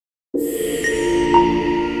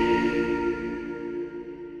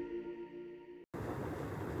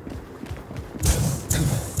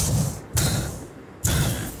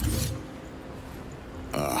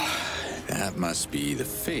must be the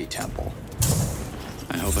Fey Temple.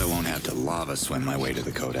 I hope I won't have to lava swim my way to the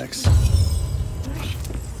Codex.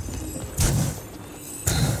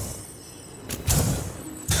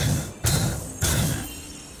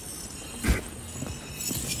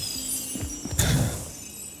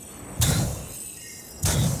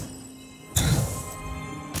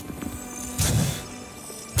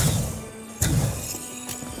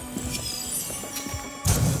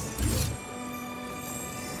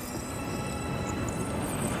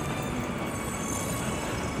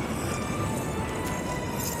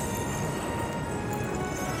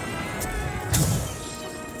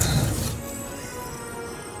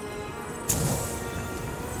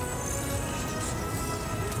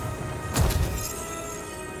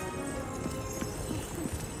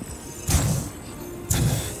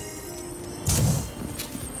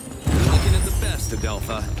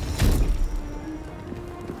 Adelpha.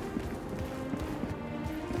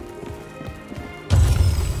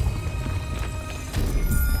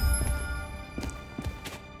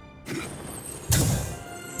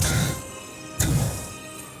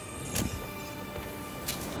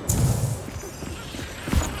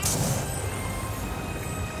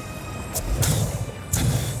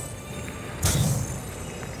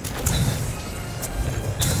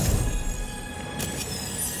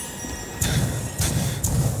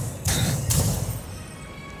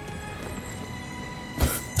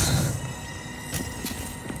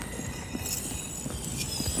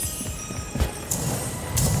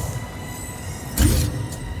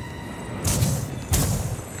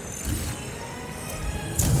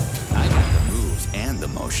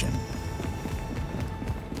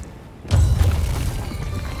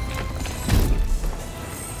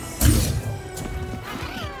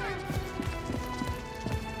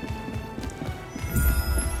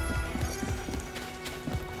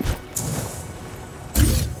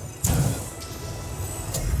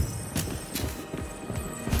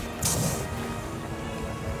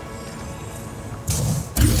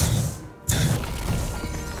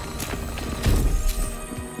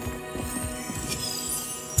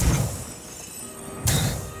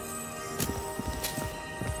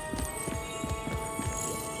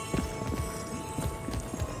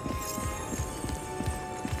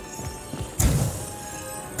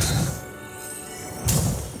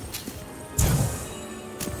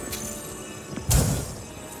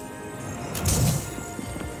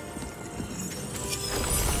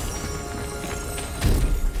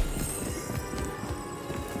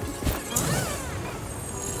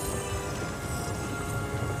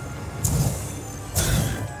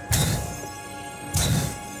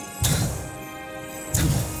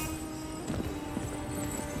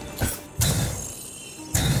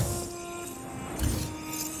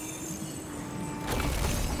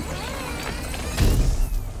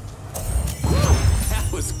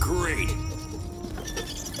 Great.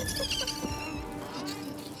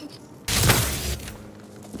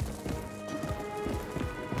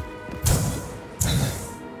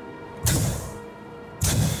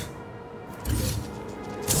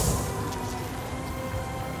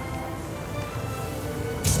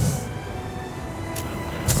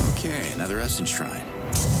 Okay, another essence shrine.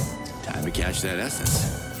 Time to catch that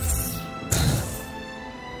essence.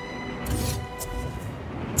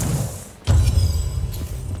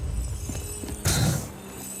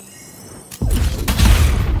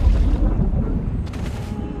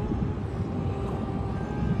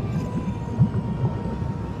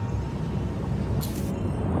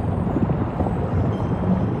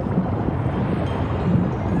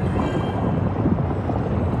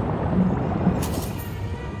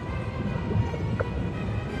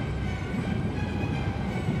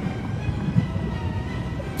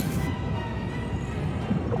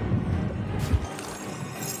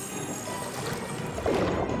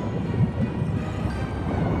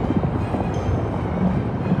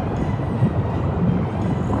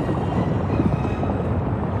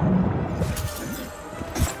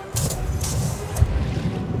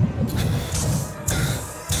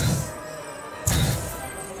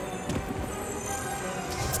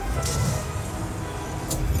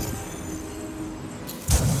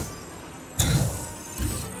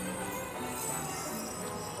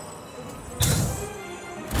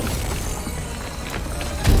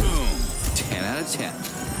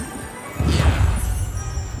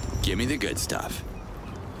 Give me the good stuff.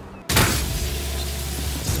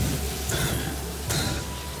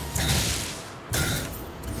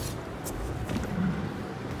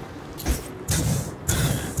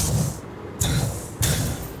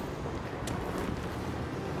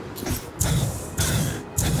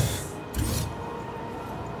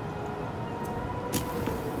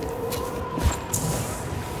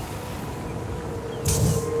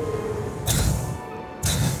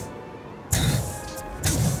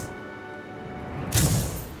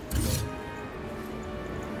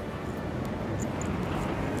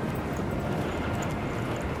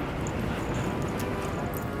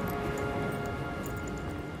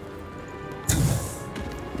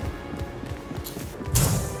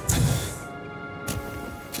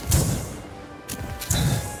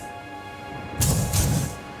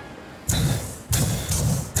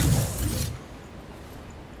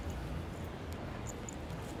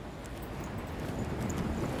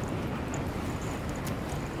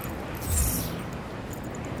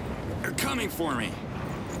 coming for me.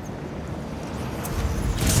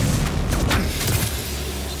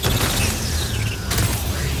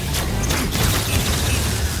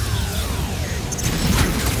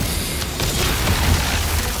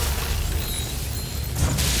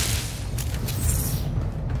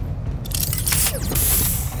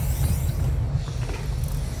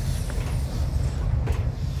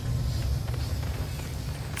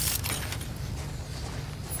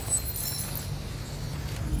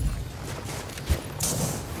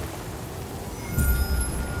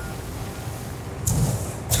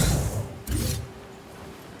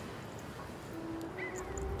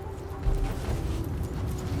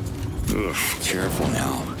 Ugh, careful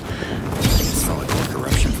now. I can smell a core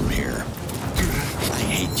corruption from here. I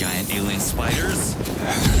hate giant alien spiders.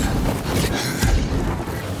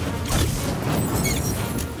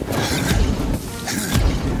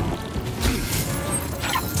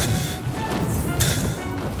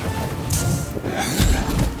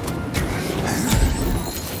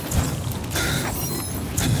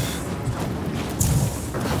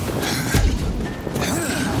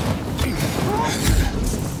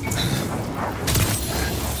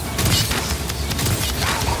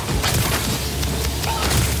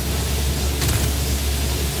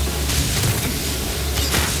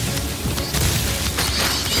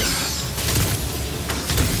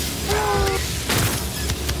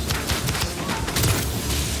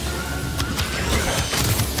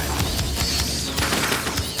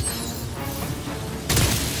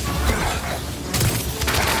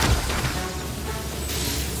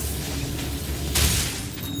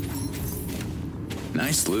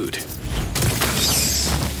 Nice loot.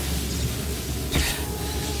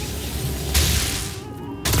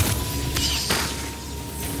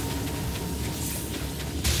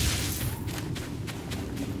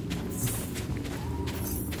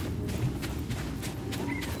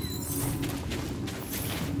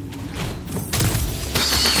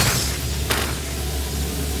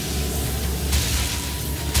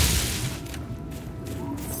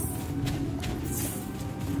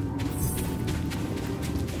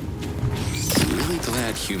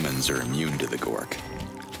 Glad humans are immune to the Gork.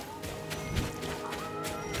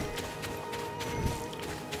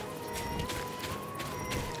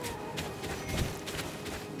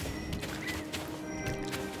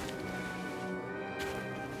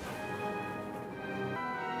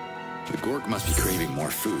 The Gork must be craving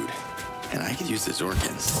more food, and I could use his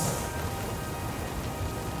organs.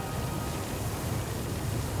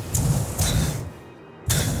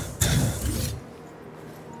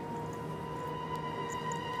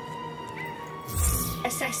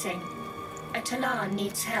 Assessing. A Talan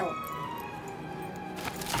needs help.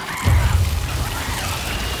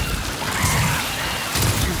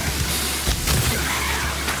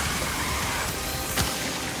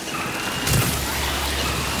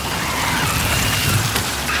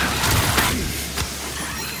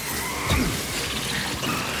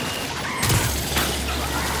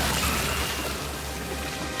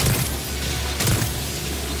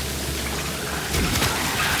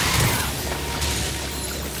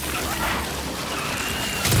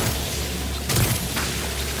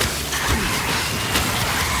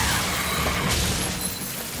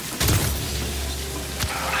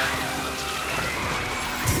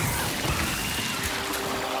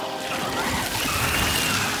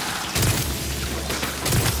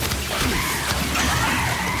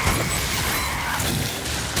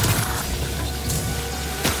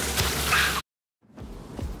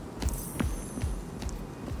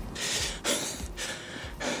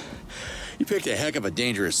 You picked a heck of a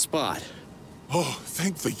dangerous spot. Oh,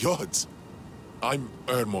 thank the yods. I'm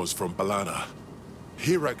Ermos from Balana.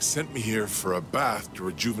 Hirak sent me here for a bath to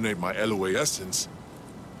rejuvenate my Eloi essence.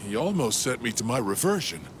 He almost sent me to my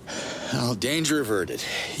reversion. Well, danger averted.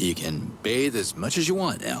 You can bathe as much as you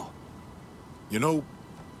want now. You know,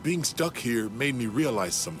 being stuck here made me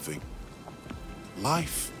realize something.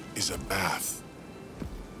 Life is a bath.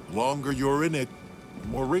 The longer you're in it, the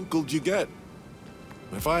more wrinkled you get.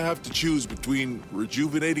 If I have to choose between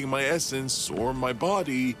rejuvenating my essence or my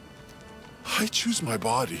body, I choose my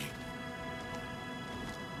body.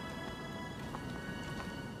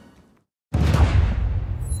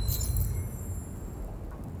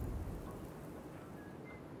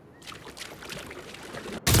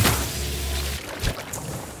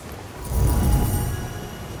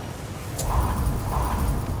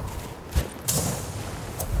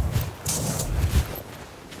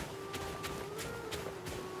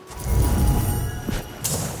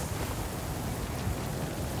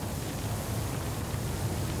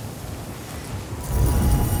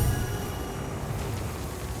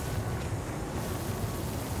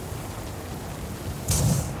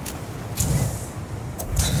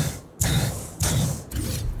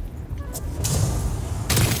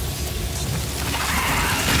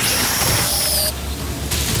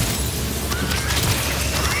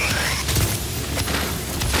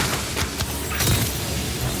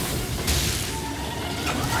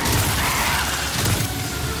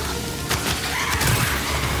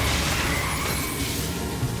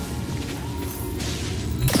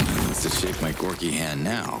 squirky hand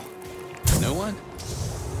now. No one?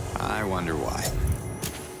 I wonder why.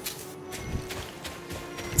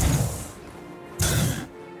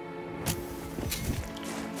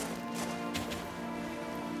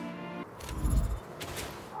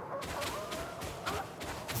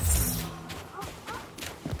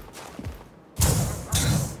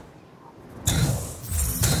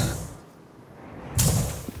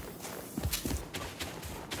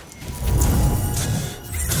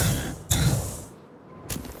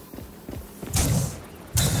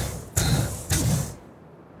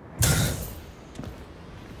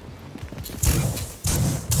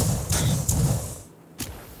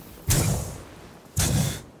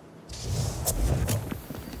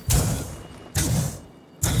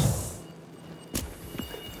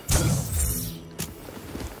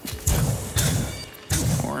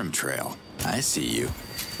 Trail. I see you.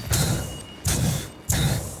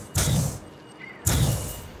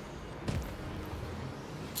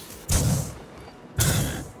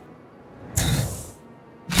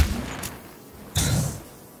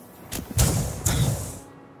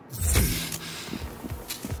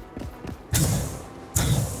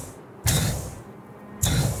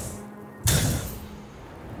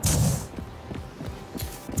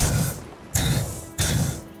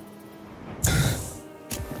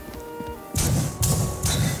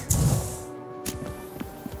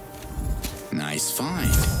 Nice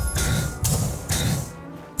find.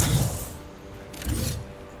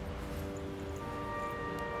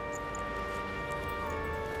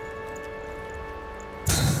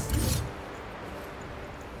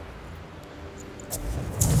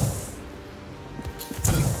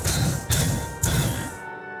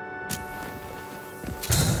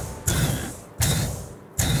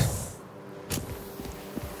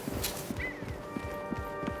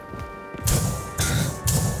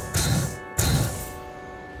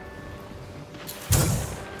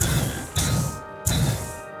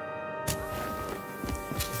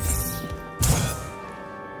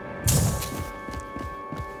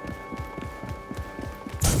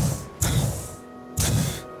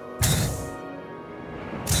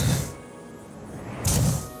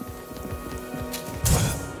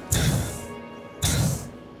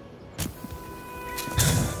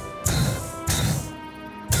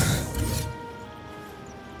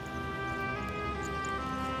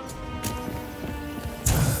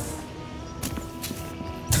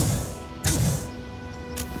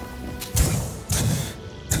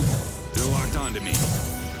 To me.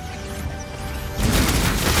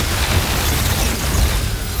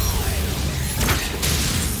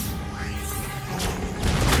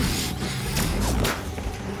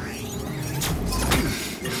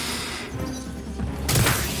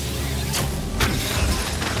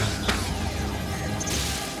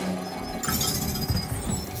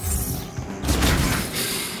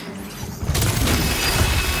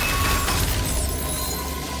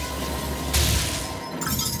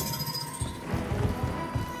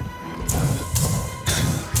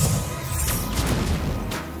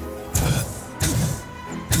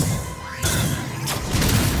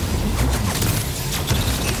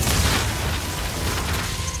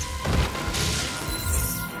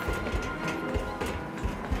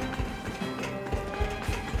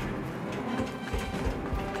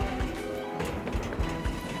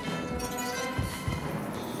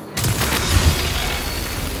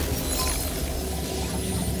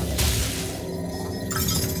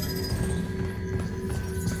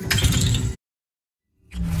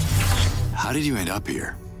 How did you end up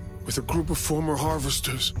here? With a group of former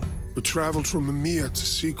harvesters. We traveled from Mamiya to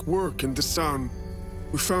seek work in the sun.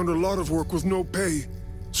 We found a lot of work with no pay,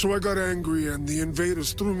 so I got angry and the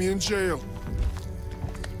invaders threw me in jail.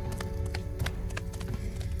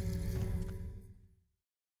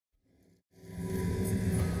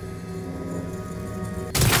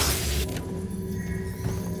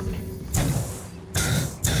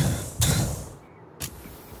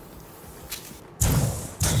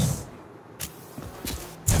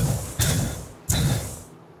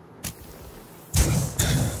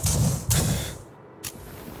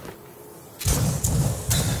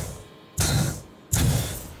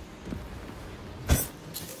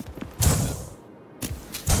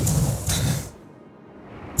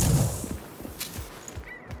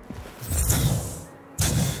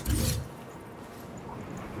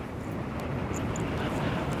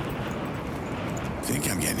 Think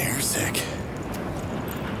I'm getting airsick.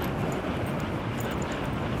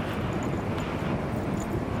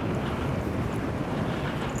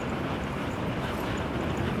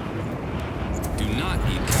 Do not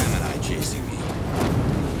need Gemini chasing me.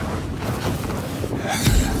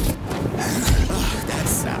 Oh,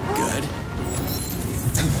 that's not good.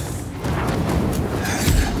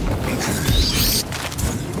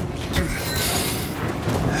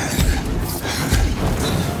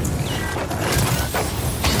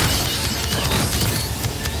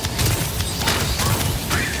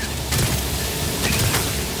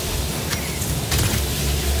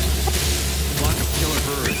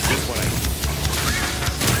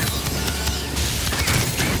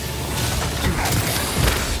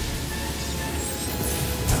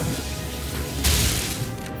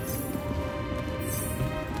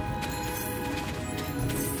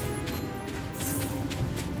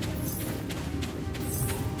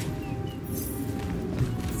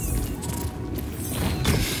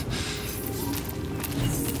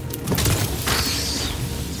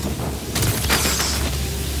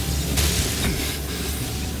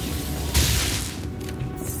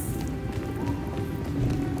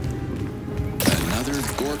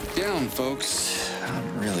 going, folks.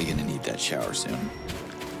 I'm really gonna need that shower soon.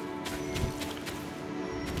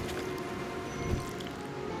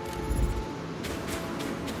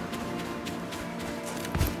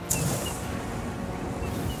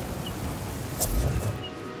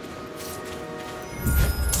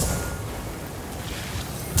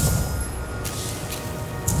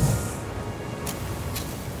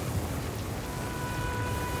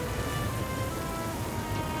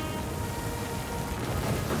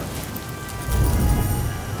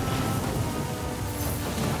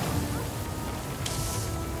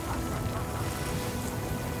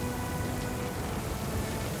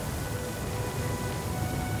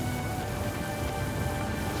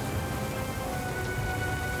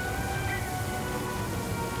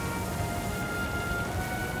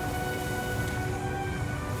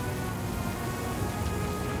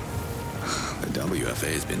 The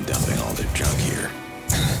WFA's been dumping all their junk here.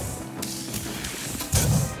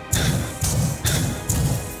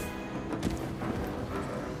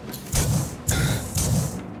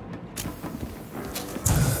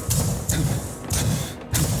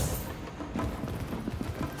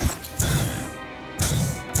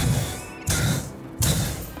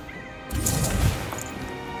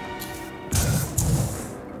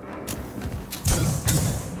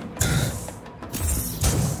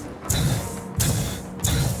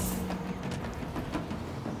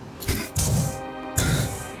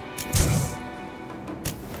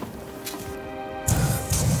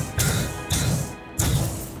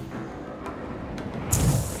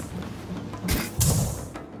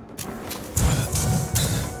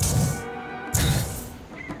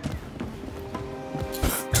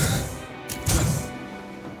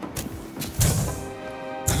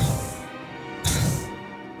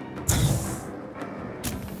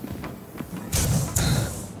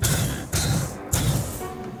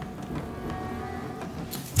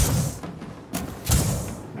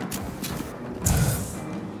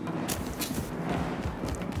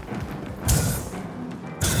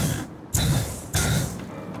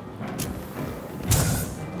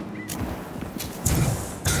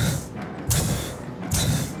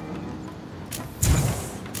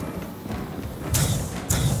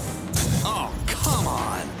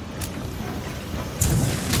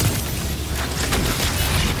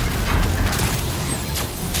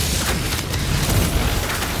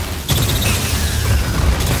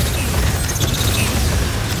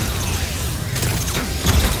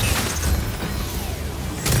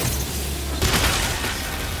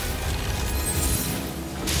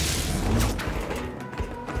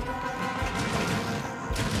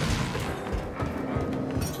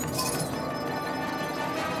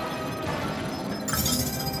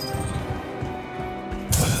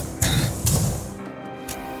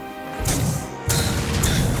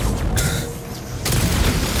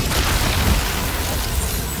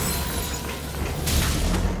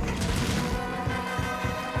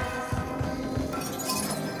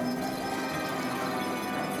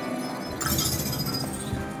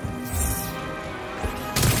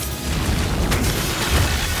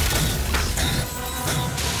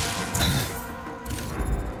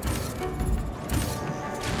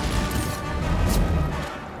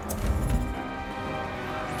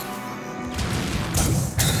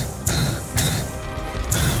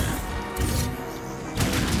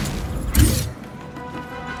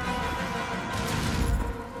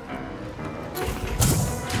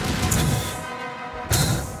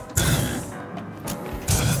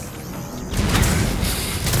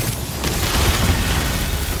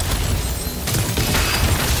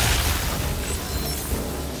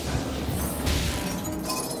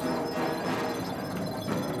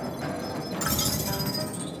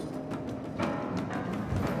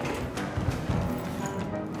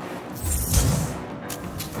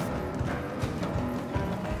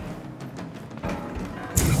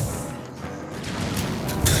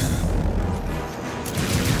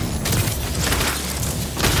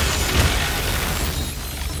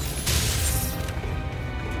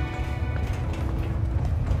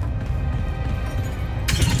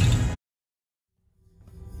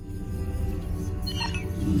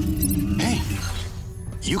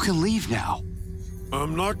 You can leave now.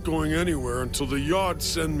 I'm not going anywhere until the Yard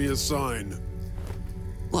send me a sign.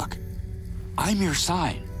 Look, I'm your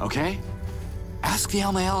sign, okay? Ask the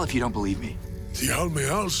Almael if you don't believe me. The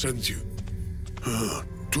Almael sends you?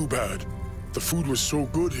 Too bad. The food was so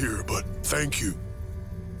good here, but thank you.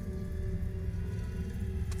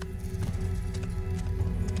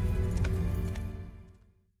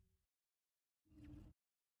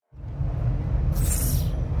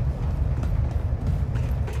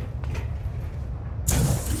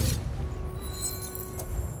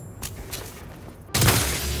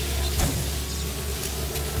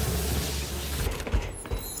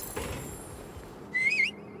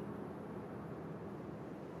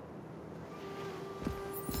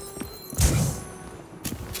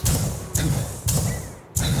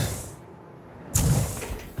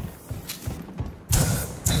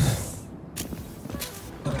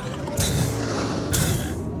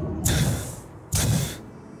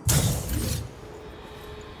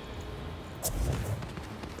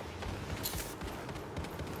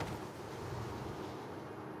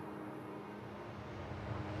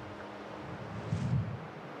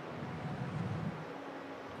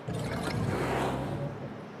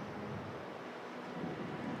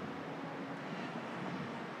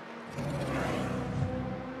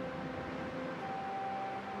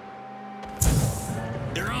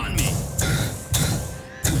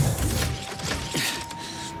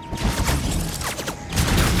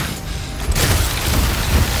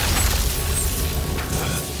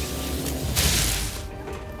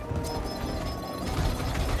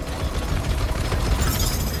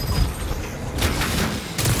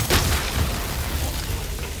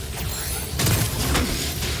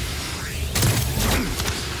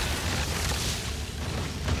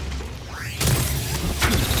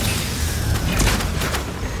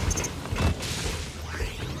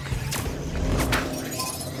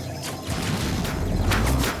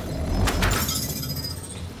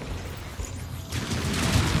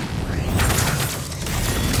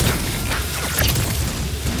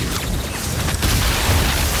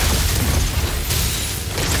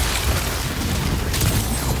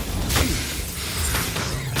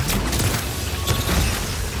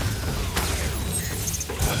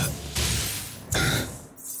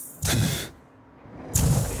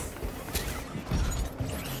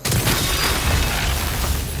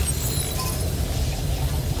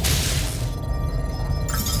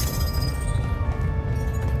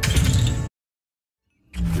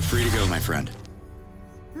 friend.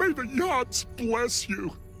 May the yachts bless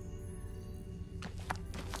you.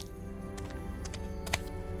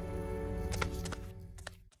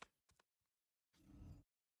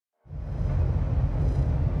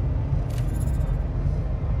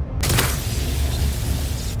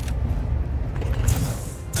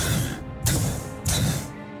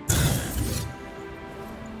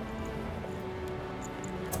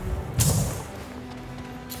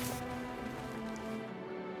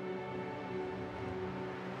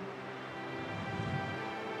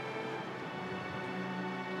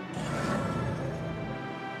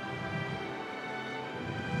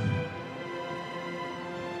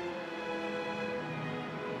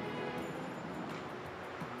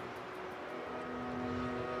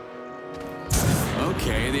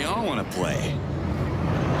 Okay, they all want to play.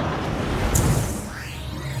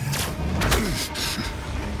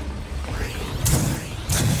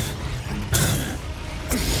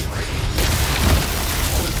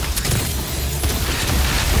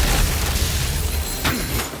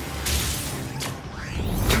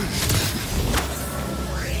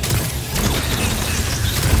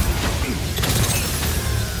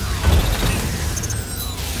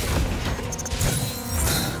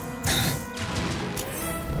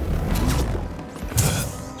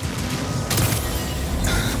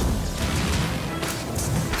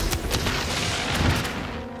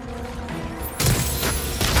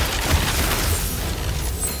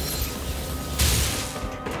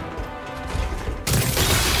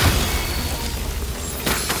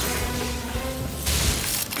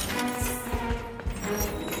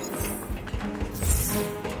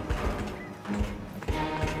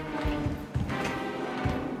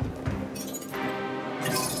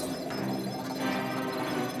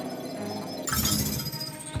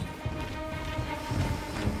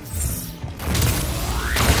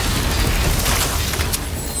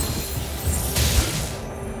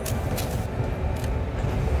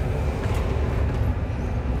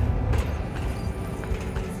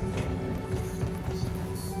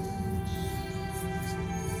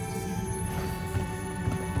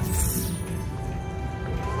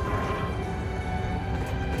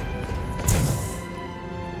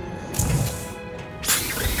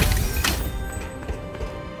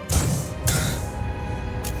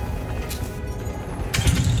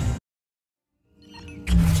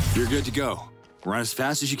 You're good to go. Run as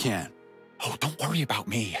fast as you can. Oh, don't worry about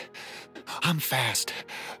me. I'm fast.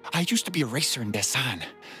 I used to be a racer in Desan.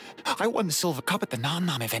 I won the Silver Cup at the Nam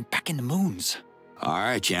Nam event back in the moons. All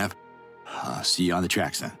right, champ. See you on the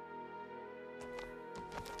tracks then.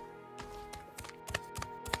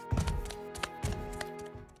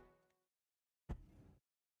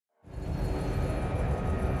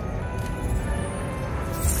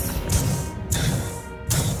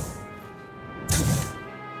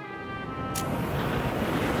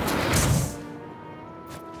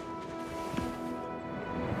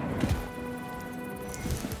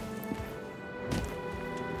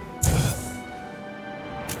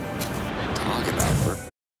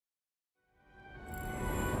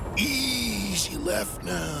 Easy left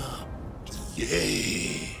now.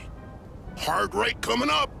 Yay. Hard right coming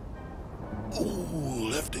up. Ooh,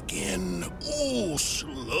 left again. Ooh,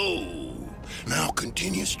 slow. Now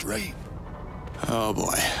continue straight. Oh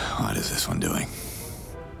boy, what is this one doing?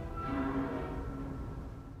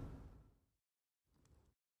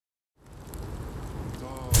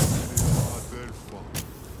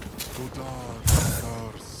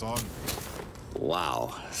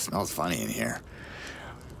 Wow, smells funny in here.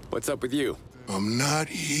 What's up with you? I'm not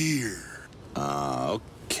here.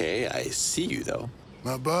 Okay, I see you though.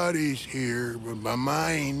 My body's here, but my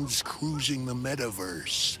mind's cruising the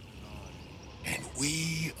metaverse. And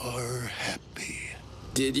we are happy.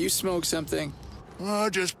 Did you smoke something?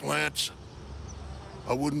 Just plants.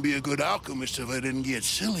 I wouldn't be a good alchemist if I didn't get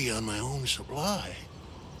silly on my own supply.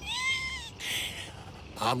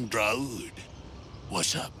 I'm Draud.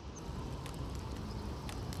 What's up?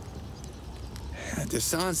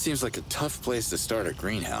 Desan seems like a tough place to start a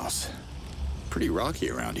greenhouse. Pretty rocky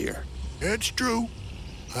around here. It's true.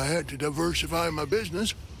 I had to diversify my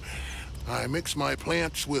business. I mix my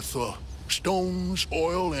plants with stones,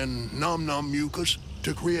 oil, and nom-nom mucus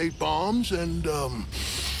to create bombs and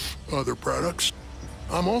other products.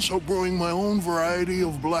 I'm also brewing my own variety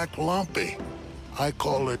of black lampe. I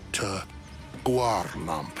call it guar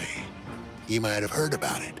lampe. You might have heard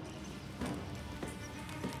about it.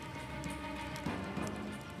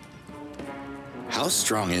 How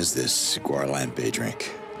strong is this guarlampe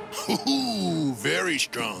drink? Ooh, very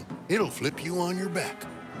strong. It'll flip you on your back.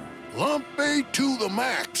 Lampe to the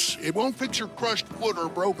max. It won't fix your crushed foot or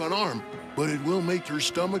broken arm, but it will make your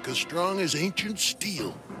stomach as strong as ancient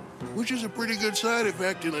steel, which is a pretty good side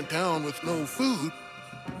effect in a town with no food.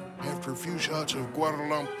 After a few shots of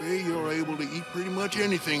Guadalupe, you're able to eat pretty much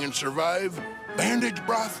anything and survive. Bandage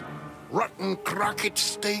broth, rotten croquette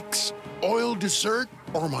steaks, oil dessert,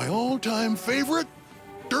 or my all-time favorite,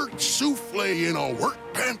 dirt souffle in a work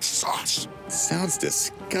pants sauce. Sounds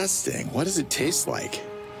disgusting. What does it taste like?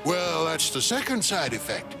 Well, that's the second side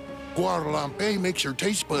effect. Guadalupe makes your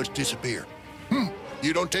taste buds disappear.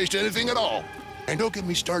 You don't taste anything at all. And don't get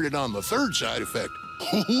me started on the third side effect.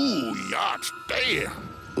 Ooh, yachts, damn.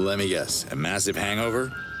 Let me guess, a massive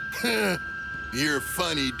hangover? You're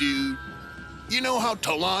funny, dude. You know how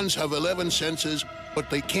Talans have 11 senses, but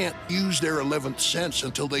they can't use their 11th sense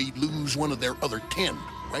until they lose one of their other 10,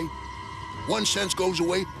 right? One sense goes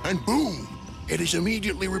away, and boom! It is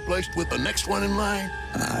immediately replaced with the next one in line.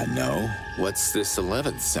 No. What's this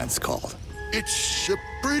 11th sense called? It's a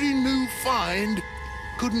pretty new find.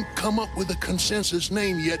 Couldn't come up with a consensus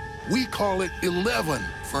name yet. We call it 11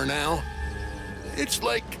 for now. It's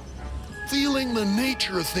like feeling the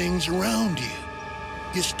nature of things around you.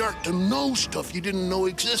 You start to know stuff you didn't know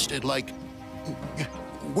existed, like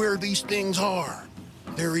where these things are,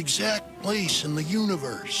 their exact place in the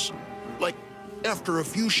universe. Like after a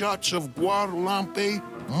few shots of Guadalupe,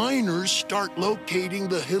 miners start locating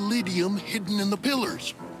the helidium hidden in the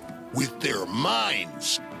pillars with their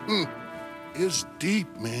minds. It's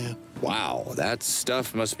deep, man. Wow, that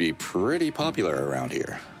stuff must be pretty popular around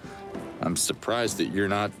here. I'm surprised that you're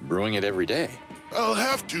not brewing it every day. I'll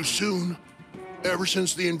have to soon. Ever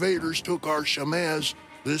since the invaders took our chamez,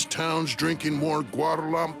 this town's drinking more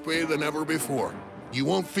Guadalupe than ever before. You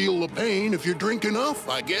won't feel the pain if you drink enough,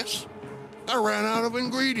 I guess. I ran out of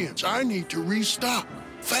ingredients. I need to restock,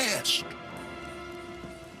 fast.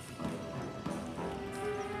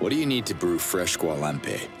 What do you need to brew fresh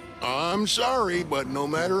Guadalupe? I'm sorry, but no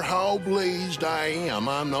matter how blazed I am,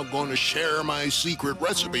 I'm not going to share my secret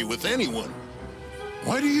recipe with anyone.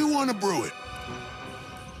 Why do you want to brew it?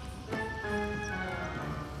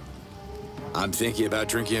 I'm thinking about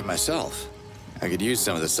drinking it myself. I could use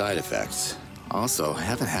some of the side effects. Also, I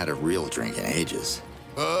haven't had a real drink in ages.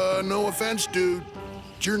 No offense, dude.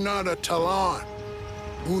 You're not a Talan.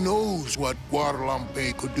 Who knows what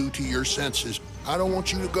Guadalupe could do to your senses? I don't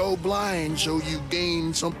want you to go blind so you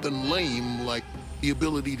gain something lame, like the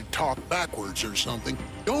ability to talk backwards or something.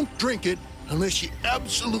 Don't drink it unless you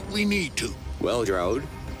absolutely need to. Well, Droud,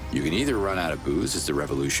 you can either run out of booze as the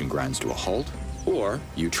revolution grinds to a halt, or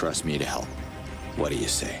you trust me to help. What do you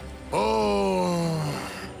say?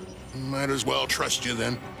 Oh, might as well trust you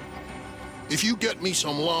then. If you get me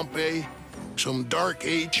some Lampe, some Dark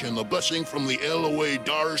H, and the blessing from the LOA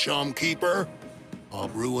Darsham Keeper, I'll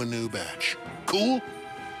brew a new batch. Cool?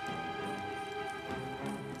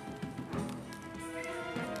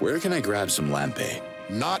 Where can I grab some Lampe?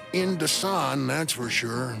 Not in Dasan, that's for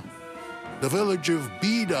sure. The village of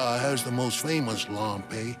Bida has the most famous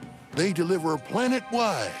Lampe. They deliver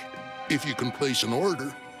planet-wide, if you can place an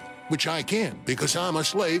order. Which I can't, because I'm a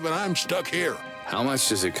slave and I'm stuck here. How much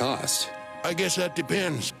does it cost? I guess that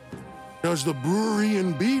depends. Does the brewery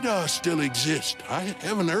in Bida still exist? I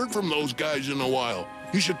haven't heard from those guys in a while.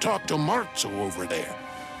 You should talk to Marzo over there.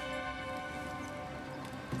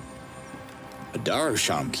 A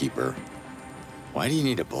Darsham Keeper? Why do you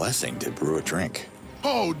need a blessing to brew a drink?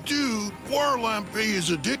 Oh, dude, Guadalupe is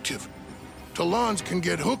addictive. Talans can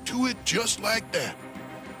get hooked to it just like that.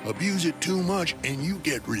 Abuse it too much and you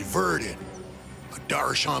get reverted. A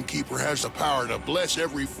Darsham Keeper has the power to bless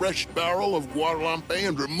every fresh barrel of Guadalupe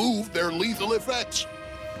and remove their lethal effects.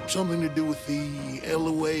 Something to do with the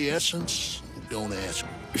LOA essence? Don't ask.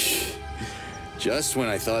 Just when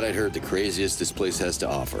I thought I'd heard the craziest this place has to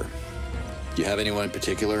offer. Do you have anyone in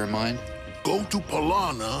particular in mind? Go to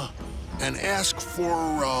Palana and ask for,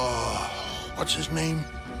 what's his name?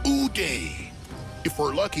 Uday. If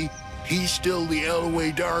we're lucky, he's still the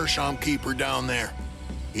LOA Darsham Keeper down there.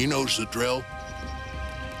 He knows the drill.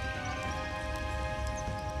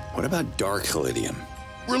 What about Dark Helidium?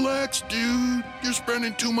 Relax, dude. You're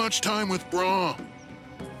spending too much time with Bra.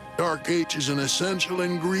 Dark H is an essential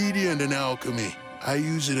ingredient in alchemy. I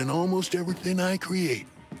use it in almost everything I create,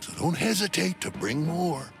 so don't hesitate to bring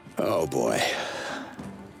more. Oh, boy.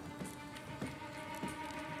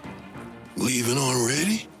 Leaving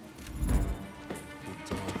already?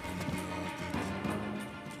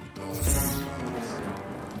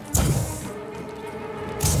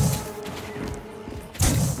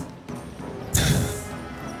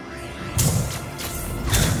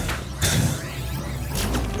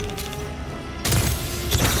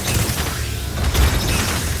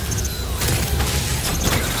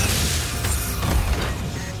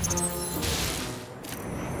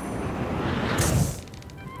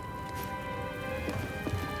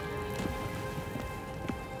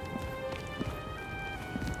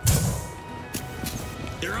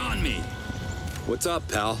 on me. What's up,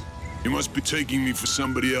 pal? You must be taking me for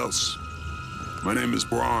somebody else. My name is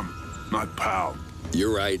Brahm, not Pal.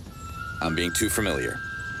 You're right. I'm being too familiar.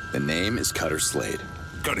 The name is Cutter Slade.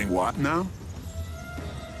 Cutting what now?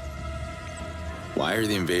 Why are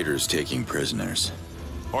the invaders taking prisoners?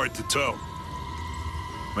 Hard to tell.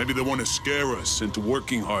 Maybe they want to scare us into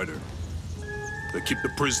working harder. They keep the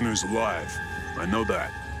prisoners alive. I know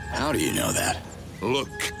that. How do you know that?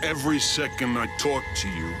 Look, every second I talk to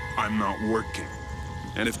you, I'm not working.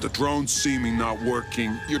 And if the drones see me not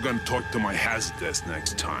working, you're gonna talk to my hazard desk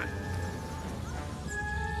next time.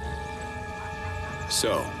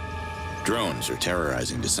 So, drones are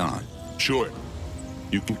terrorizing Dasan. Sure,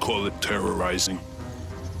 you can call it terrorizing.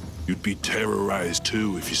 You'd be terrorized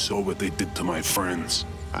too if you saw what they did to my friends.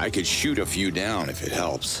 I could shoot a few down if it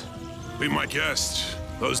helps. Be my guest.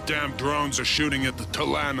 Those damn drones are shooting at the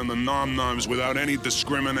Talans and the Nom-Noms without any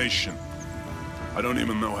discrimination. I don't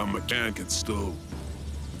even know how McCann can still...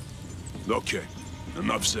 Okay,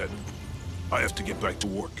 enough said. I have to get back to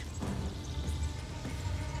work.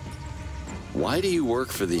 Why do you work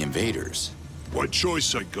for the invaders? What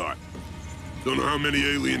choice I got? Don't know how many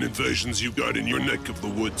alien invasions you got in your neck of the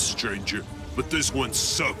woods, stranger. But this one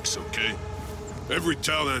sucks, okay? Every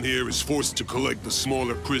Talan here is forced to collect the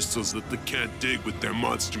smaller crystals that they can't dig with their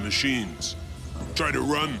monster machines. Try to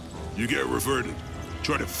run, you get reverted.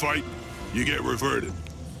 Try to fight, you get reverted.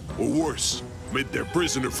 Or worse, made their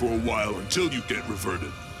prisoner for a while until you get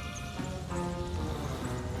reverted.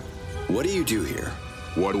 What do you do here?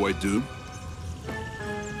 What do I do?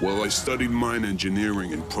 Well, I studied mine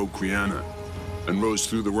engineering in Procreana and rose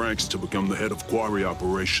through the ranks to become the head of quarry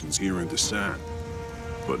operations here in Dasan.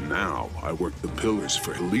 But now, I work the pillars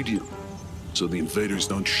for Elydium, so the invaders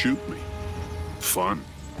don't shoot me. Fun.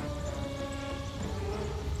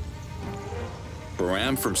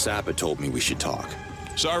 Baram from Sapa told me we should talk.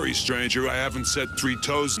 Sorry, stranger, I haven't set 3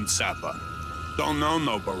 toes in Sapa. Don't know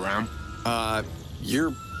no Baram.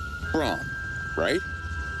 You're Brahm, right?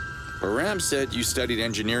 Baram said you studied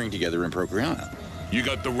engineering together in Procreana. You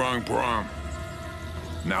got the wrong Brahm.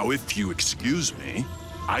 Now, if you excuse me,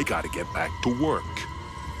 I gotta get back to work.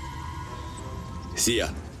 See ya.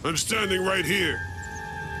 I'm standing right here.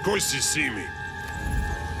 Of course you see me.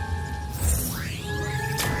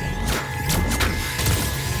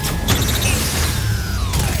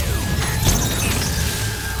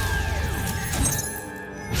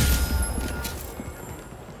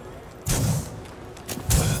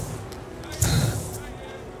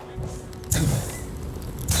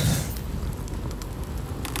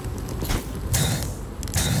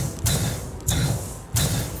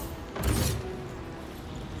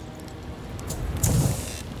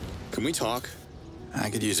 Can we talk? I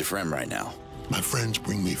could use a friend right now. My friends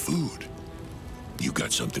bring me food. You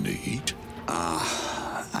got something to eat?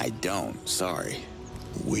 I don't, sorry.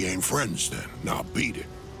 We ain't friends then. Now beat it.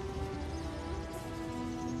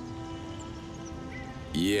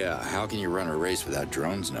 Yeah, how can you run a race without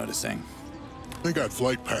drones noticing? They got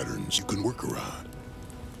flight patterns you can work around.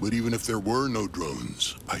 But even if there were no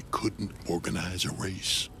drones, I couldn't organize a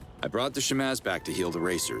race. I brought the Shamaz back to heal the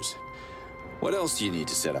racers. What else do you need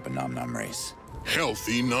to set up a Nom-Nom race?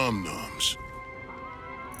 Healthy Nom-Noms.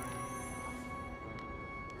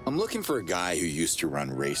 I'm looking for a guy who used to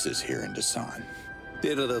run races here in Dasan.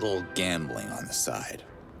 Did a little gambling on the side.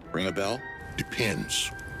 Ring a bell?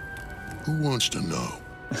 Depends. Who wants to know?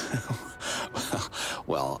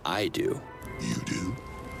 Well, I do. You do?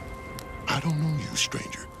 I don't know you,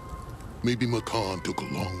 stranger. Maybe Makan took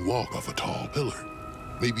a long walk off a tall pillar.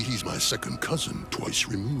 Maybe he's my second cousin, twice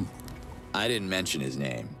removed. I didn't mention his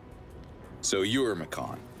name. So you're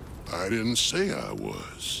Makan. I didn't say I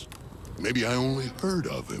was. Maybe I only heard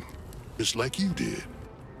of him, just like you did.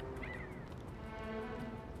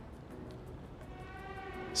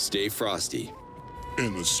 Stay frosty.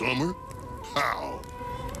 In the summer? How?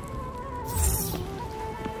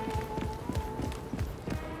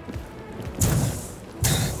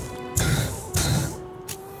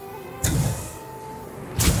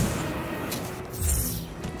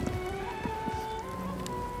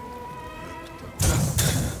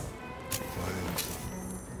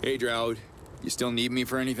 Hey, Droud. You still need me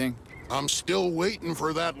for anything? I'm still waiting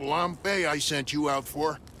for that lampe I sent you out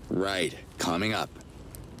for. Right. Coming up.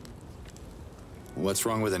 What's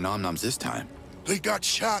wrong with the Nom-Noms this time? They got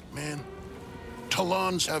shot, man.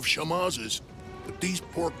 Talans have Shamazes, but these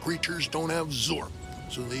poor creatures don't have Zorp,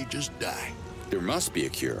 so they just die. There must be a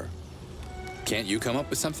cure. Can't you come up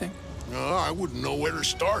with something? I wouldn't know where to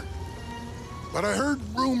start. But I heard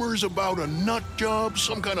rumors about a nut job,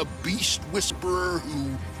 some kind of beast whisperer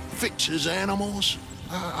who fixes animals.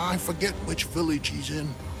 I forget which village he's in.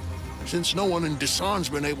 Since no one in Desan's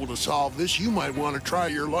been able to solve this, you might want to try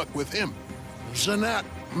your luck with him. Zanat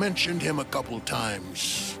mentioned him a couple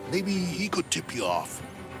times. Maybe he could tip you off.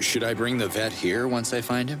 Should I bring the vet here once I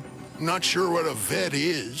find him? Not sure what a vet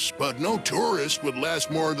is, but no tourist would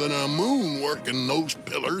last more than a moon working those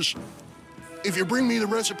pillars. If you bring me the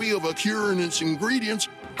recipe of a cure and its ingredients,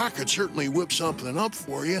 I could certainly whip something up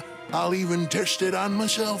for you. I'll even test it on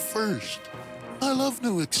myself first. I love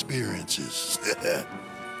new experiences.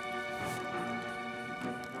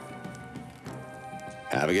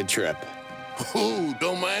 Have a good trip. Oh,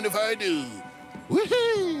 don't mind if I do.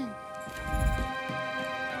 Woohoo!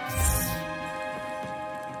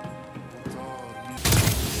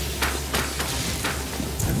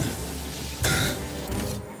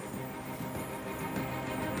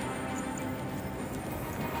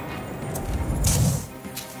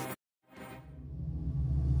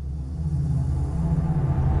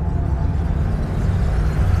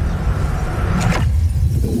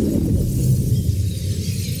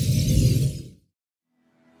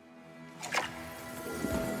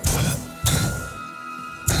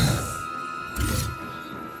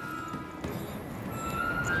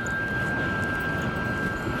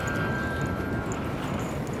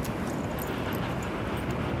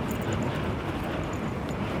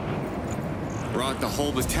 Brought the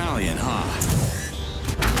whole battalion, huh?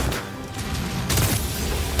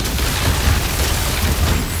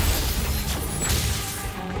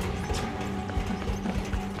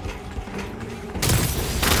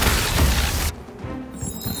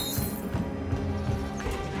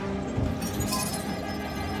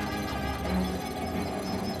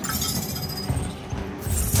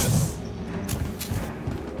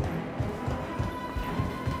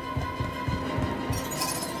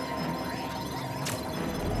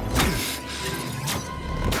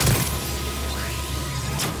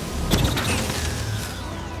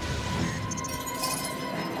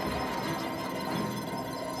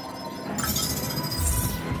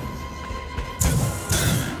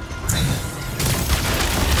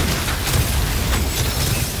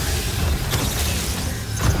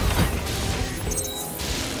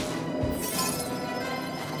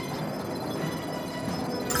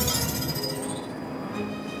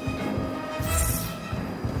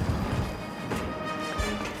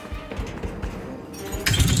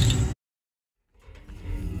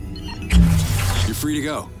 Free to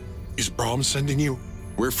go. Is Brahm sending you?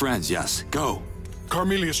 We're friends, yes. Go.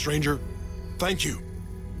 Carmelia, stranger. Thank you.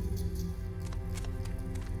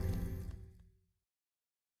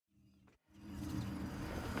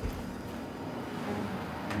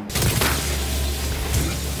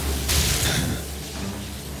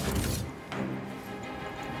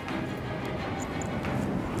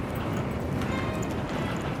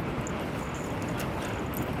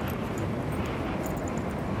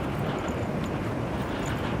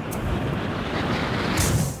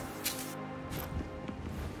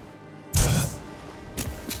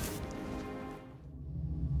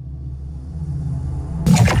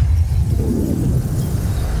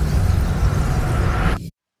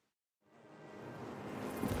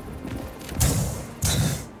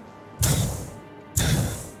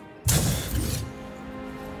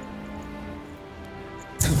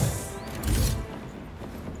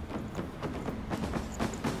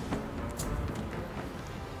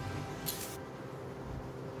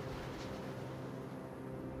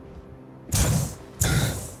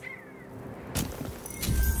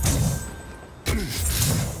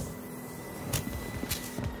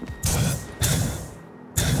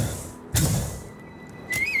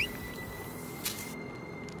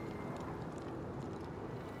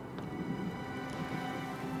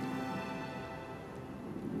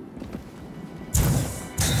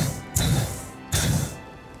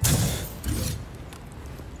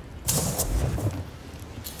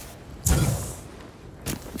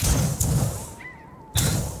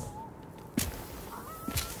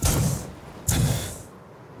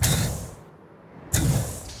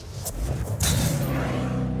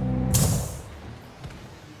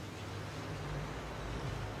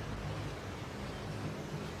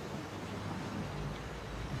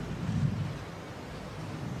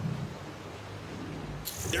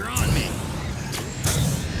 They're on me.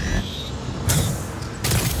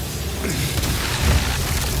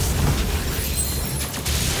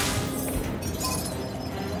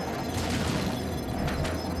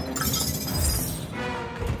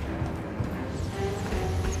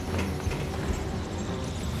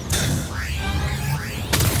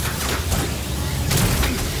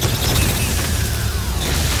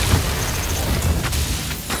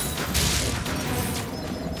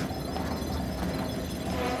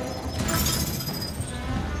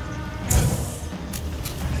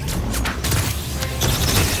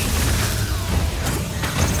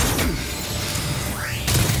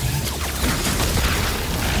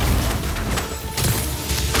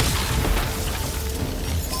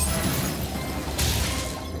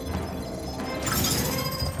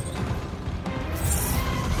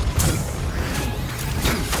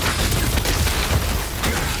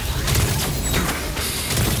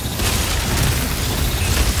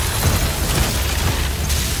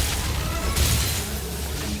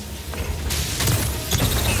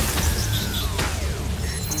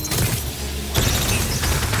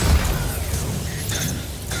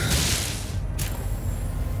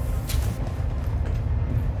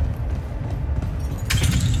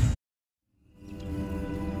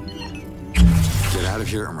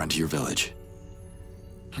 here and run to your village.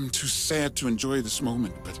 I'm too sad to enjoy this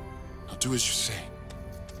moment, but I'll do as you say.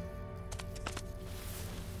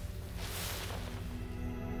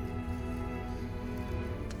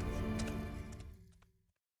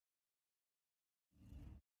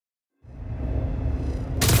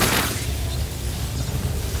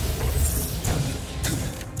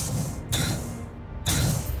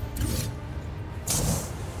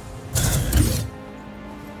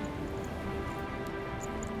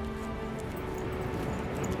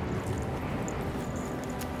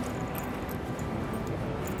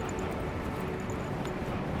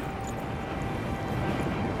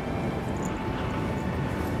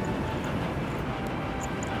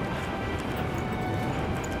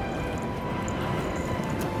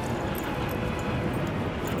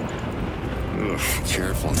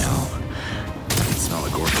 Careful now. I can smell the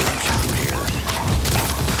gore production from here.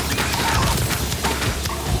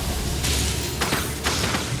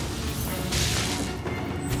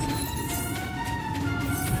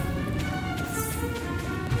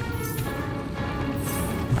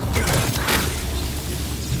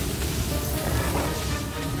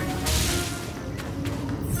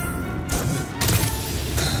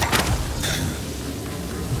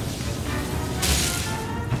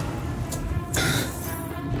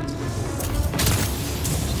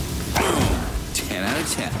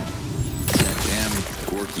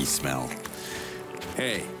 Smell.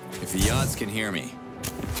 Hey, if the yachts can hear me,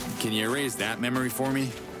 can you erase that memory for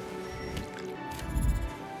me?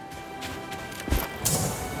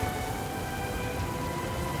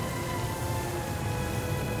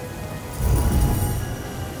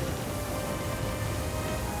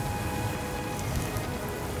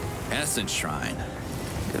 Essence Shrine.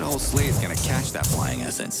 Good old Slade's gonna catch that flying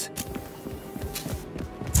essence.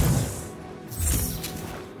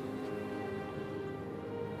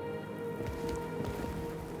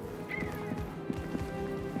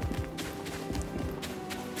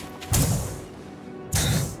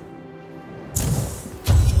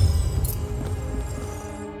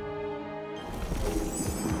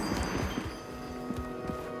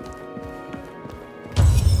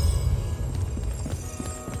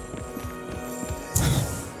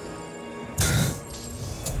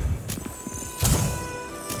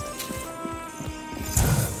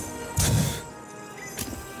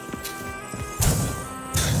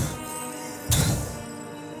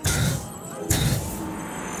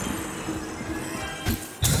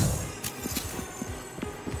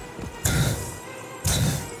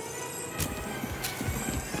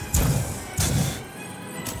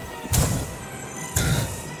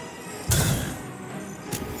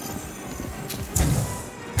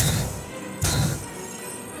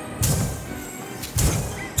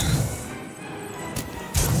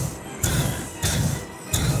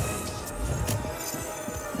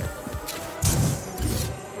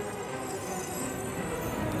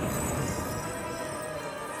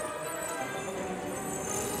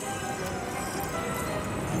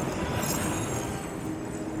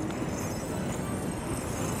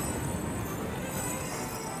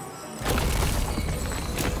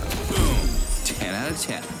 Out of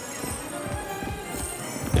 10.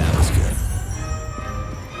 That was good.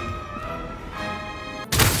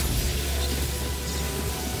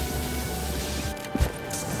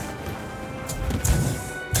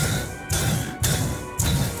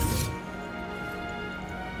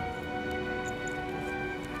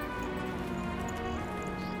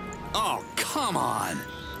 Oh, come on!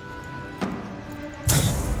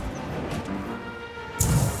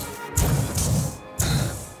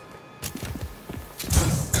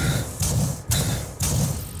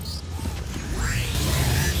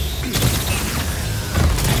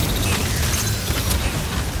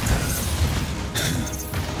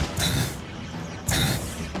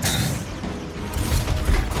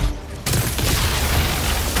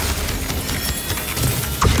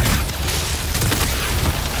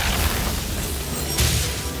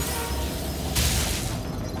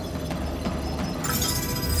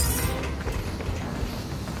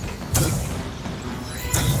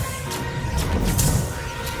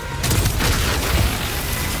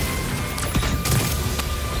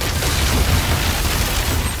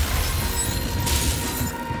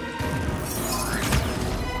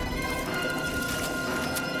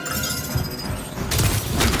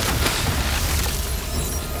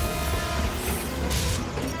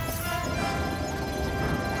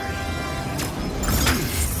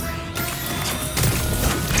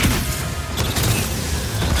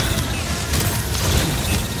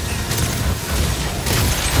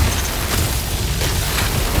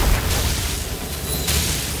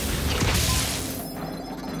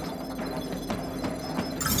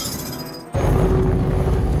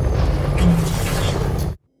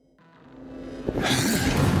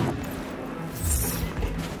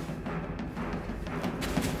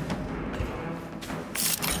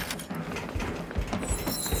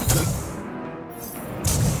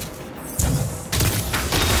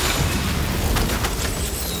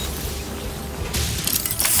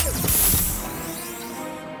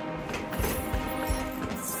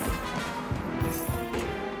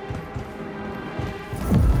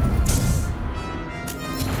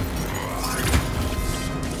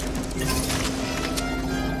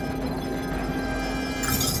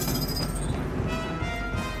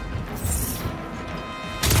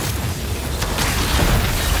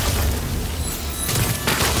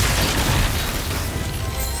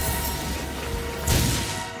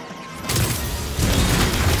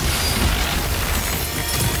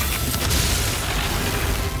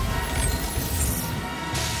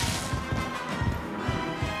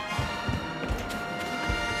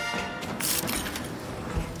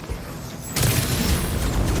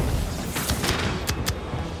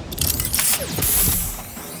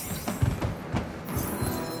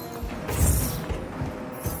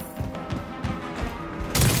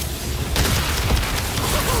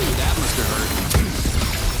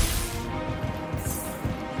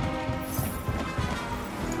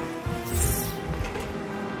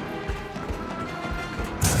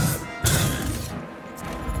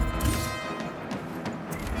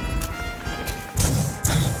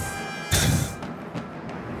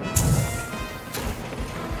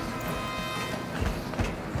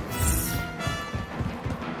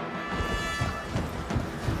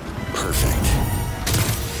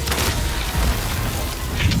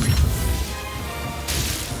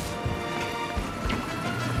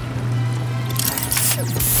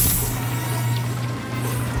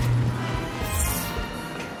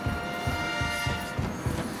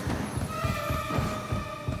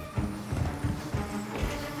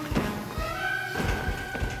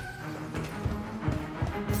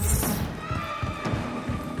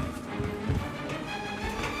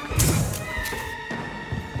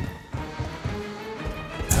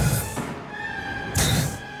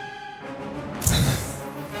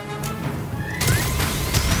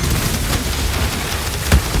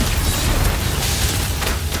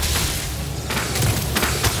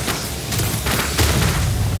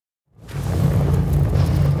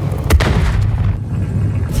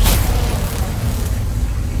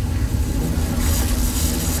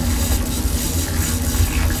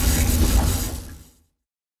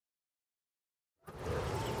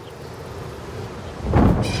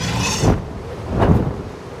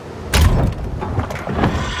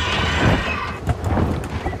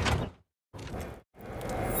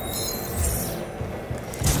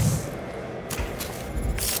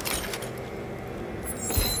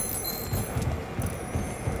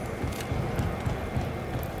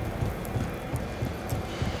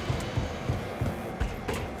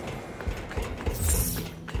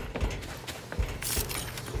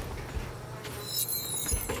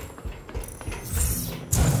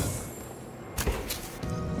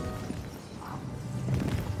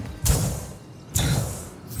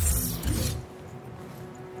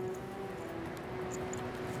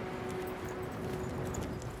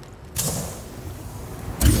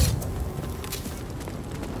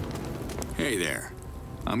 there.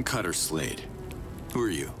 I'm Cutter Slade. Who are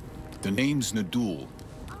you? The name's Nadul.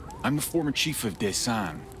 I'm the former chief of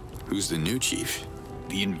Desan. Who's the new chief?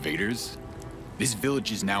 The invaders? This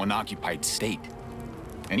village is now an occupied state.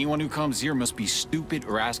 Anyone who comes here must be stupid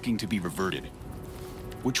or asking to be reverted.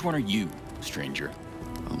 Which one are you, stranger?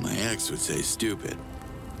 Well, my ex would say stupid.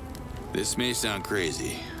 This may sound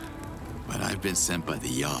crazy, but I've been sent by the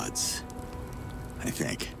Yods. I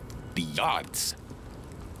think. The Yods?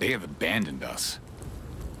 They have abandoned us.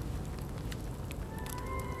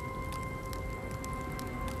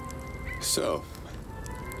 So,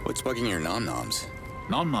 what's bugging your nom-noms?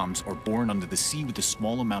 Nom-noms are born under the sea with a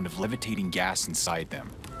small amount of levitating gas inside them.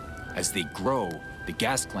 As they grow, the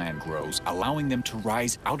gas gland grows, allowing them to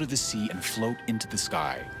rise out of the sea and float into the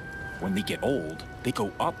sky. When they get old, they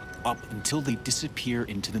go up until they disappear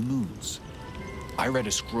into the moons. I read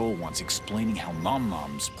a scroll once explaining how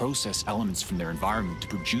nom-noms process elements from their environment to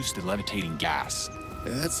produce the levitating gas.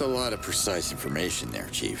 That's a lot of precise information there,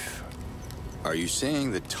 Chief. Are you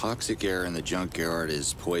saying the toxic air in the junkyard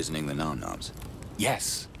is poisoning the nom-noms?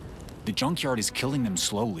 Yes. The junkyard is killing them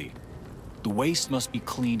slowly. The waste must be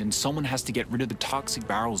cleaned and someone has to get rid of the toxic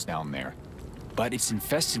barrels down there. But it's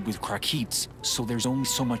infested with Krakits, so there's only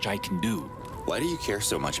so much I can do. Why do you care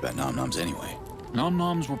so much about nom-noms anyway?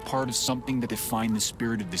 Nom-noms were part of something that defined the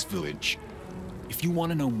spirit of this village. If you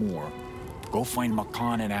want to know more, go find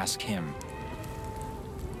Makan and ask him.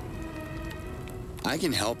 I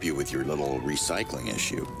can help you with your little recycling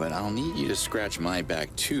issue, but I'll need you to scratch my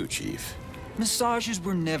back too, Chief. Massages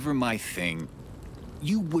were never my thing.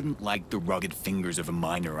 You wouldn't like the rugged fingers of a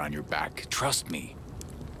miner on your back, trust me.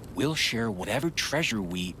 We'll share whatever treasure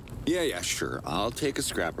we... Yeah, sure. I'll take a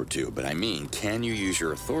scrap or two, but I mean, can you use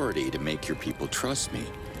your authority to make your people trust me?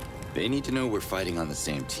 They need to know we're fighting on the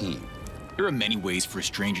same team. There are many ways for a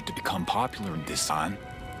stranger to become popular in Desan.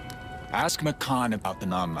 Ask Makan about the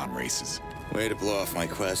nom-nom races. Way to blow off my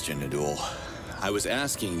question, Nadul. I was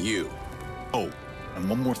asking you. Oh, and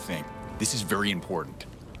one more thing. This is very important.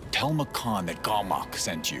 Tell Makan that Gamak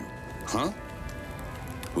sent you. Huh?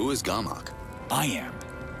 Who is Gamak? I am.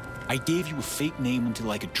 I gave you a fake name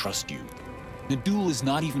until I could trust you. Nadul is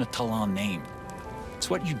not even a Talan name. It's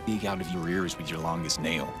what you dig out of your ears with your longest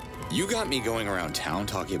nail. You got me going around town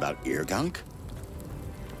talking about ear gunk?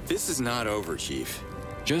 This is not over, Chief.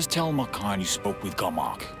 Just tell Makan you spoke with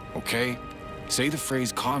Gamak, okay? Say the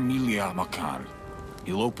phrase Carmelia Makan.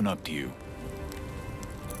 He'll open up to you.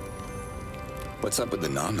 What's up with the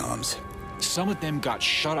nom-noms? Some of them got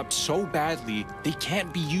shut up so badly, they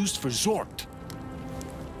can't be used for Zort.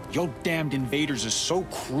 Yo damned invaders are so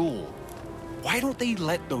cruel. Why don't they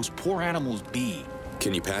let those poor animals be?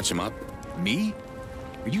 Can you patch them up? Me?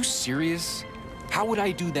 Are you serious? How would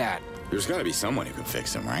I do that? There's gotta be someone who can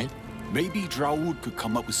fix them, right? Maybe Draud could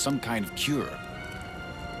come up with some kind of cure.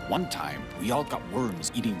 One time, we all got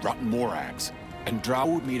worms eating rotten morags, and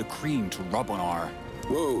Draud made a cream to rub on our...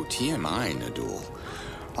 Whoa, TMI, Nadul.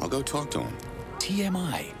 I'll go talk to him.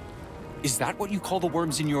 TMI? Is that what you call the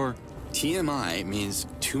worms in your... TMI means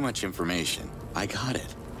too much information. I got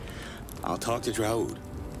it. I'll talk to Draud.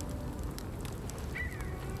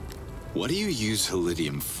 What do you use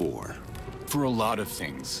Helidium for? For a lot of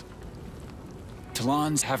things.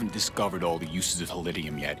 Talans haven't discovered all the uses of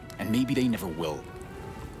Helidium yet, and maybe they never will.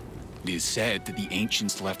 It is said that the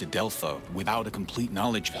ancients left Adelpha without a complete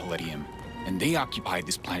knowledge of Helidium, and they occupied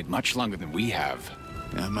this planet much longer than we have.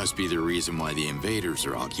 That must be the reason why the invaders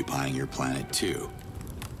are occupying your planet too.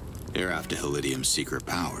 They're after Helidium's secret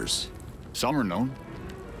powers. Some are known.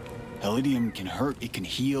 Helidium can hurt, it can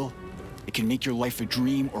heal, it can make your life a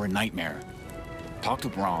dream or a nightmare. Talk to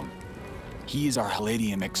Brahm. He is our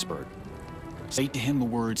Helidium expert. Say to him the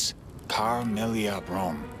words, Carmelia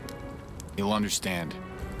Brahm. He'll understand.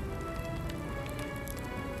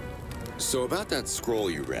 So about that scroll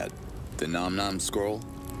you read, the Nom-Nom scroll,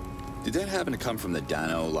 did that happen to come from the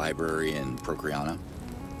Dano library in Procreana?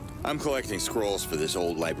 I'm collecting scrolls for this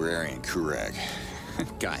old librarian, Kureg.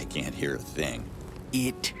 Guy can't hear a thing.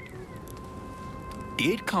 It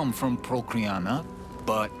did come from Procreana,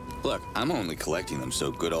 but... Look, I'm only collecting them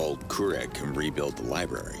so good old Kureg can rebuild the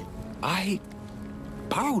library. I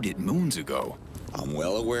borrowed it moons ago. I'm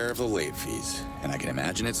well aware of the late fees, and I can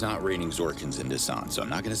imagine it's not raining Zorkins in Desan, so I'm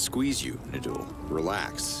not gonna squeeze you, Nadul.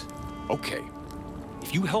 Relax. Okay.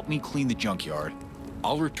 If you help me clean the junkyard,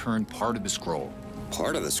 I'll return part of the scroll.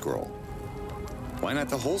 Part of the scroll? Why not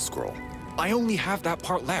the whole scroll? I only have that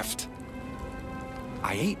part left.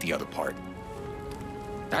 I ate the other part.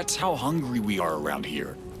 That's how hungry we are around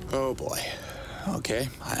here. Oh boy. Okay,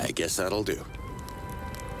 I guess that'll do.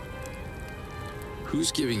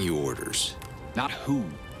 Who's giving you orders? Not who,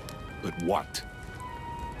 But what?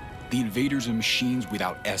 The invaders are machines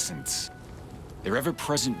without essence. Their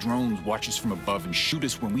ever-present drones watch us from above and shoot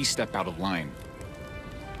us when we step out of line.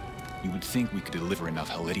 You would think we could deliver enough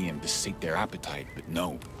helidium to sate their appetite, but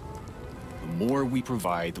no. The more we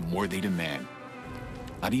provide, the more they demand.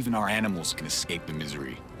 Not even our animals can escape the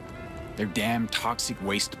misery. Their damn toxic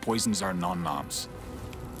waste poisons our nom-noms.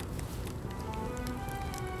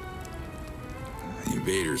 The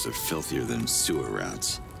invaders are filthier than sewer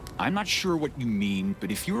rats. I'm not sure what you mean,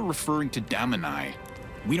 but if you're referring to Damani,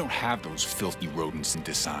 we don't have those filthy rodents in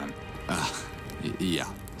Desan. Yeah,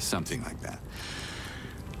 something like that.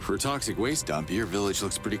 For a toxic waste dump, your village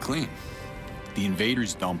looks pretty clean. The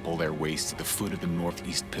invaders dump all their waste at the foot of the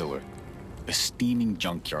northeast pillar. A steaming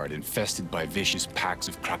junkyard infested by vicious packs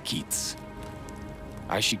of krakits.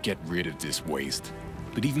 I should get rid of this waste.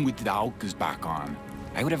 But even with the Aukas back on,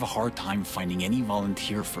 I would have a hard time finding any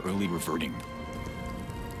volunteer for early reverting.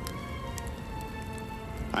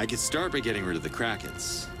 I could start by getting rid of the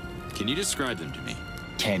Krakens. Can you describe them to me?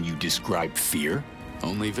 Can you describe fear?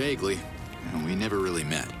 Only vaguely. And we never really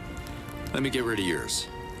met. Let me get rid of yours.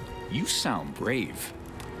 You sound brave.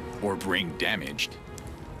 Or brain damaged.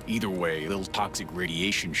 Either way, a little toxic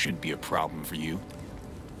radiation shouldn't be a problem for you.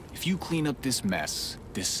 If you clean up this mess,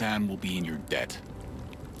 Desan will be in your debt.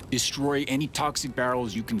 Destroy any toxic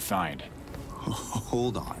barrels you can find.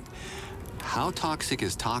 Hold on. How toxic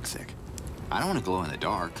is toxic? I don't want to glow in the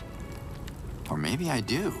dark. Or maybe I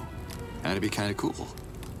do. That'd be kind of cool.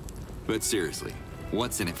 But seriously,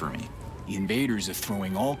 what's in it for me? The invaders are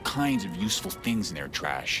throwing all kinds of useful things in their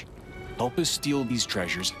trash. Help us steal these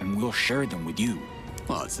treasures and we'll share them with you.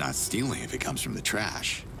 Well, it's not stealing if it comes from the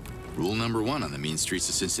trash. Rule number 1 on the mean streets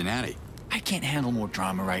of Cincinnati. I can't handle more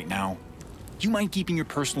drama right now. You mind keeping your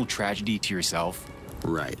personal tragedy to yourself?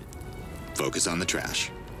 Right. Focus on the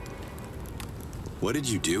trash. What did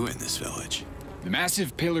you do in this village? The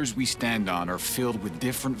massive pillars we stand on are filled with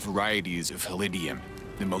different varieties of helidium,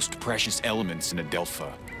 the most precious elements in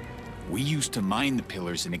Adelpha. We used to mine the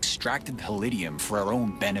pillars and extracted the helidium for our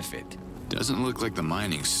own benefit. Doesn't look like the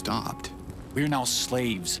mining stopped. We're now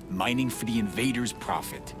slaves, mining for the invaders'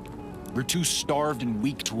 profit. We're too starved and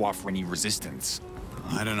weak to offer any resistance.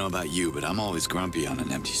 I don't know about you, but I'm always grumpy on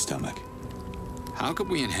an empty stomach. How could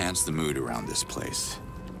we enhance the mood around this place?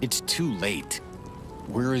 It's too late.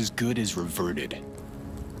 We're as good as reverted.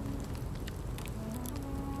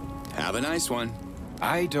 Have a nice one.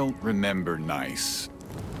 I don't remember nice.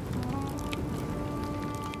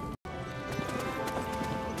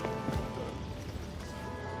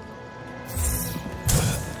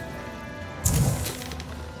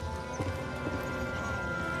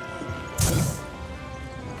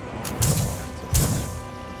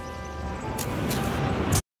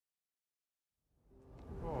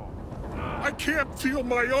 I can't feel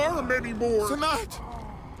my arm anymore! Sanat!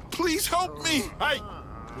 Please help me! Hey!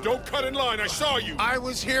 Don't cut in line, I saw you! I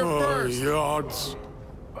was here first. Yards.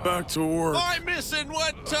 Back to work. I'm missing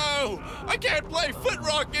one toe! I can't play foot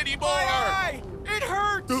rock anymore! It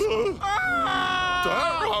hurts!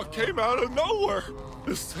 That rock came out of nowhere!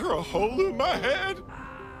 Is there a hole in my head?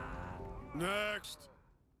 Next.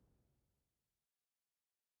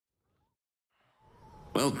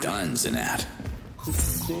 Well done, Zanat.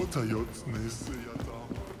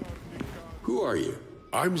 Who are you?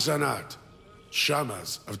 I'm Zanat,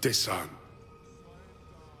 Shamas of Desan.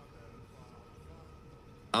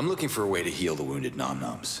 I'm looking for a way to heal the wounded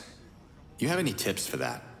nom-noms. You have any tips for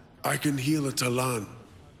that? I can heal a Talan.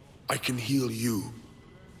 I can heal you.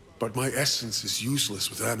 But my essence is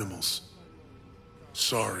useless with animals.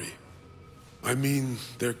 Sorry. I mean,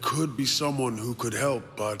 there could be someone who could help,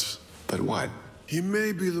 but... But what? He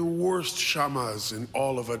may be the worst Shamas in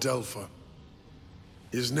all of Adelpha.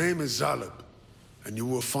 His name is Zalib, and you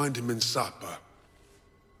will find him in Sapa.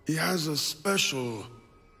 He has a special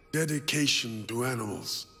dedication to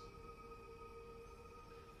animals.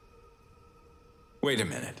 Wait a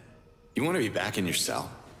minute. You want to be back in your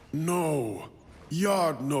cell? No.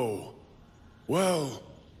 Yard, no. Well,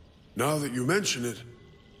 now that you mention it,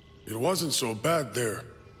 it wasn't so bad there.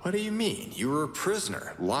 What do you mean? You were a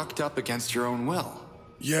prisoner, locked up against your own will.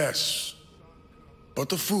 Yes. But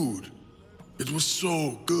the food, it was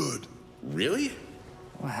so good. Really?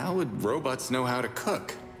 Well, how would robots know how to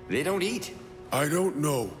cook? They don't eat. I don't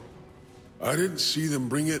know. I didn't see them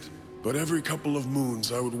bring it, but every couple of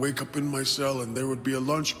moons I would wake up in my cell and there would be a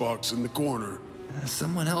lunchbox in the corner.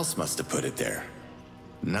 Someone else must have put it there.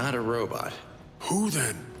 Not a robot. Who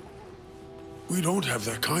then? We don't have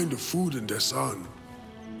that kind of food in Desan.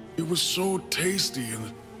 It was so tasty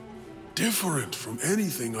and different from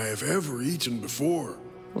anything I have ever eaten before.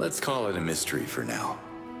 Let's call it a mystery for now.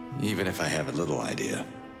 even if I have a little idea.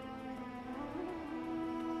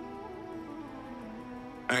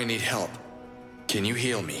 I need help. Can you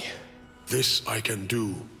heal me? This I can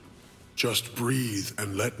do. Just breathe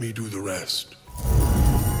and let me do the rest.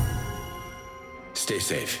 Stay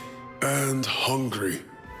safe. And hungry.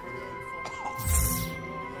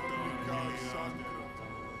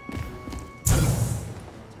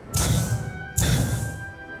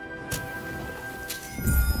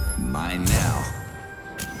 Mine now.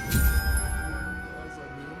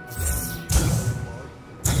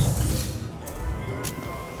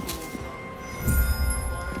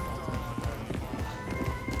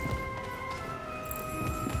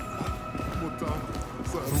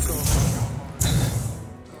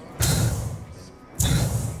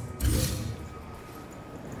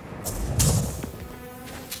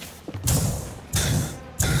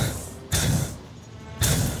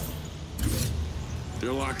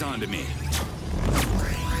 They're locked onto me.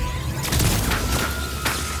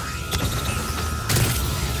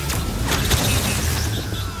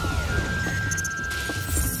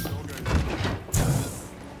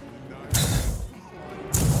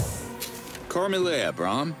 Carmelea,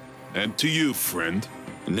 Brahm. And to you, friend.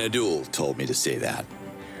 Nadul told me to say that.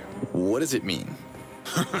 What does it mean?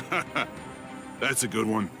 That's a good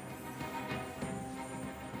one.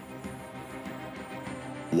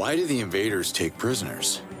 Why do the invaders take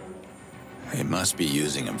prisoners? They must be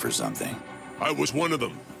using them for something. I was one of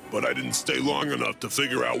them, but I didn't stay long enough to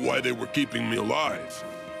figure out why they were keeping me alive.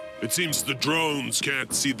 It seems the drones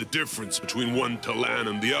can't see the difference between one Talan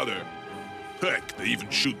and the other. Heck, they even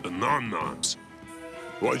shoot the nom-noms.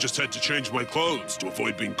 So I just had to change my clothes to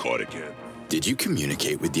avoid being caught again. Did you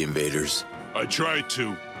communicate with the invaders? I tried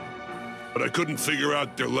to, but I couldn't figure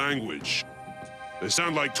out their language. They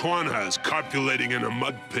sound like Talans copulating in a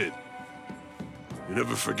mud pit. You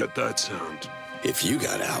never forget that sound. If you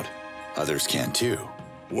got out, others can too.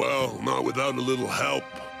 Well, not without a little help.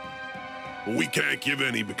 But we can't give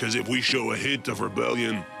any because if we show a hint of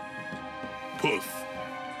rebellion, poof,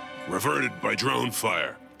 reverted by drone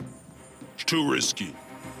fire. It's too risky.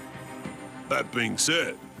 That being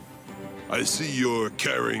said, I see you're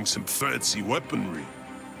carrying some fancy weaponry.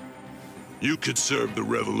 You could serve the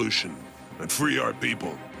revolution and free our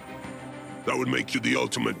people. That would make you the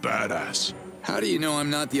ultimate badass. How do you know I'm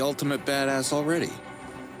not the ultimate badass already?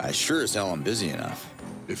 I sure as hell am busy enough.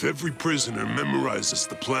 If every prisoner memorizes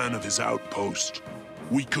the plan of his outpost,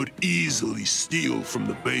 we could easily steal from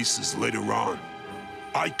the bases later on.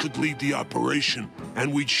 I could lead the operation,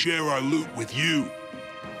 and we'd share our loot with you.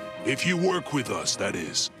 If you work with us, that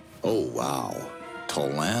is. Oh, wow.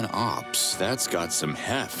 Talan Ops. That's got some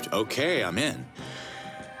heft. Okay, I'm in.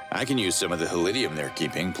 I can use some of the Helidium they're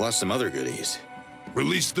keeping, plus some other goodies.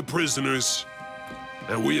 Release the prisoners,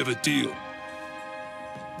 and we have a deal.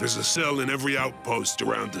 There's a cell in every outpost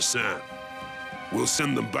around the Sand. We'll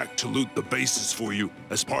send them back to loot the bases for you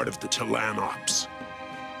as part of the Talan Ops.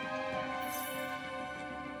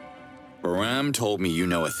 Baram told me you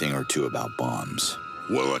know a thing or two about bombs.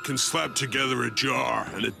 Well, I can slap together a jar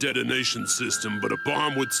and a detonation system, but a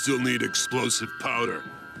bomb would still need explosive powder.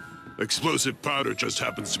 Explosive powder just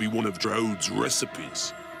happens to be one of Draud's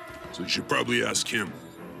recipes, so you should probably ask him.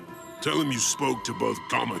 Tell him you spoke to both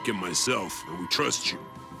Kamak and myself, and we trust you.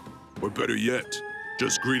 Or better yet,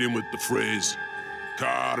 just greet him with the phrase,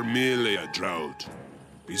 Carmelea Draud.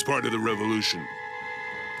 He's part of the revolution.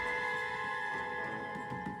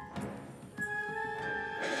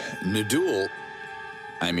 Nadul,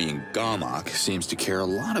 Gamak, seems to care a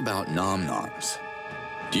lot about nom-noms.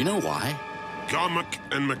 Do you know why? Kamak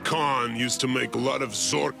and Makan used to make a lot of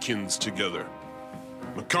Zorkins together.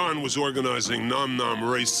 Makan was organizing nom-nom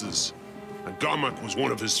races, and Kamak was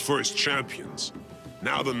one of his first champions.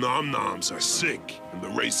 Now the nom-noms are sick, and the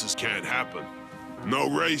races can't happen. No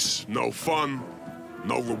race, no fun,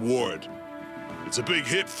 no reward. It's a big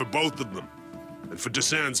hit for both of them, and for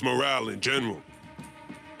Desan's morale in general.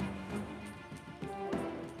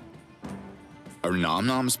 Are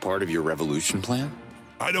nom-noms part of your revolution plan?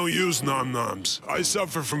 I don't use nom-noms. I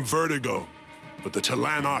suffer from vertigo, but the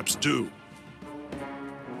Talan Ops do.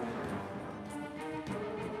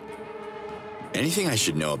 Anything I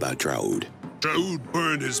should know about Draud? Draud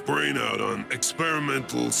burned his brain out on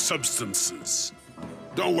experimental substances.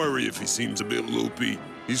 Don't worry if he seems a bit loopy.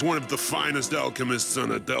 He's one of the finest alchemists on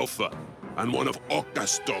Adelpha, and one of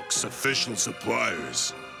Okastok's official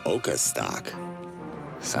suppliers. Okastok?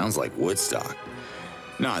 Sounds like Woodstock.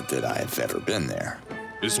 Not that I've ever been there.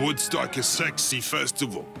 Is Woodstock a sexy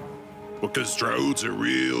festival? Because Draud's a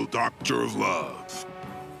real doctor of love.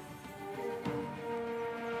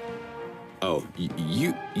 Oh,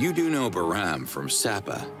 you do know Baram from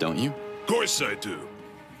Sapa, don't you? Of course I do.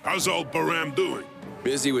 How's old Baram doing?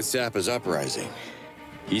 Busy with Sapa's uprising.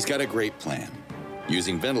 He's got a great plan.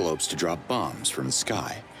 Using ventilopes to drop bombs from the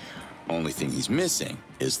sky. Only thing he's missing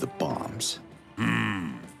is the bombs.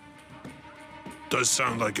 Does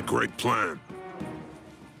sound like a great plan.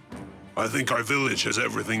 I think our village has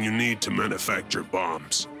everything you need to manufacture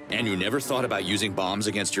bombs. And you never thought about using bombs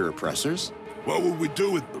against your oppressors? What would we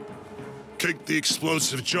do with them? Kick the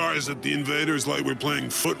explosive jars at the invaders like we're playing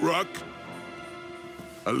foot rock?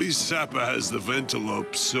 At least Sapa has the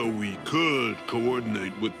ventilopes, so we could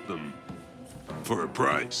coordinate with them. For a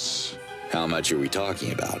price. How much are we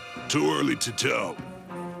talking about? Too early to tell.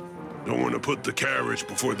 Don't want to put the carriage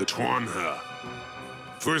before the Twanha.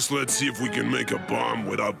 First, let's see if we can make a bomb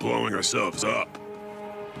without blowing ourselves up.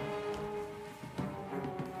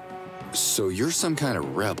 So you're some kind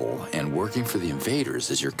of rebel, and working for the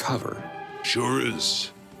invaders is your cover? Sure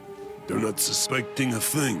is. They're not suspecting a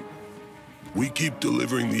thing. We keep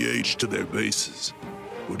delivering the age to their bases.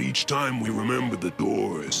 But each time we remember the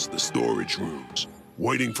doors, the storage rooms,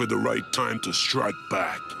 waiting for the right time to strike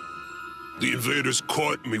back. The invaders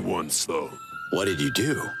caught me once, though. What did you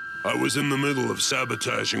do? I was in the middle of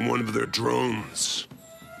sabotaging one of their drones.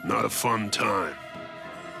 Not a fun time.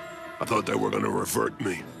 I thought they were gonna revert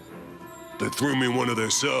me. They threw me in one of their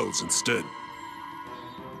cells instead.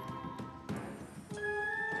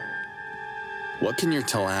 What can your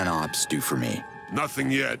Talan ops do for me? Nothing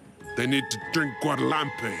yet. They need to drink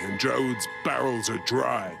Guadalampe, and Jaud's barrels are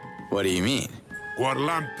dry. What do you mean?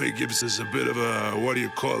 Guadalampe gives us a bit of a, what do you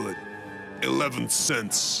call it? 11th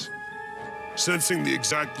sense. Sensing the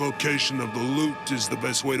exact location of the loot is the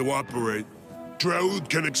best way to operate. Jaud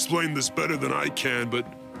can explain this better than I can, but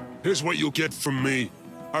here's what you'll get from me.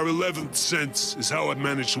 Our 11th sense is how I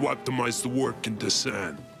managed to optimize the work in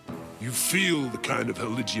Desan. You feel the kind of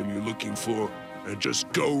Heligium you're looking for, and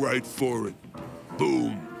just go right for it.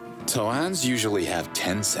 Boom. Talans usually have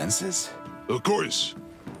 10 senses? Of course.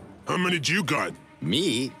 How many do you got?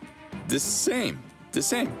 Me? The same.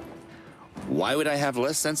 Why would I have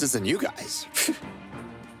less senses than you guys?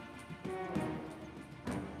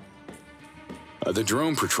 The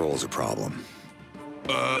drone patrol's a problem.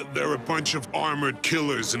 They're a bunch of armored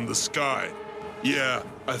killers in the sky. Yeah,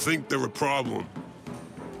 I think they're a problem.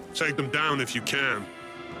 Take them down if you can.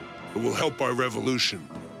 It will help our revolution.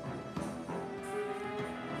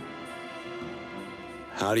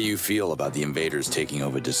 How do you feel about the invaders taking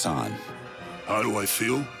over Desan? How do I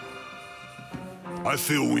feel? I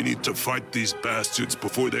feel we need to fight these bastards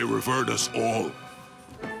before they revert us all.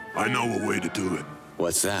 I know a way to do it.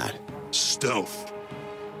 What's that? Stealth.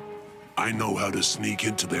 I know how to sneak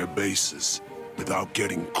into their bases without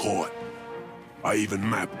getting caught. I even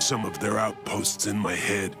mapped some of their outposts in my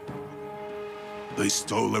head. They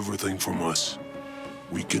stole everything from us.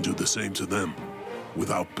 We can do the same to them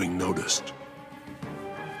without being noticed.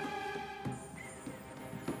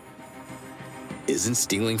 Isn't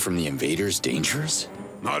stealing from the invaders dangerous?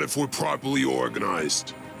 Not if we're properly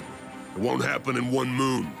organized. It won't happen in one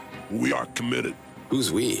moon. We are committed.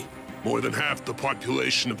 Who's we? More than half the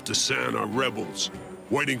population of Desan are rebels,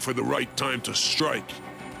 waiting for the right time to strike.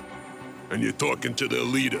 And you're talking to their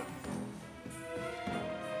leader.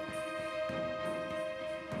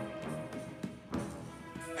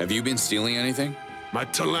 Have you been stealing anything? My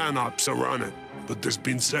Talan ops are on it, but there's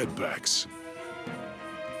been setbacks.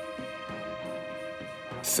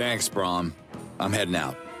 Thanks, Brahm. I'm heading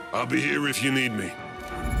out. I'll be here if you need me.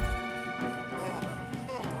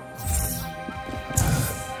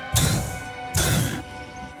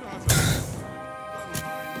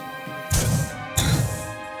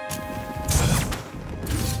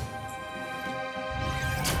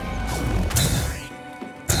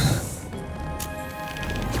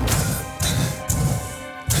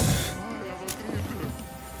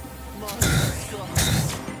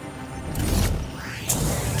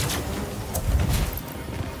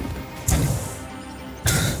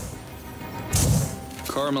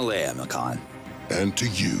 Carmelea, Makan. And to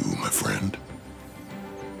you, my friend.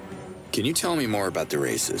 Can you tell me more about the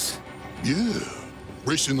races? Yeah,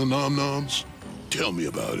 racing the nom-noms? Tell me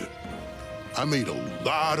about it. I made a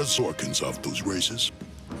lot of Zorkins off those races.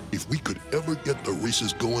 If we could ever get the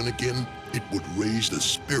races going again, it would raise the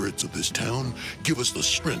spirits of this town, give us the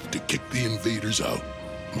strength to kick the invaders out.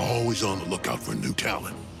 I'm always on the lookout for new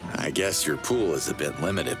talent. I guess your pool is a bit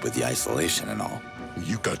limited with the isolation and all.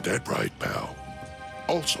 You got that right, pal.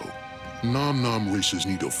 Also, nom-nom races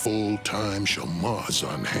need a full-time Shamaz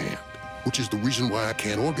on hand, which is the reason why I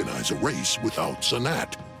can't organize a race without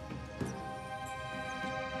Sanat.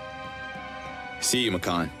 See you,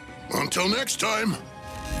 Makan. Until next time.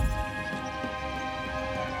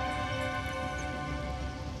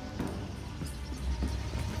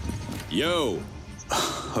 Yo!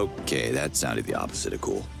 Okay, that sounded the opposite of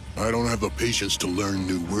cool. I don't have the patience to learn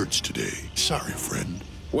new words today. Sorry, friend.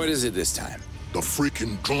 What is it this time? The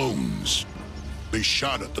freaking drones. They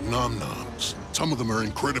shot at the nom-noms. Some of them are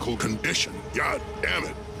in critical condition. God damn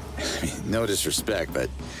it. No disrespect, but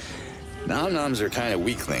nom-noms are kind of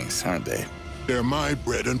weaklings, aren't they? They're my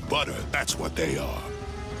bread and butter. That's what they are.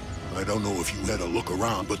 I don't know if you had a look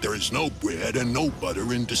around, but there is no bread and no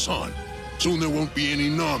butter in Dasan. Soon there won't be any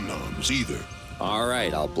nom-noms either. All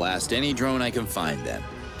right, I'll blast any drone I can find then.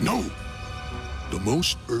 No. The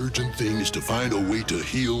most urgent thing is to find a way to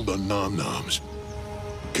heal the nom-noms.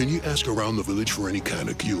 Can you ask around the village for any kind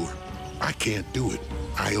of cure? I can't do it.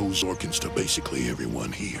 I owe Zorkins to basically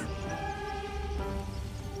everyone here.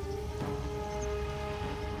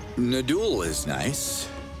 Nadul is nice.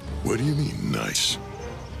 What do you mean, nice?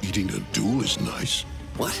 Eating a duel is nice?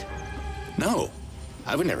 What? No,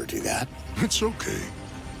 I would never do that. It's okay.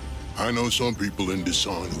 I know some people in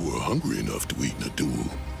Dasan who are hungry enough to eat Nadul.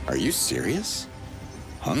 Are you serious?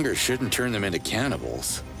 Hunger shouldn't turn them into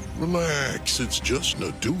cannibals. Relax, it's just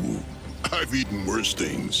Nadul. I've eaten worse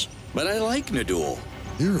things. But I like Nadul.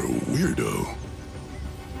 You're a weirdo.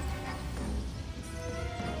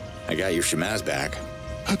 I got your Shamaz back.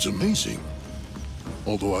 That's amazing.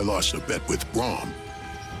 Although I lost a bet with Brahm,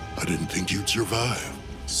 I didn't think you'd survive.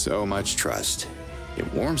 So much trust.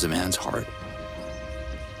 It warms a man's heart.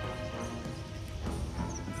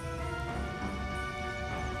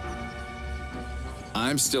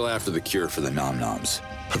 I'm still after the cure for the nom-noms.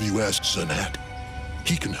 Have you asked Zanat?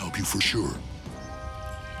 He can help you for sure.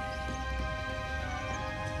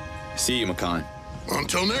 See you, Makan.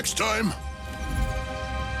 Until next time.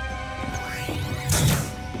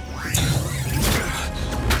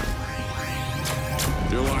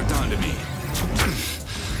 You're locked onto me.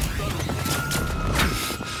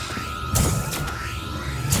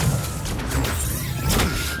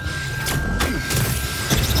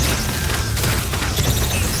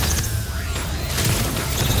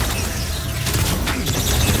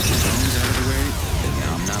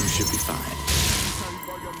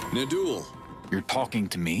 Nadul. You're talking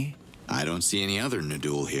to me? I don't see any other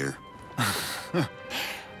Nadul here.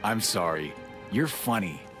 I'm sorry. You're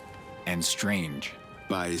funny. And strange.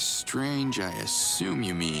 By strange, I assume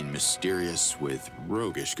you mean mysterious with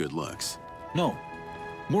roguish good looks. No.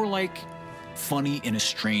 More like funny in a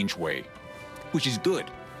strange way. Which is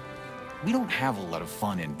good. We don't have a lot of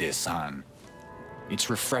fun in Dasan. It's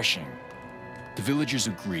refreshing. The villagers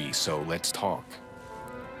agree, so let's talk.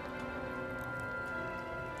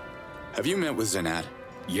 Have you met with Zanat?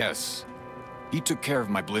 Yes. He took care of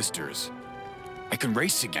my blisters. I can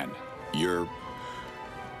race again. You're...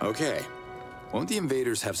 okay. Won't the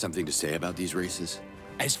invaders have something to say about these races?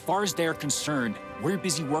 As far as they're concerned, we're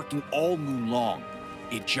busy working all moon long.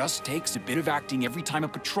 It just takes a bit of acting every time a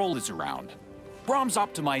patrol is around. Brahm's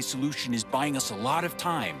optimized solution is buying us a lot of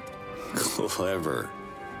time. Clever.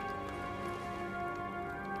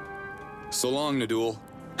 So long, Nadul.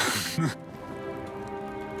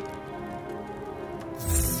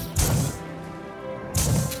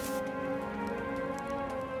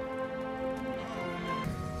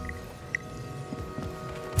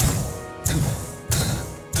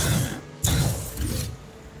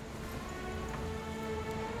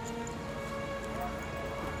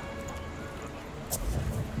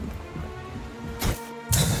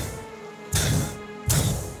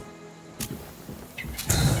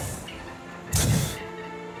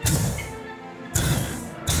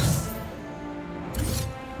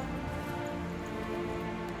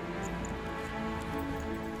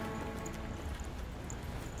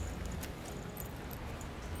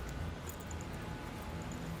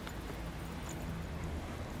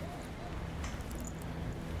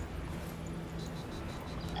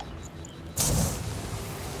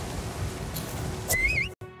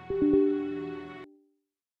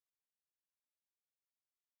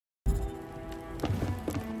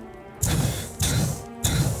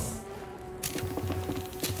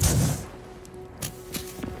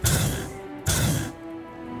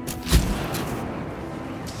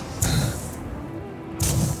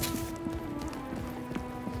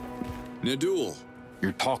 Nadul.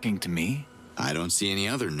 You're talking to me? I don't see any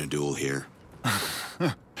other Nadul here.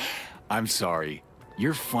 I'm sorry.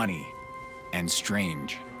 You're funny. And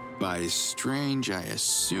strange. By strange, I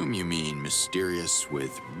assume you mean mysterious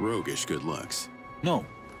with roguish good looks. No.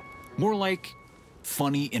 More like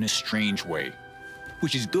funny in a strange way.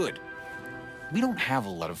 Which is good. We don't have a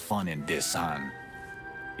lot of fun in Dasan.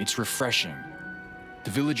 It's refreshing.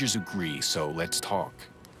 The villagers agree, so let's talk.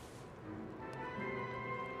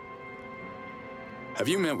 Have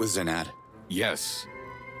you met with Zanat? Yes.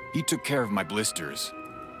 He took care of my blisters.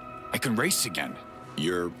 I can race again.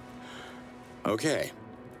 You're... okay.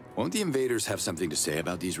 Won't the invaders have something to say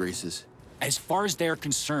about these races? As far as they're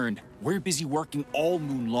concerned, we're busy working all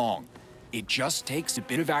moon long. It just takes a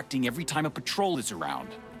bit of acting every time a patrol is around.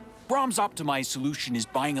 Brahm's optimized solution is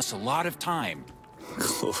buying us a lot of time.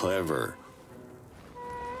 Clever.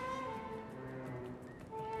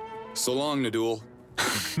 So long, Nadul.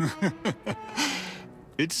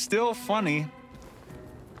 It's still funny.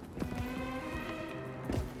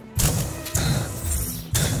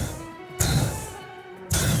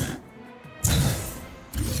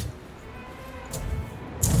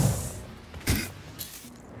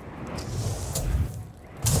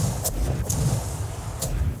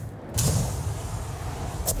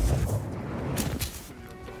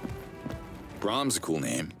 Brahm's a cool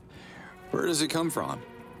name. Where does it come from?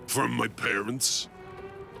 From my parents.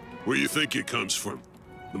 Where you think it comes from?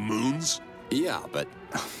 The moons? Yeah, but...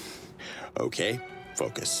 okay,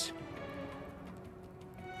 focus.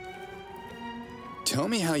 Tell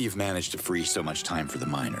me how you've managed to free so much time for the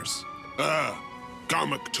miners.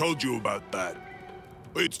 Kamak told you about that.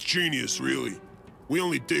 It's genius, really. We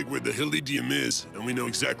only dig where the Helidium is, and we know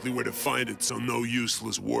exactly where to find it, so no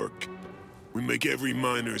useless work. We make every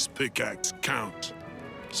miner's pickaxe count.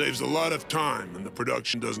 Saves a lot of time, and the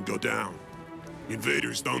production doesn't go down. The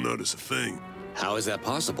invaders don't notice a thing. How is that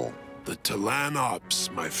possible? The Talan Ops,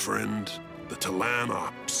 my friend. The Talan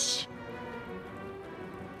Ops.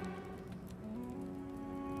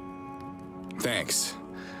 Thanks.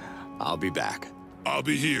 I'll be back. I'll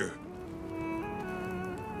be here.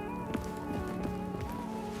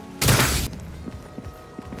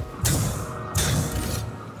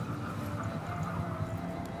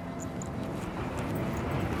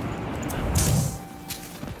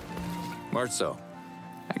 Martso,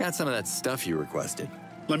 I got some of that stuff you requested.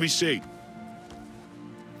 Let me see.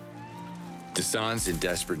 Dasan's in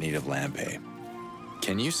desperate need of lampe.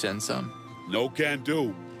 Can you send some? No can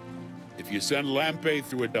do. If you send lampe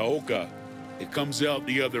through a daoka, it comes out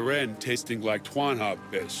the other end tasting like Twanha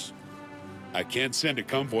piss. I can't send a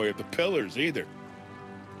convoy of the pillars either.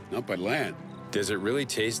 Not by land. Does it really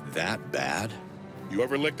taste that bad? You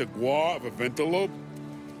ever licked a gua of a ventalope?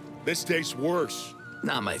 This tastes worse.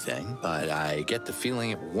 Not my thing, but I get the feeling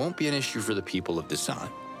it won't be an issue for the people of Dasan.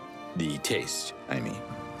 The taste, I mean.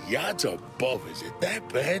 Yads above, is it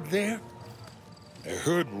that bad there? I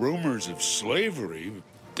heard rumors of slavery.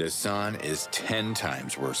 Dasan is 10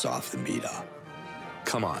 times worse off than Bida.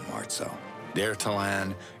 Come on, Martso. They're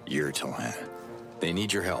Talan, you're Talan. They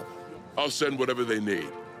need your help. I'll send whatever they need.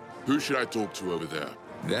 Who should I talk to over there?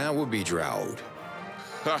 That would be Draud.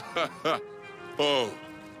 Ha ha ha! Oh,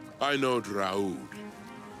 I know Draud.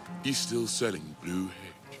 He's still selling blue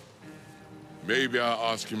hedge. Maybe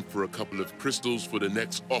I'll ask him for a couple of crystals for the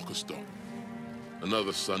next orchestra.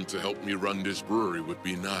 Another son to help me run this brewery would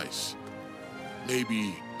be nice.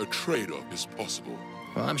 Maybe a trade-off is possible.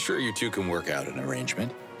 Well, I'm sure you two can work out an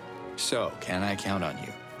arrangement. So, can I count on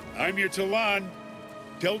you? I'm your Talan.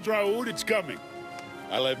 Tell Draud it's coming.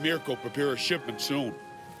 I'll have Mirko prepare a shipment soon.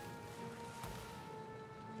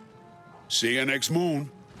 See you next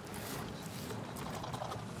moon.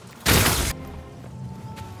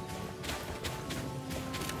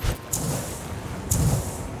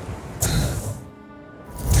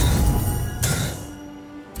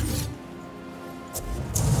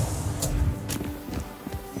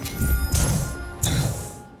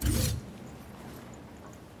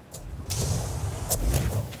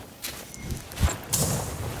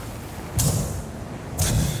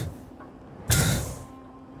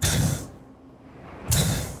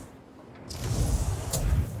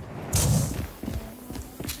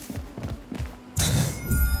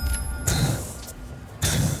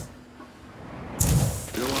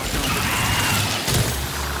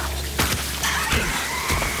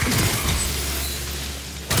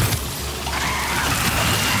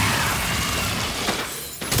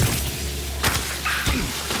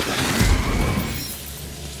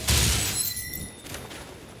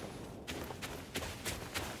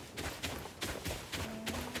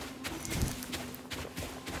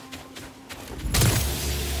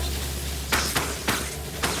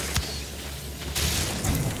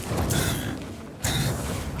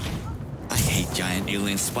 Giant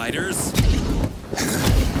alien spiders.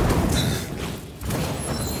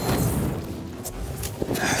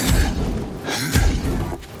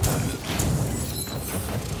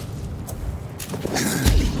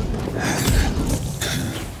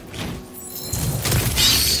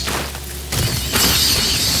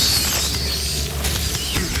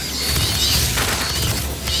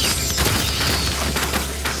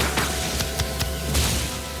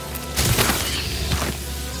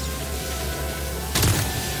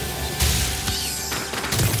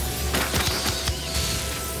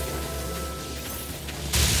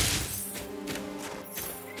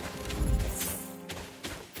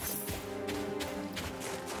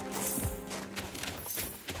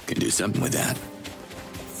 Can do something with that.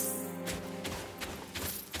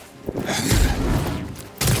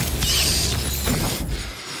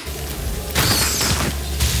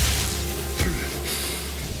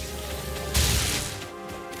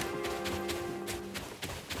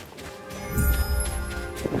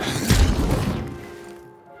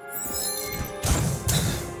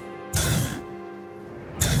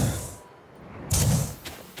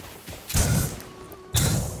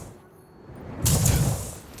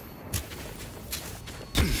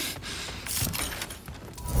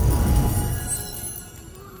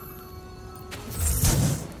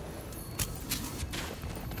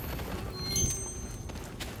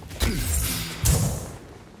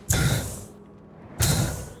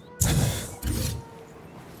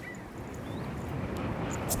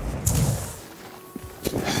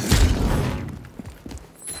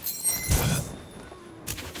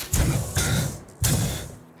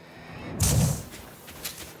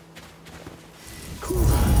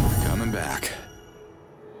 Coming back.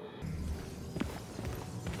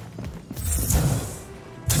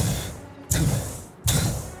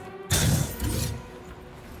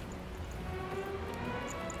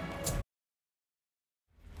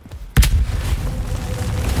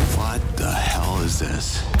 What the hell is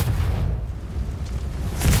this?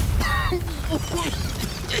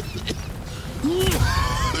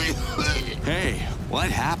 Hey, what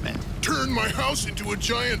happened? Turned my house into a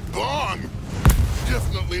giant bong.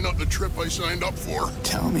 Definitely not the trip I signed up for.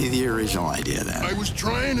 Tell me the original idea then. I was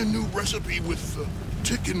trying a new recipe with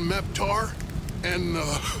ticking meptar and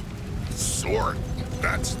sword.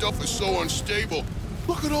 That stuff is so unstable.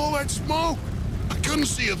 Look at all that smoke. I couldn't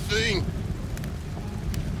see a thing.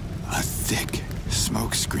 A thick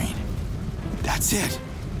smoke screen. That's it.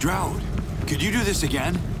 Droud, could you do this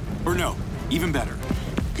again? Or no, even better.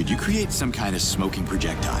 Could you create some kind of smoking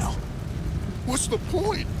projectile? What's the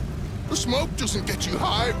point? The smoke doesn't get you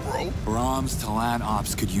high, bro. Brahms Talan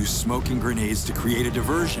ops could use smoking grenades to create a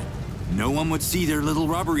diversion. No one would see their little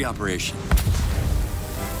robbery operation.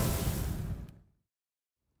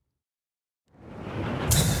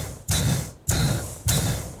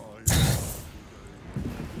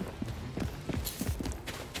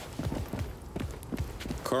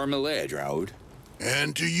 Carmelet, Droud.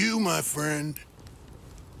 And to you, my friend.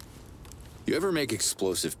 You ever make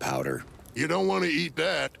explosive powder? You don't want to eat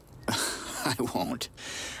that. I won't.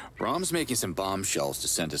 Brahm's making some bombshells to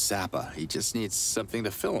send to Sapa. He just needs something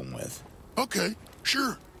to fill them with. Okay,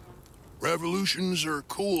 sure. Revolutions are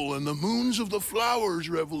cool, and the Moons of the Flowers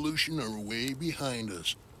revolution are way behind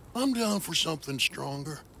us. I'm down for something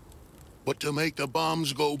stronger. But to make the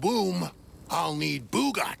bombs go boom, I'll need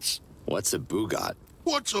Boogats. What's a Boogot?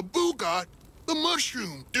 What's a Boogot? The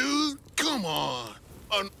mushroom, dude. Come on.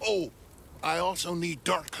 Oh, I also need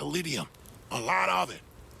dark Callidium. A lot of it.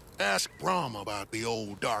 Ask Brahm about the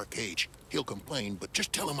old Dark Age. He'll complain, but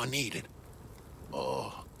just tell him I need it.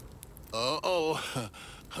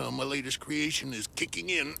 My latest creation is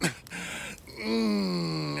kicking in.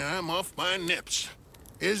 I'm off my nips.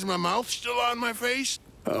 Is my mouth still on my face?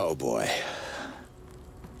 Oh, boy.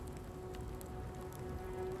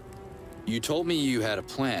 You told me you had a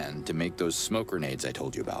plan to make those smoke grenades I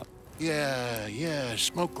told you about. Yeah,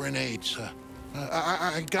 smoke grenades.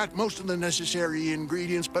 I got most of the necessary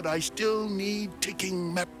ingredients, but I still need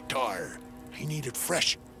ticking meptar. I need it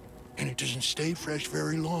fresh, and it doesn't stay fresh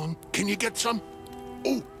very long. Can you get some?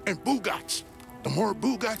 Oh, and Boogats. The more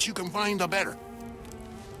Boogats you can find, the better.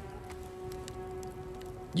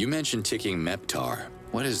 You mentioned ticking meptar.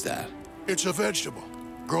 What is that? It's a vegetable,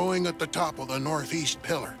 growing at the top of the northeast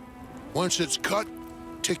pillar. Once it's cut,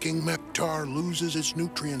 ticking meptar loses its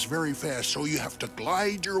nutrients very fast, so you have to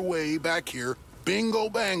glide your way back here, bingo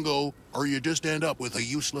bango, or you just end up with a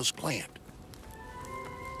useless plant.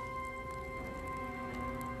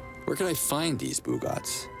 Where can I find these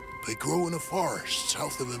Boogats? They grow in a forest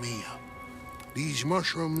south of Emia. These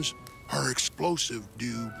mushrooms are explosive,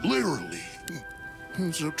 dude, literally.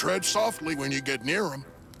 So tread softly when you get near them.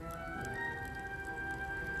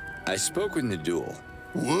 I spoke with Nadul.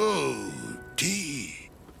 Whoa, T.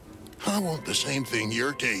 I want the same thing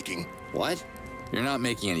you're taking. What? You're not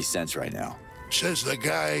making any sense right now. Says the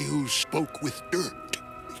guy who spoke with dirt.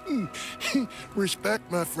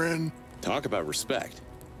 Respect, my friend. Talk about respect.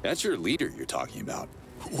 That's your leader you're talking about.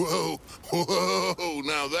 Whoa,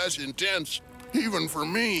 now that's intense. Even for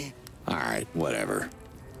me. All right, whatever.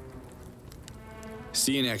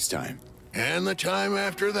 See you next time. And the time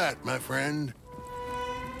after that, my friend.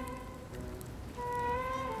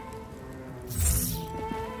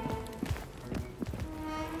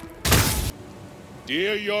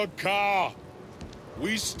 Dear Yodka,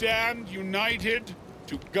 we stand united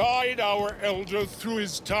to guide our elder through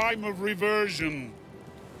his time of reversion.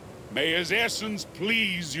 May his essence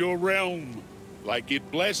please your realm, like it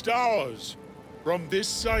blessed ours, from this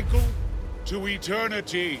cycle to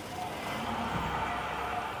eternity.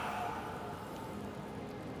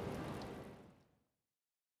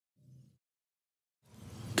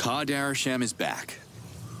 Ka Darasham is back.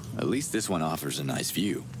 At least this one offers a nice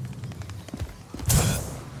view.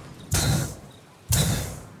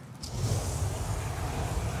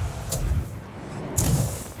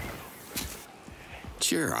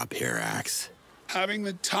 Cheer up, Hirax. Having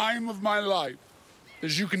the time of my life,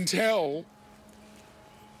 as you can tell.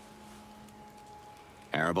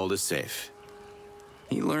 Arabald is safe.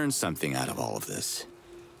 He learned something out of all of this.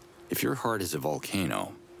 If your heart is a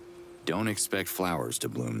volcano, don't expect flowers to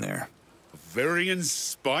bloom there. A very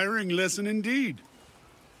inspiring lesson indeed.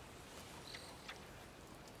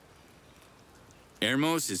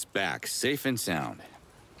 Ermos is back, safe and sound.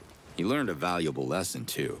 He learned a valuable lesson,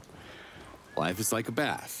 too. Life is like a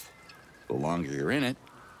bath. The longer you're in it,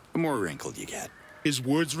 the more wrinkled you get. His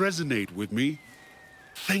words resonate with me.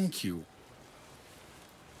 Thank you.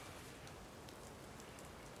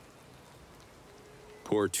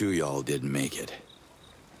 Poor Tuyal didn't make it,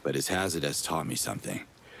 but his Hazardous taught me something.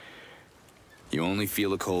 You only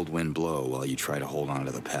feel a cold wind blow while you try to hold on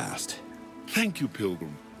to the past. Thank you,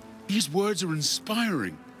 Pilgrim. These words are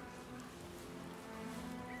inspiring.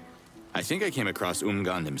 I think I came across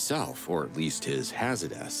Umgand himself, or at least his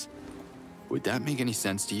Hazardous. Would that make any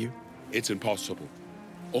sense to you? It's impossible.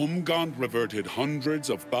 Umgand reverted hundreds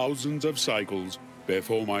of thousands of cycles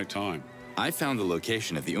before my time. I found the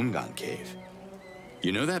location of the Umgand cave.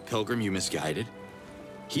 You know that pilgrim you misguided?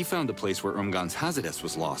 He found the place where Umgand's Hazardous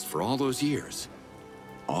was lost for all those years.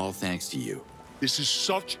 All thanks to you. This is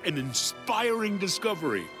such an inspiring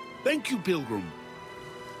discovery. Thank you, Pilgrim.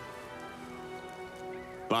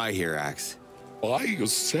 Bye, Hirax. By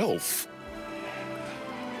yourself.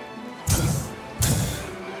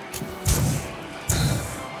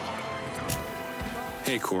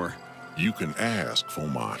 Hey, Kor. You can ask for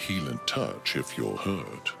my healing touch if you're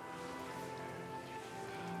hurt.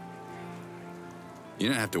 You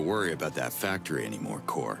don't have to worry about that factory anymore,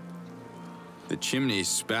 Kor. The chimneys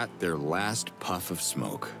spat their last puff of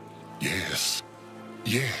smoke. Yes,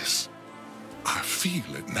 yes. I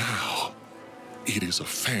feel it now. It is a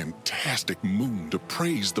fantastic moon to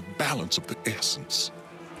praise the balance of the essence.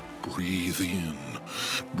 Breathe in,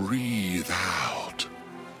 breathe out.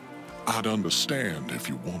 I'd understand if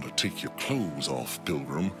you want to take your clothes off,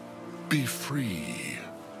 Pilgrim. Be free.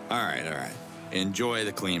 All right. Enjoy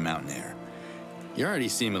the clean mountain air. You already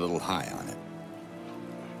seem a little high on it.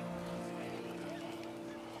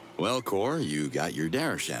 Well, Kor, you got your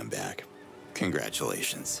Darasham back.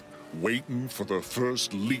 Congratulations. Waiting for the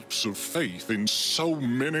first leaps of faith in so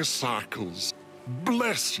many cycles.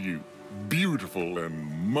 Bless you, beautiful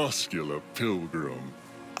and muscular pilgrim.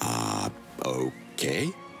 Okay.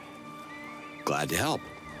 Glad to help.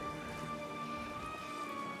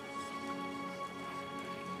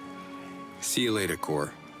 See you later,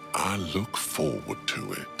 Kor. I look forward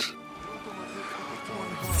to it.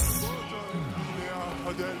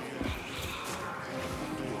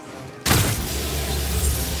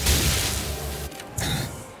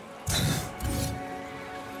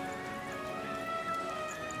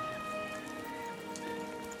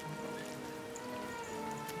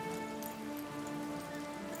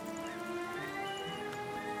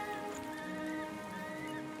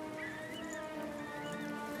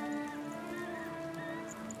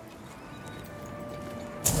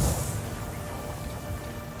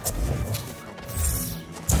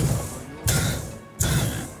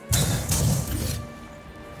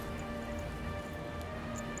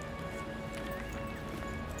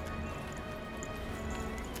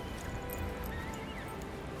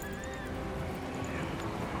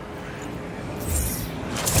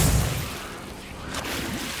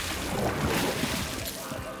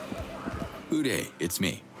 Uday, it's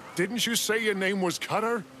me. Didn't you say your name was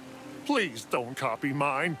Cutter? Please don't copy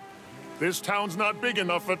mine. This town's not big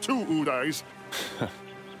enough for two Udays.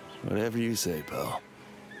 Whatever you say, pal.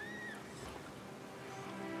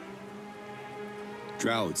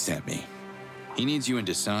 Droud sent me. He needs you and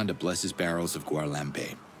Desan to bless his barrels of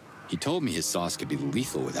Guarlampe. He told me his sauce could be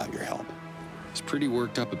lethal without your help. He's pretty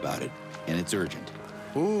worked up about it, and it's urgent.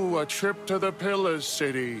 Ooh, a trip to the Pillars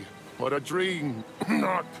City. What a dream.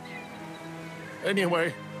 Not.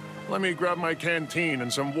 Anyway, let me grab my canteen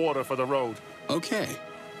and some water for the road. Okay.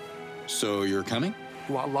 So you're coming?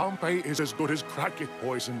 Guarlampe is as good as cracked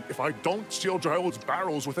poison if I don't steal Droud's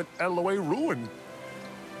barrels with an LOA ruin.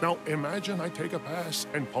 Now, imagine I take a pass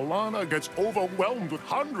and Polana gets overwhelmed with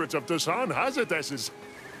hundreds of Dasan Hazardesses.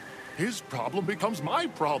 His problem becomes my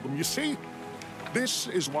problem, you see? This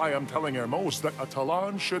is why I'm telling Hermos that a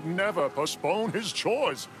Talan should never postpone his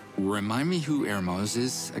chores. Remind me who Hermos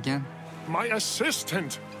is again? My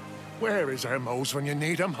assistant. Where is Hermos when you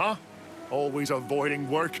need him, huh? Always avoiding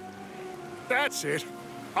work. That's it.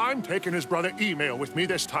 I'm taking his brother email with me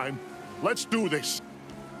this time. Let's do this.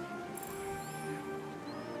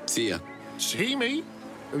 See ya. See me?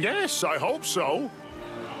 Yes, I hope so.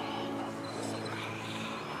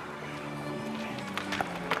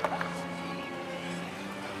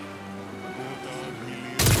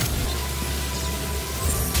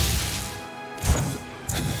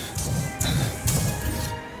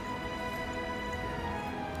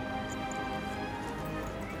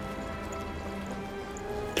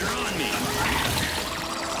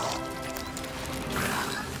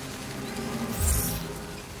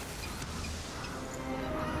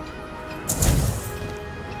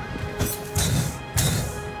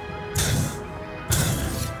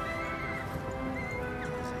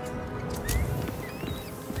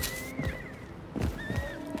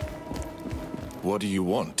 What do you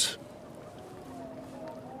want?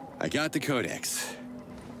 I got the Codex.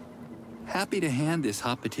 Happy to hand this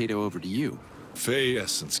hot potato over to you. Fey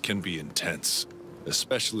essence can be intense,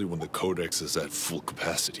 especially when the Codex is at full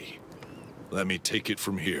capacity. Let me take it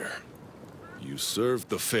from here. You served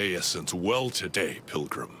the Fey essence well today,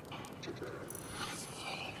 Pilgrim.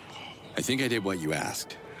 I think I did what you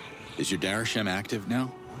asked. Is your Darashem active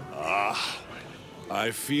now?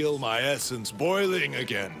 I feel my essence boiling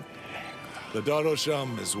again. The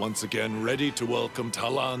Darosham is once again ready to welcome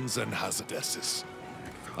Talans and Hazardesses.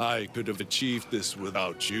 I could have achieved this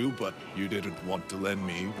without you, but you didn't want to lend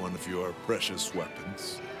me one of your precious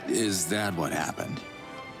weapons. Is that what happened?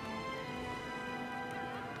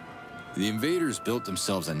 The invaders built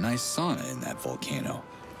themselves a nice sauna in that volcano.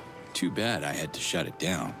 Too bad I had to shut it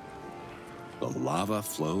down. The lava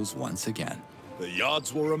flows once again. The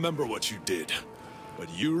Yods will remember what you did,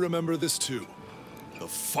 but you remember this too. The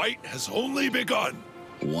fight has only begun!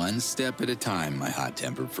 One step at a time, my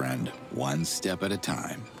hot-tempered friend. One step at a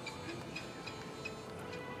time.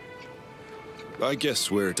 I guess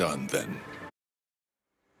we're done then.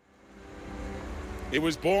 He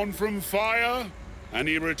was born from fire, and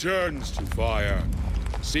he returns to fire,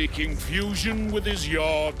 seeking fusion with his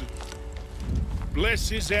Yod. Bless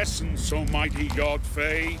his essence, O mighty Yod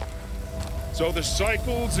Fey, so the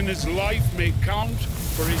cycles in his life may count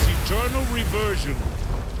for his eternal reversion.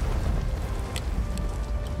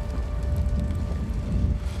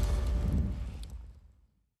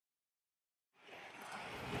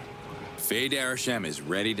 Fey Darashem is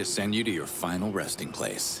ready to send you to your final resting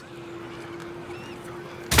place.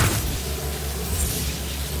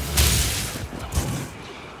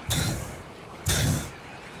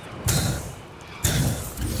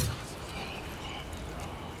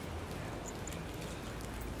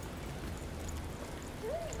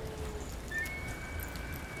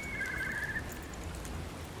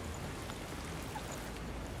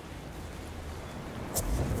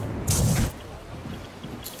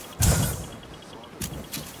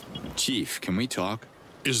 Chief, can we talk?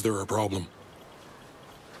 Is there a problem?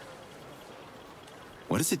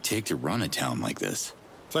 What does it take to run a town like this?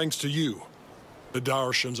 Thanks to you, the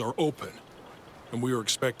Darashans are open, and we are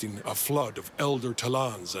expecting a flood of elder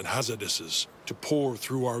Talans and Hazardesses to pour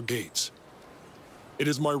through our gates. It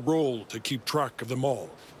is my role to keep track of them all,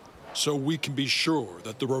 so we can be sure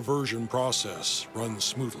that the reversion process runs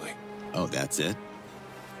smoothly. Oh, that's it?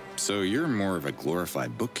 So you're more of a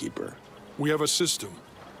glorified bookkeeper. We have a system,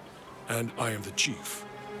 and I am the chief.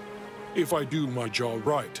 If I do my job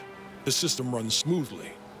right, the system runs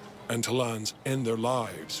smoothly, and Talans end their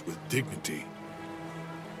lives with dignity.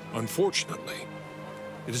 Unfortunately,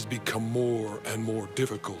 it has become more and more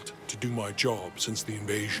difficult to do my job since the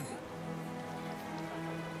invasion.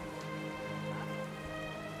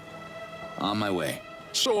 On my way.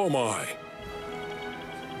 So am I.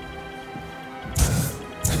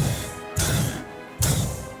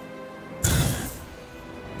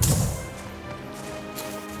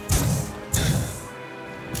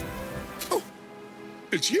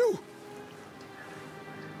 It's you!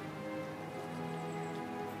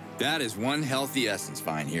 That is one healthy essence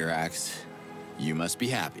vine here, Axe. You must be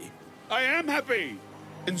happy. I am happy,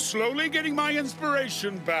 and slowly getting my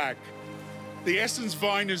inspiration back. The essence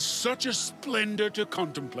vine is such a splendor to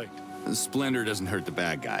contemplate. The splendor doesn't hurt the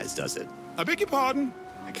bad guys, does it? I beg your pardon?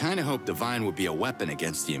 I kind of hoped the vine would be a weapon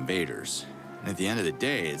against the invaders. And at the end of the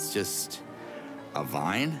day, it's just a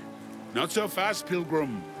vine? Not so fast,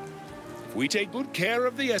 Pilgrim. If we take good care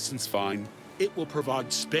of the Essence Vine, it will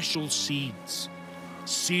provide special seeds.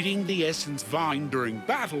 Seeding the Essence Vine during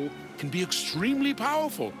battle can be extremely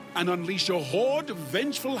powerful and unleash a horde of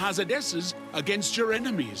vengeful Hazardesses against your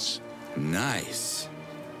enemies. Nice.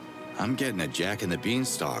 I'm getting a Jack and the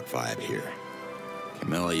Beanstalk vibe here.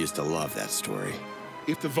 Camilla used to love that story.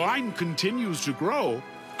 If the vine continues to grow,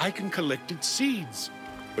 I can collect its seeds.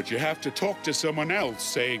 But you have to talk to someone else,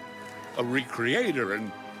 say a recreator, and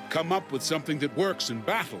come up with something that works in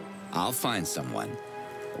battle. I'll find someone.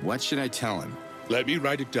 What should I tell him? Let me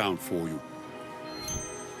write it down for you.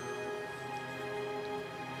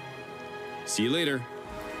 See you later.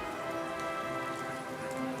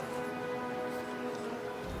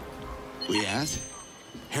 Liaz?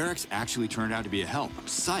 Herrick's actually turned out to be a help. I'm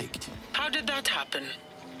psyched. How did that happen?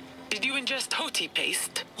 Did you ingest Hoti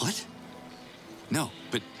paste? What? No,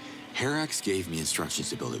 but Herrick's gave me instructions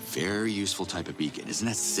to build a very useful type of beacon. Isn't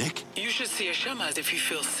that sick? You should see a shamas if you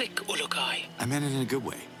feel sick, Ulukai. I meant it in a good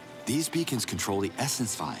way. These beacons control the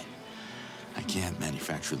Essence Vine. I can't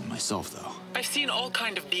manufacture them myself, though. I've seen all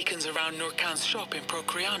kind of beacons around Nurkan's shop in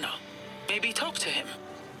Procreana. Maybe talk to him.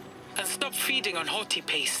 And stop feeding on Hoti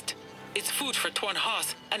paste. It's food for Tuan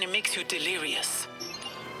Haas, and it makes you delirious.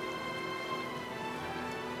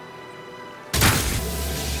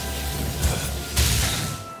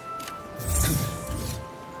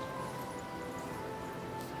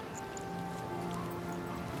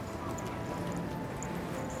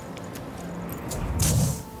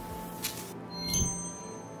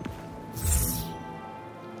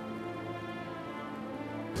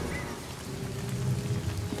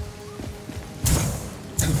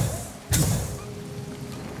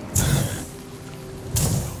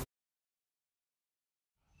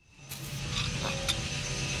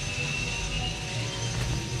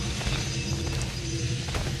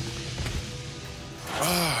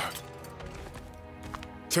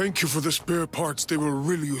 Thank you for the spare parts. They were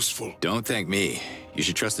really useful. Don't thank me. You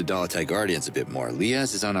should trust the Dalatai Guardians a bit more.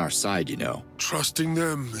 Liaz is on our side, you know. Trusting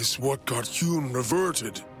them is what got Hune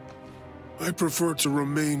reverted. I prefer to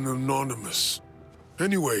remain anonymous.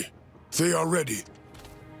 Anyway, they are ready.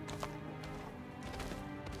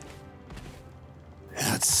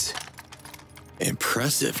 That's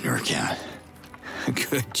impressive, Nurkan.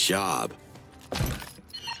 Good job.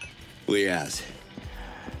 Liaz,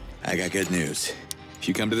 I got good news. If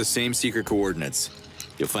you come to the same secret coordinates,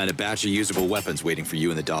 you'll find a batch of usable weapons waiting for you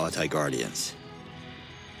and the Dalatai Guardians.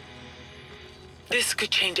 This could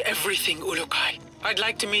change everything, Ulukai. I'd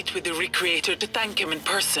like to meet with the Recreator to thank him in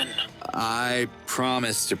person. I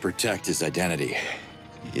promise to protect his identity.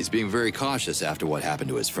 He's being very cautious after what happened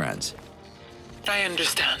to his friends. I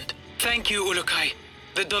understand. Thank you, Ulukai.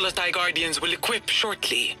 The Dalatai Guardians will equip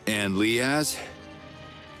shortly. And Liaz,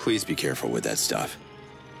 please be careful with that stuff.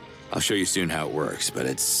 I'll show you soon how it works, but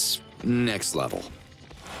it's next level.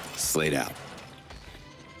 Slayed out.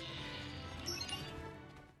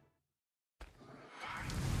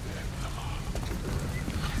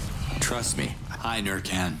 Trust me. Hi,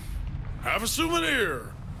 Nurkan. Have a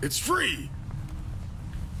souvenir. It's free.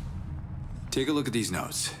 Take a look at these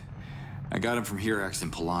notes. I got them from Hirax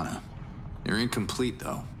and Polana. They're incomplete,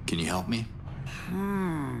 though. Can you help me?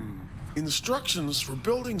 Instructions for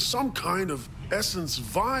building some kind of Essence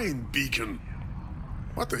Vine beacon.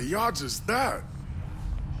 What the odds is that?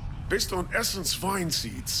 Based on Essence Vine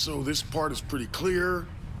seeds, so this part is pretty clear,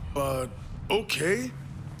 but okay.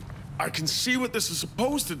 I can see what this is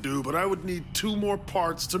supposed to do, but I would need 2 more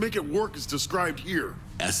parts to make it work as described here.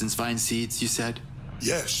 Essence Vine seeds, you said?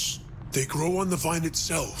 Yes. They grow on the vine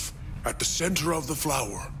itself, at the center of the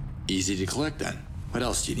flower. Easy to collect, then. What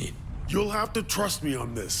else do you need? You'll have to trust me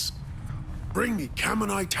on this. Bring me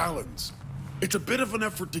Kamenai Talans. It's a bit of an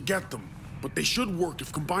effort to get them, but they should work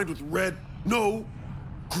if combined with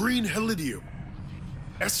green Helidium.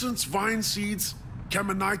 Essence Vine seeds,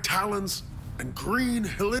 Kamenai Talans, and green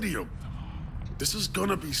Helidium. This is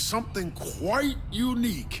gonna be something quite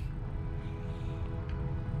unique.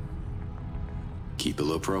 Keep a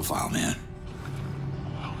low profile, man.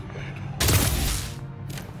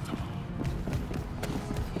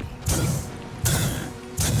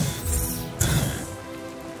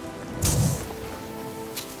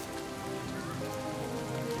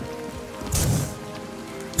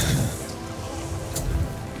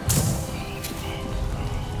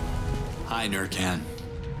 Hi, Nurkan.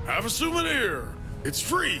 Have a souvenir. It's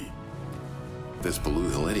free. This blue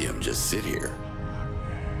Helidium just sit here.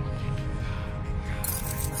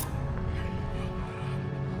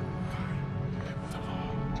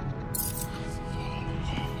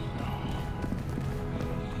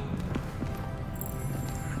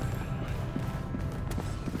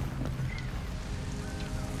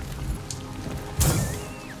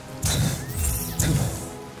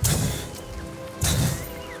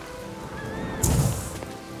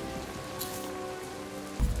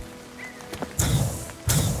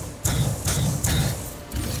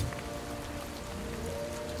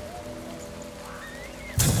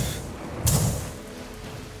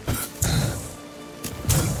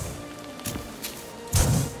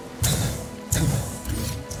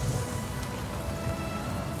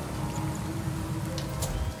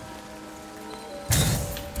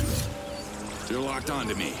 They're locked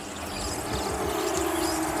onto me.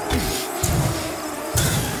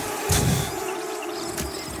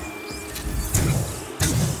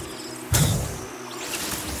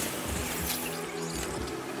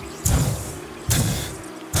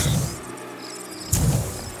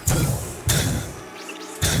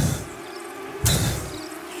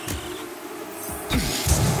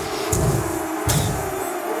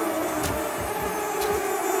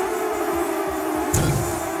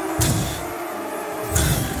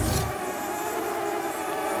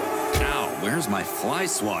 Where's my fly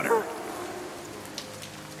swatter?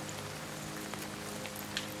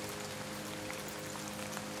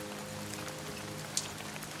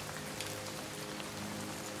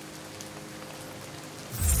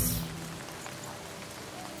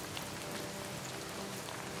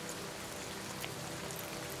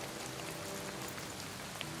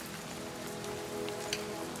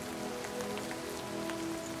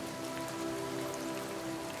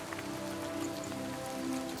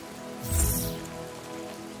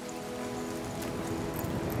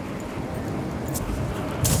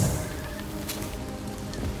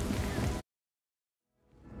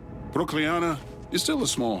 Procreana is still a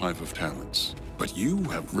small hive of talents, but you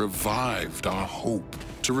have revived our hope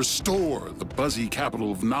to restore the buzzy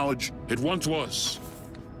capital of knowledge it once was.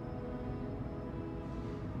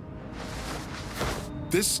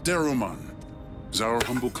 This Darumon is our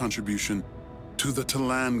humble contribution to the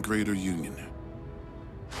Talan Greater Union.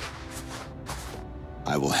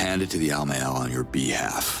 I will hand it to the Almael on your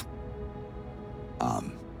behalf.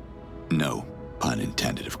 No pun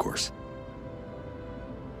intended, of course.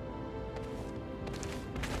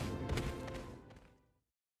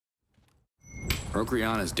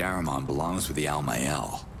 Procreana's Darumon belongs with the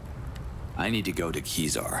Almael. I need to go to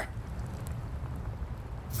Kizar.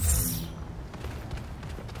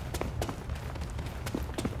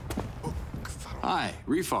 Hi,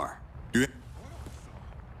 Refar.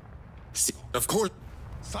 Of course.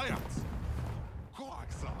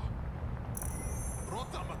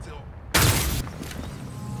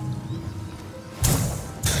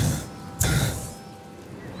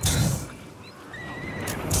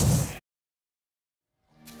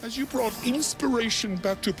 As you brought inspiration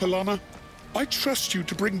back to Palana, I trust you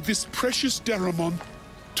to bring this precious Darumon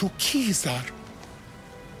to Kizar.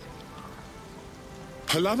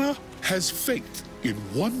 Palana has faith in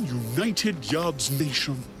one united Yab's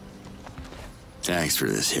nation. Thanks for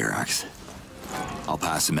this, Hirax. I'll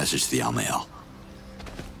pass the message to the Almael.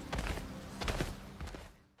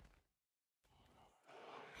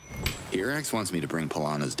 Hirax wants me to bring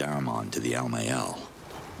Palana's Darumon to the Almael.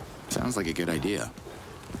 Sounds like a good idea.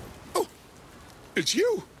 It's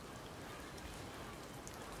you!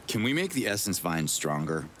 Can we make the essence vine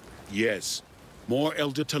stronger? Yes. More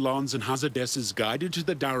Elder Talans and Hazadesses guided to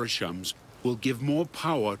the Darashams will give more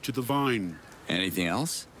power to the vine. Anything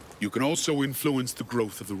else? You can also influence the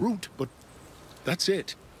growth of the root, but that's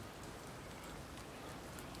it.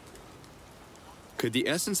 Could the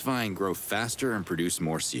essence vine grow faster and produce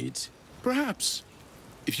more seeds? Perhaps.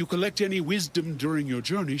 If you collect any wisdom during your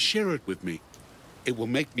journey, share it with me. It will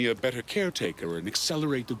make me a better caretaker and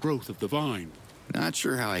accelerate the growth of the vine. Not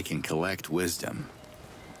sure how I can collect wisdom,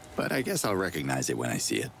 but I guess I'll recognize it when I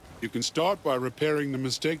see it. You can start by repairing the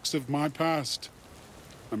mistakes of my past.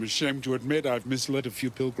 I'm ashamed to admit I've misled a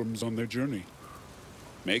few pilgrims on their journey.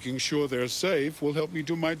 Making sure they're safe will help me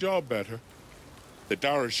do my job better. The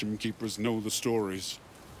Darasham keepers know the stories.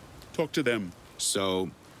 Talk to them.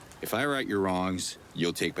 So, if I right your wrongs,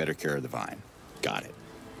 you'll take better care of the vine. Got it.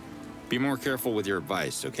 Be more careful with your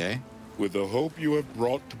advice, okay? With the hope you have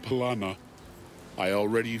brought to Palana, I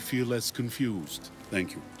already feel less confused.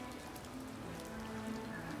 Thank you.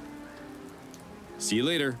 See you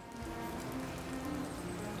later.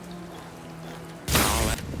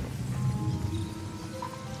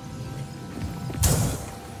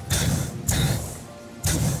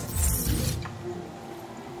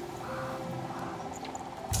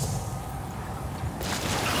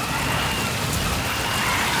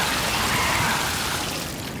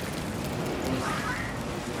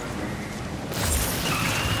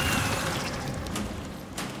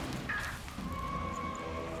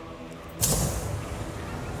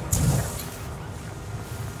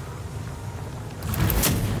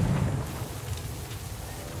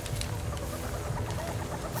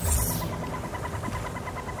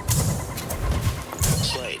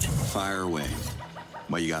 Fire away.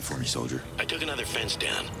 What you got for me, soldier? I took another fence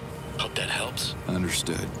down. Hope that helps.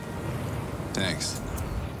 Understood. Thanks.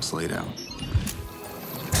 Slay down.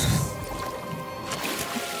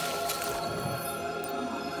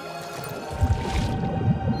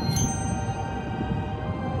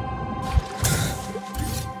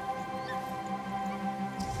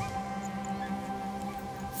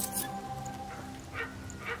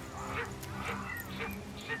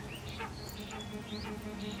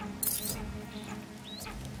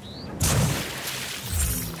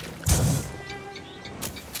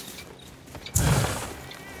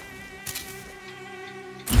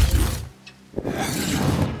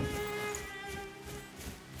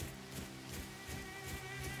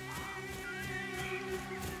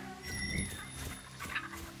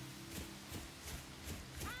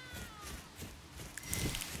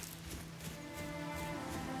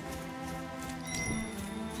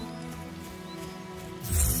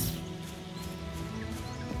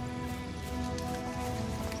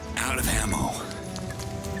 out of ammo.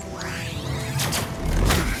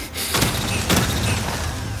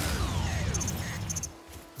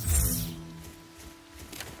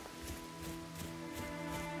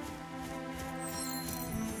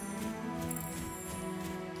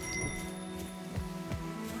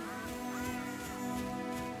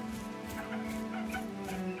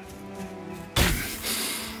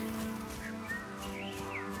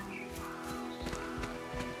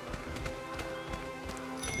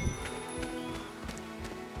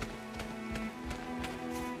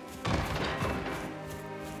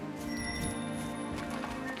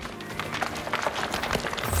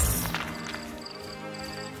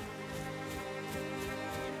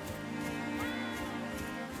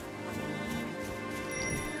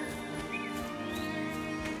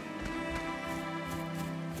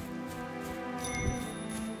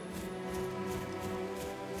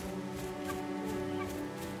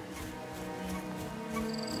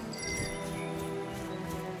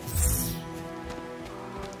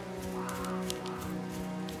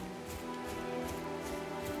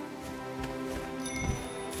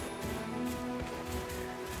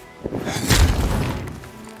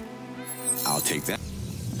 I'll take that.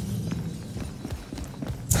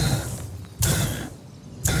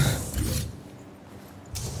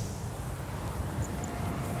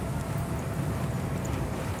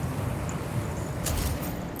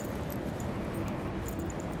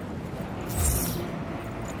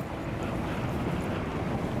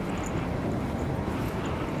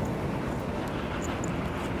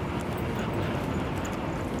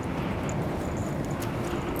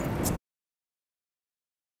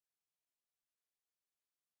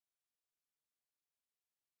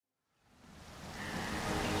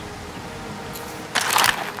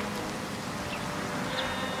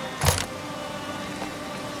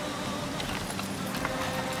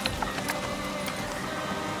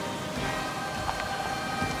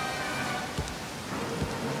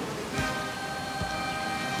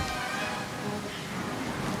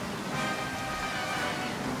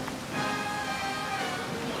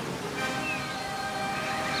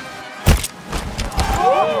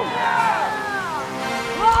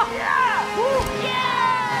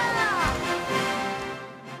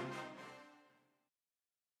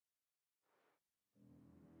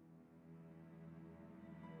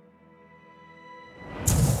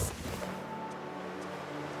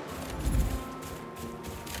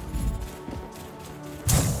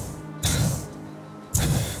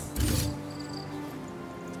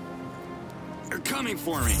 They're coming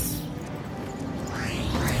for me.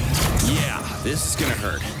 Yeah, this is gonna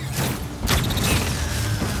hurt.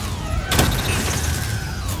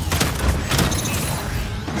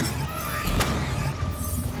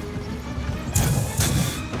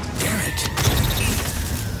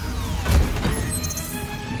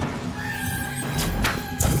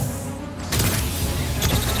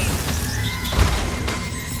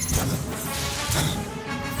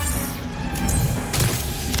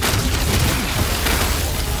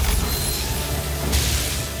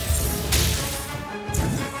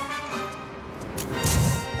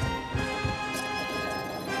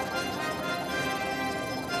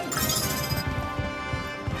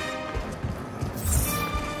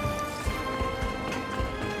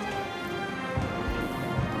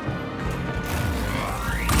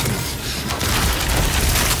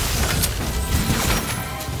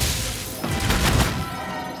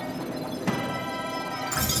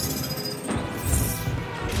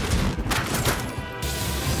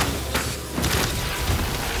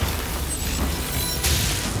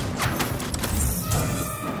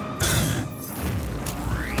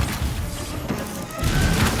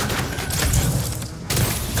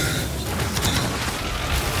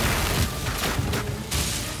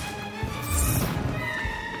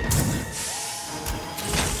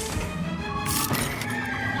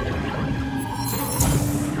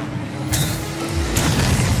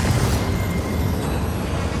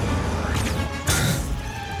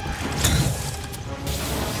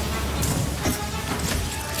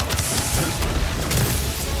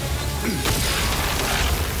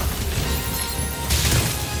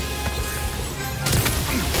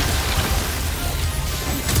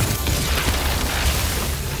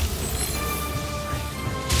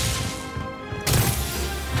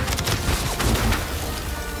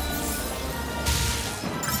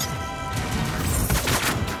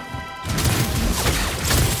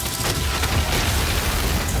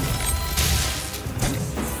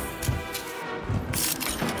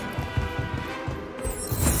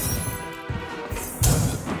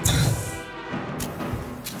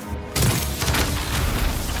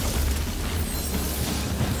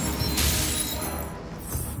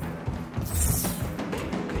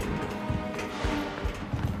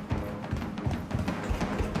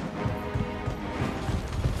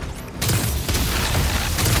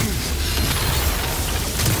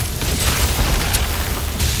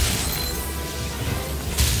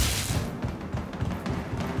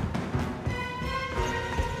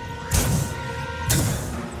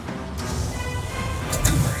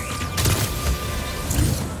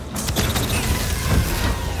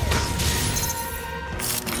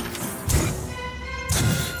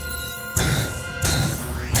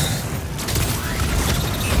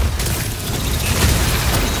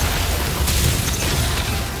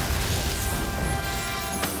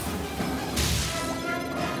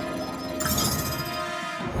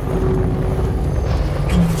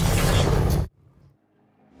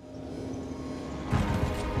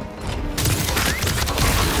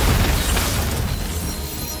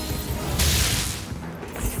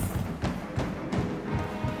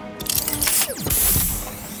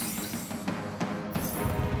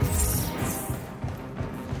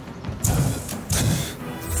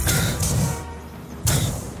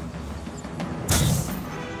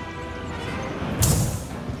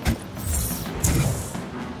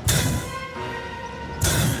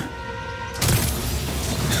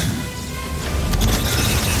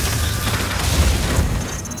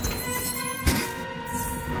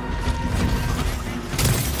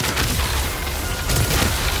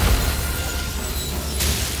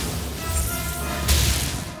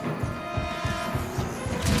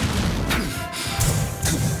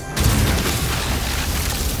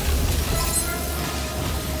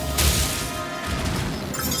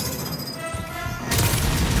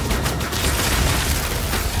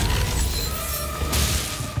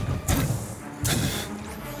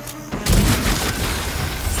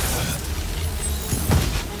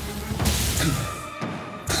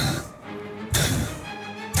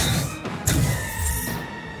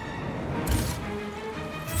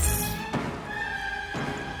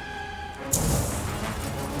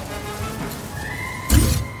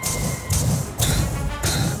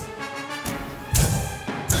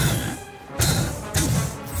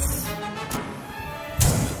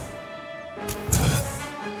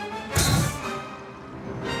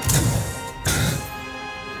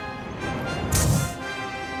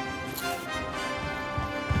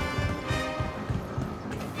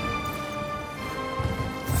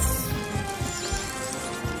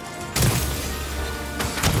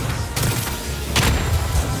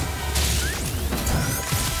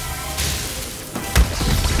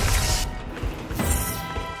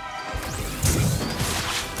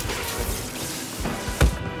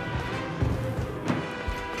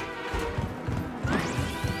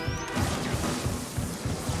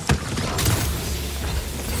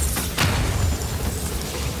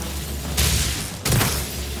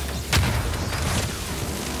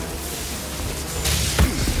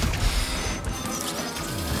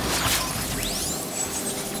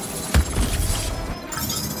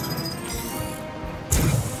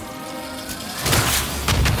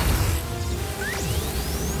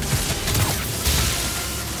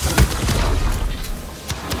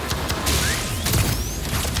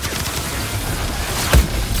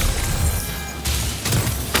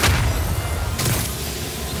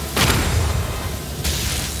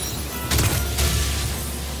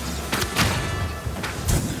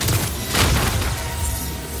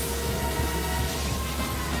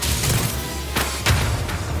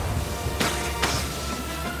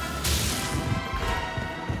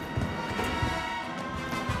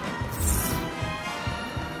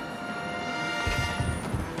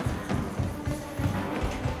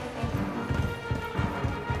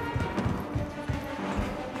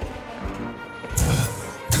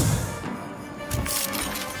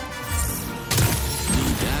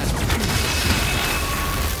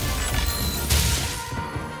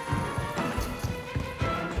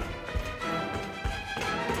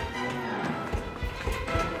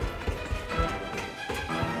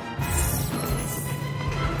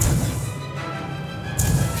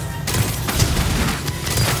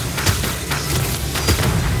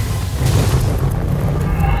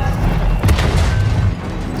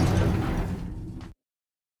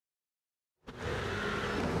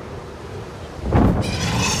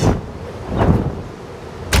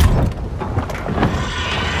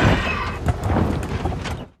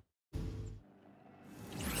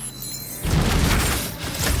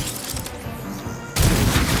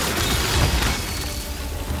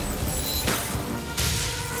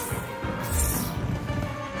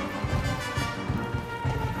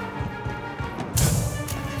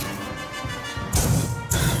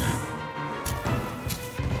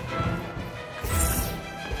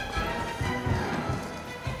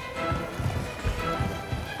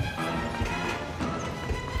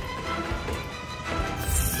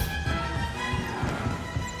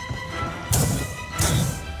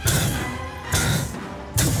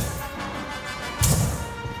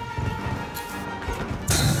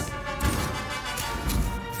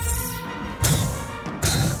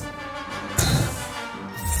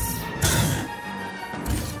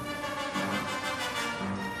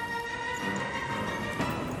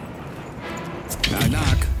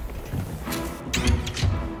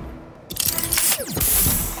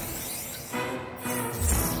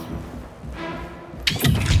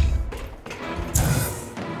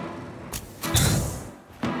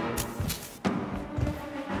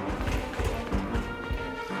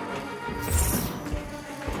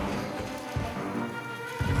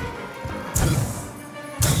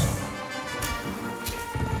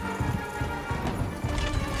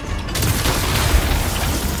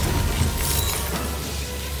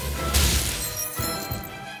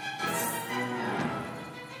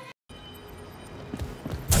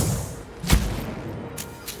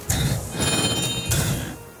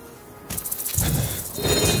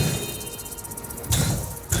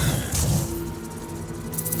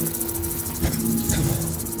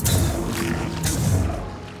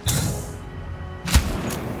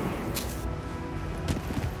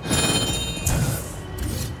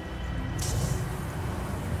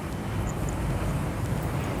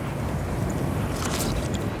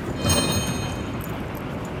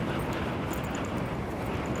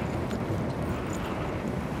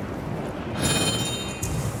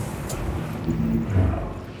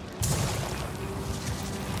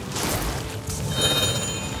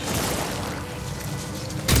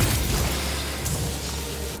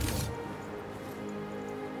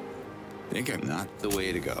 think I'm not the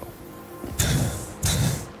way to go.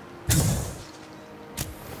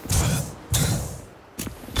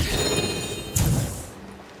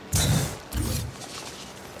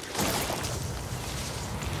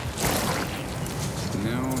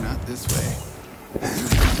 No, not this way.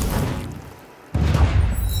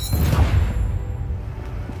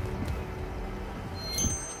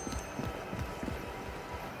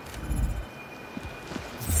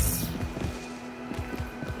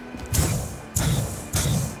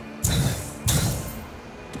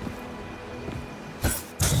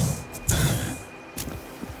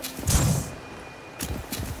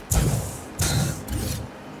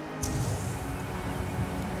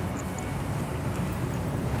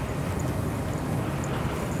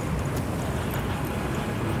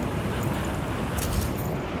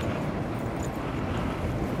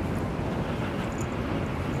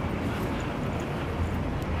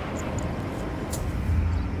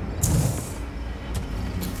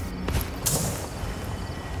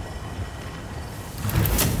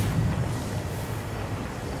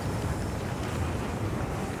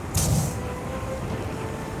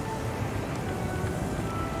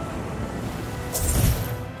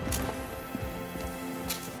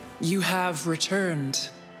 You have returned.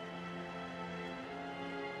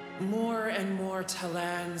 More and more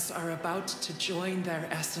Talans are about to join their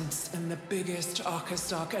essence in the biggest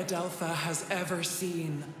Outcast Adelpha has ever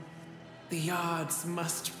seen. The odds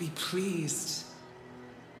must be pleased.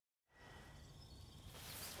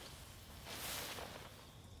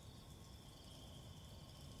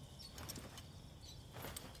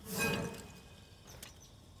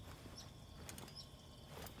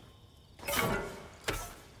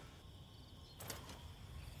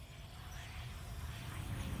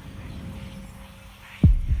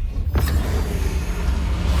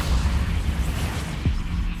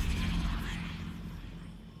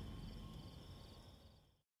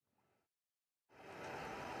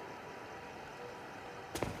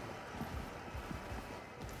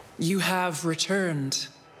 You have returned.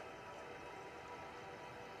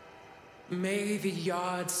 May the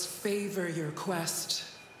odds favor your quest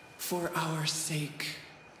for our sake.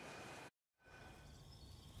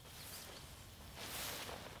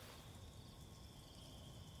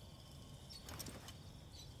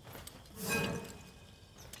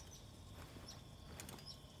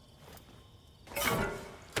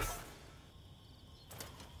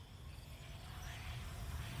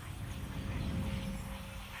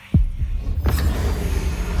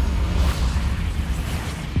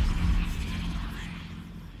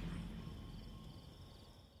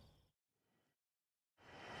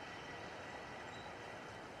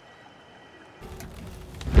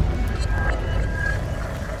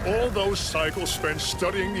 All those cycles spent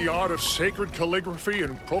studying the art of sacred calligraphy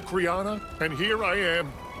in Procreana, and here I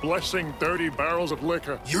am, blessing dirty barrels of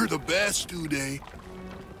liquor. You're the best, Uday.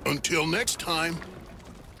 Until next time.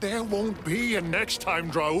 There won't be a next time,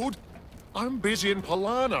 Draud. I'm busy in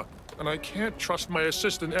Palana, and I can't trust my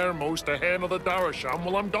assistant Hermos to handle the Darasham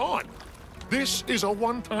while I'm gone. This is a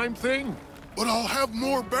one-time thing. But I'll have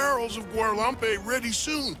more barrels of Guarlampe ready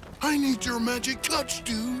soon. I need your magic touch,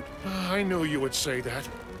 dude. I knew you would say that.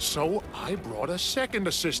 So I brought a second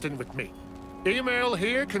assistant with me. Email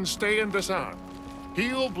here can stay in Dasan.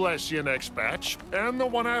 He'll bless your next batch, and the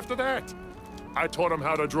one after that. I taught him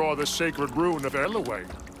how to draw the sacred rune of Elway.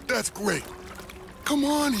 That's great. Come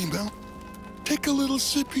on, Email. Take a little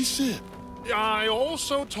sippy sip. I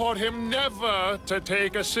also taught him never to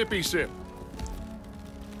take a sippy sip.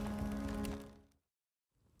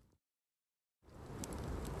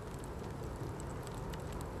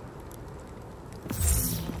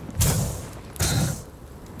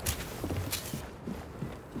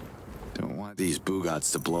 Don't want these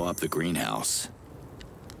Bugats to blow up the greenhouse.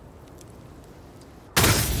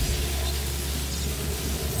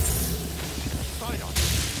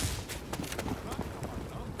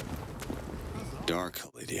 Dark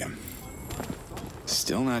Callidium.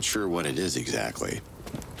 Still not sure what it is exactly.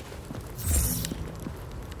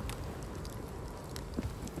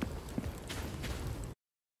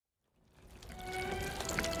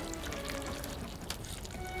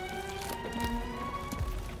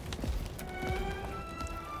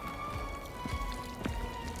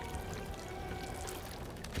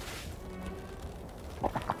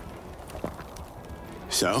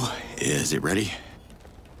 So, is it ready?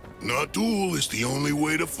 Nadul is the only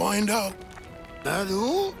way to find out.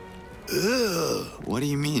 Nadul? Ugh. What do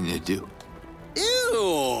you mean, Nadu?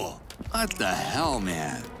 Ew! What the hell,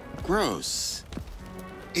 man? Gross.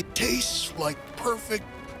 It tastes like perfect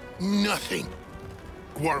nothing.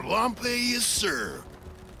 Guarlampe is served.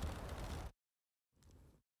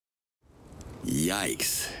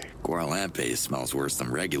 Yikes. Guaralampe smells worse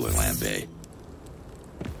than regular lampe.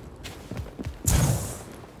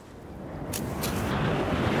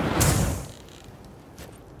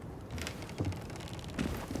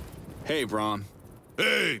 Hey, Brom.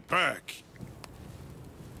 Hey, Pack.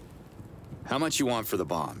 How much you want for the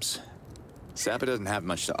bombs? Zappa doesn't have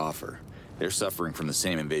much to offer. They're suffering from the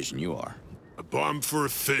same invasion you are. A bomb for a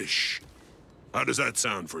fish. How does that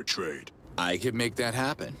sound for a trade? I could make that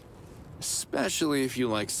happen. Especially if you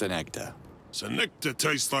like Senecta. Senecta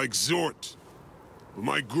tastes like Zort. But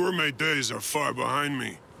my gourmet days are far behind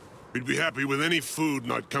me. We'd be happy with any food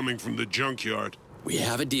not coming from the junkyard. We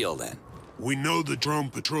have a deal then. We know the drone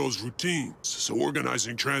patrol's routines, so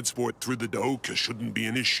organizing transport through the Daoka shouldn't be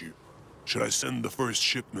an issue. Should I send the first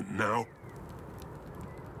shipment now?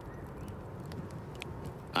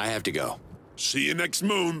 I have to go. See you next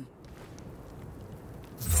moon.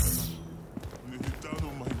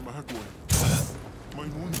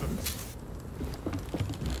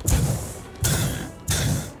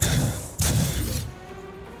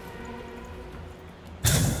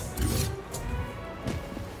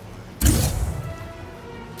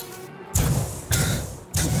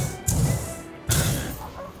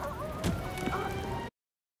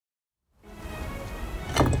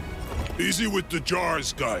 Easy with the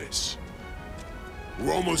jars, guys.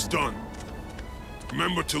 We're almost done.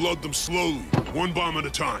 Remember to load them slowly, one bomb at a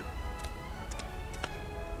time.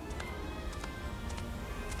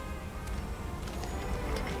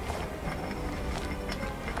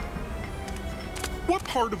 What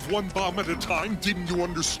part of one bomb at a time didn't you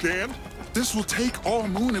understand? This will take all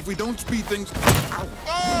moon if we don't speed things... Ow.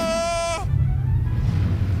 Ah!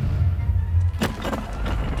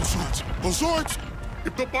 Azort!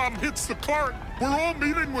 If the bomb hits the cart, we're all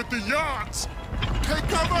meeting with the yachts! Take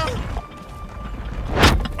cover!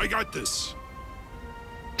 I got this.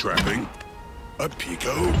 Trapping, a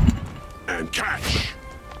Pico, and cash.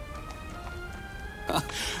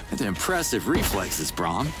 That's impressive reflexes,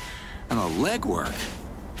 Brom. And the leg work.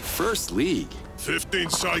 First league. 15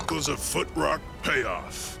 cycles of foot rock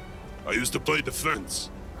payoff. I used to play defense.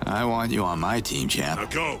 I want you on my team, champ. Now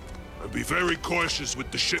go, and be very cautious with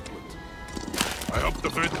the shipment. I hope the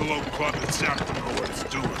Ventalo Club and Zappa know what it's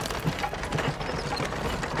doing.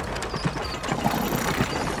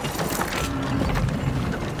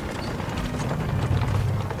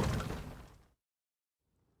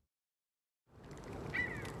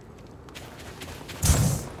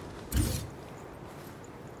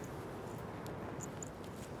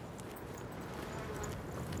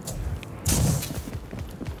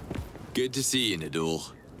 Good to see you,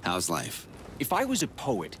 Nadul. How's life? If I was a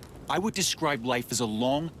poet, I would describe life as a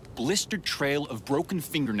long, blistered trail of broken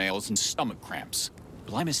fingernails and stomach cramps.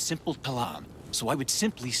 But I'm a simple Talan, so I would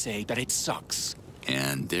simply say that it sucks.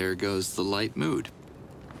 And there goes the light mood.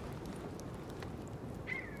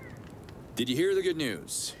 Did you hear the good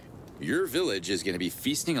news? Your village is going to be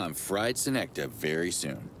feasting on fried Senecta very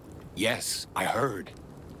soon. Yes, I heard.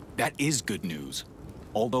 That is good news.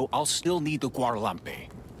 Although I'll still need the Guaralampe.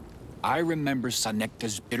 I remember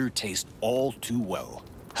Senecta's bitter taste all too well.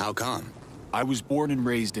 How come? I was born and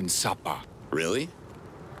raised in Sapa. Really?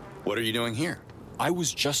 What are you doing here? I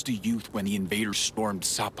was just a youth when the invaders stormed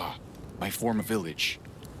Sapa, my former village.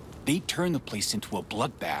 They turned the place into a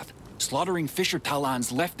bloodbath, slaughtering Fisher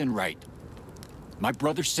Talans left and right. My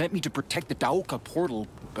brother sent me to protect the Daoka portal,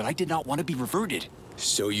 but I did not want to be reverted.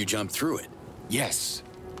 So you jumped through it? Yes.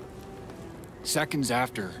 Seconds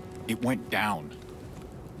after, it went down.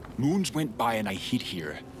 Moons went by and I hid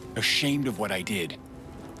here, ashamed of what I did.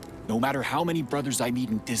 No matter how many brothers I meet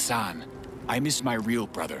in Tisan, I miss my real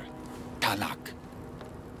brother, Tanak.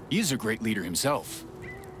 He is a great leader himself.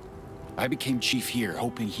 I became chief here,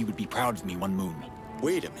 hoping he would be proud of me one moon.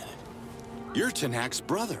 Wait a minute. You're Tanak's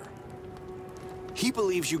brother. He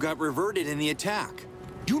believes you got reverted in the attack.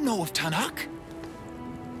 You know of Tanak?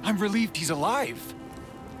 I'm relieved he's alive.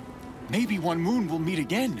 Maybe one moon we'll meet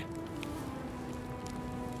again.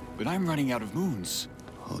 But I'm running out of moons.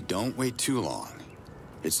 Oh, don't wait too long.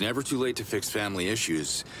 It's never too late to fix family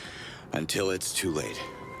issues until it's too late.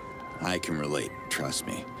 I can relate, trust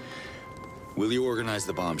me. Will you organize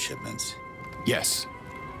the bomb shipments? Yes,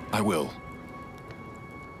 I will.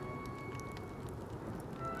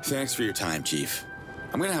 Thanks for your time, Chief.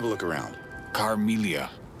 I'm gonna have a look around. Carmelia,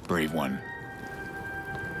 brave one.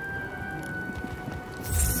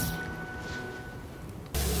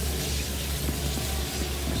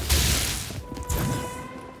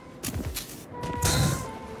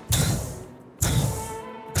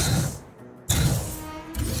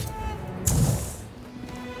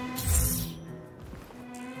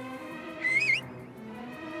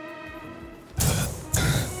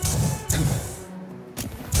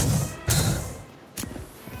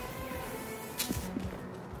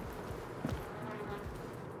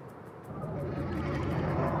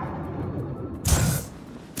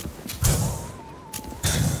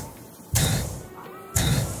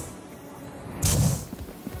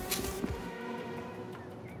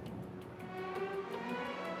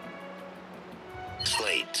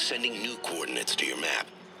 sending new coordinates to your map.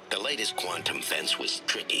 The latest quantum fence was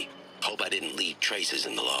tricky. Hope I didn't leave traces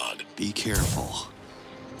in the log. Be careful.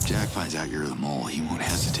 Jack finds out you're the mole, he won't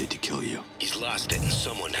hesitate to kill you. He's lost it and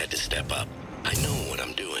someone had to step up. I know what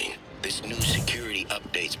I'm doing. This new security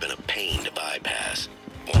update's been a pain to bypass.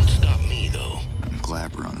 Won't stop me, though. I'm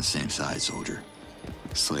glad we're on the same side, soldier.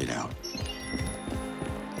 Slate out.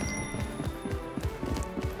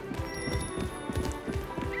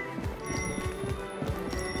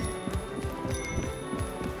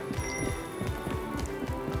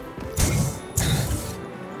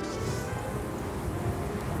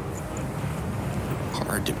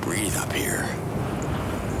 Hard to breathe up here.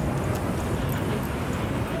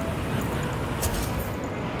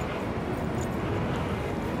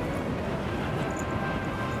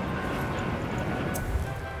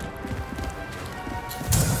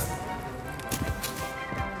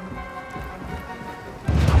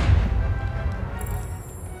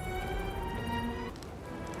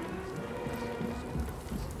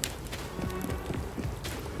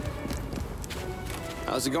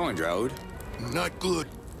 How's it going, Droud? Not good.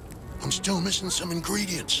 I'm still missing some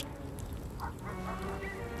ingredients.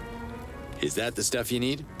 Is that the stuff you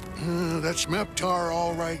need? That's Meptar,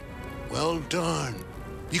 all right. Well done.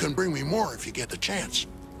 You can bring me more if you get the chance.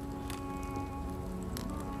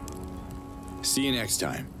 See you next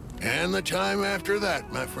time. And the time after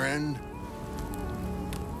that, my friend.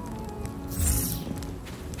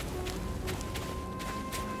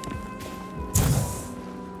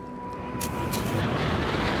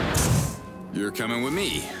 You're coming with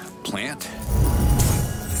me, plant.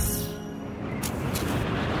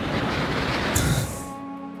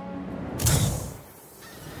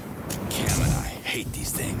 Cam and I hate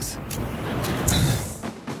these things.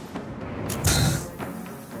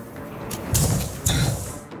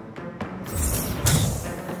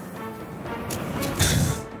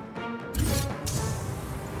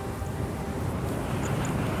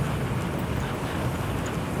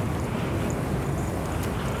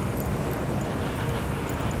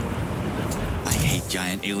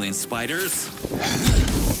 Giant alien spiders.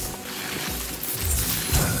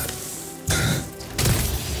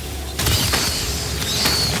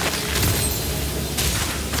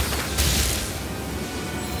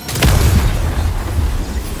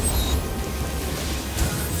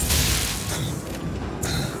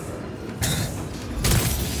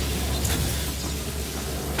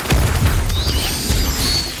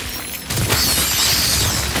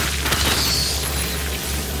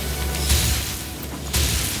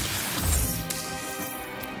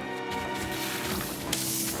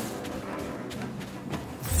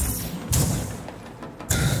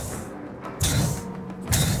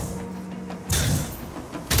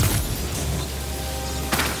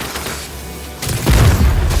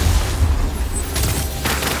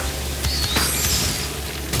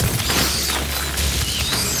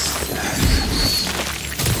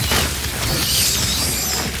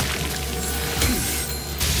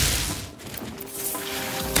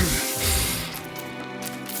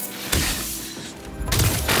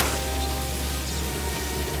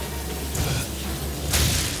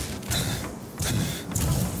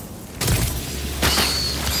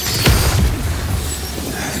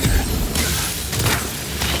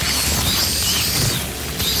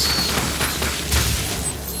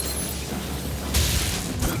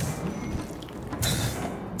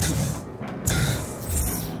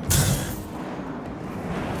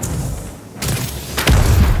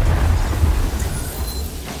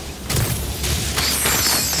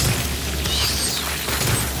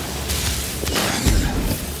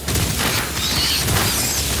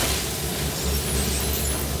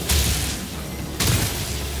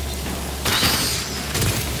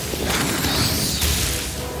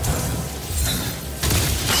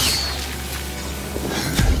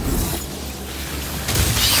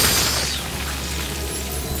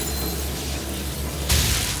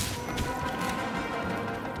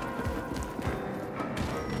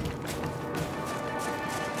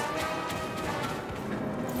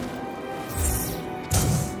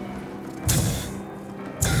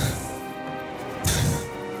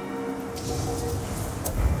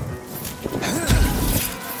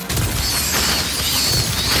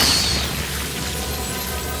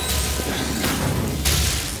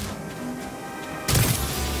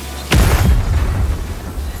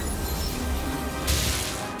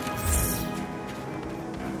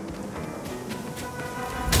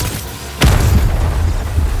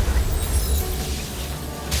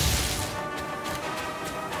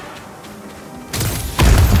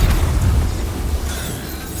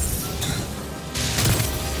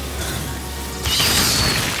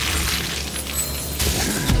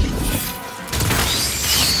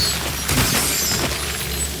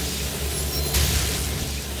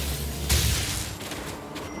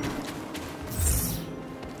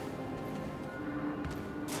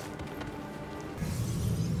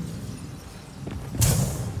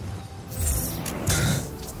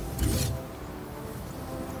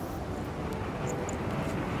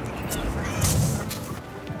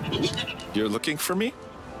 You're looking for me?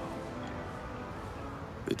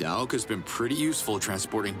 The Daoka's been pretty useful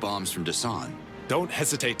transporting bombs from Dasan. Don't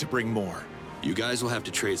hesitate to bring more. You guys will have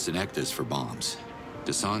to trade Senectas for bombs.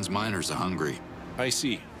 Dasan's miners are hungry. I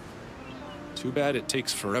see. Too bad it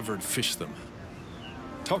takes forever to fish them.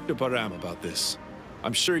 Talk to Baram about this.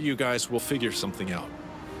 I'm sure you guys will figure something out.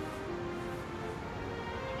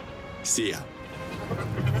 See ya.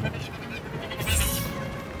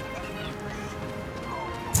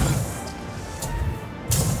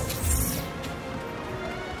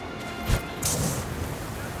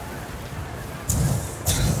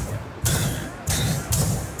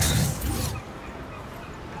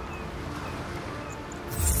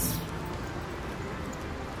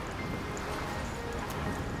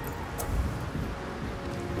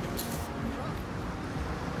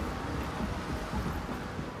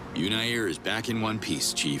 Unair is back in one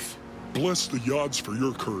piece, Chief. Bless the Yods for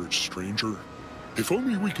your courage, stranger. If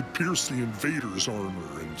only we could pierce the invaders'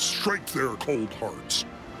 armor and strike their cold hearts.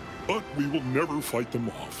 But we will never fight them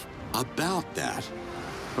off. About that,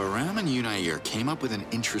 Baram and Unair came up with an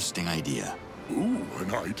interesting idea. Ooh,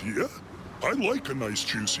 an idea? I like a nice,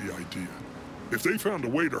 juicy idea. If they found a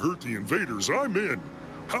way to hurt the invaders, I'm in.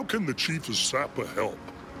 How can the Chief of Sapa help?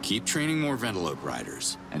 Keep training more Ventalope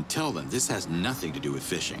riders, and tell them this has nothing to do with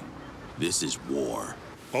fishing. This is war.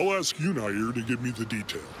 I'll ask Unair to give me the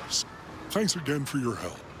details. Thanks again for your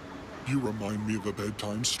help. You remind me of a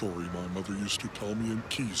bedtime story my mother used to tell me in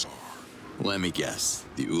Kizar. Let me guess,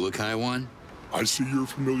 the Ulukai one? I see you're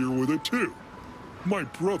familiar with it too. My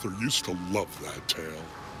brother used to love that tale.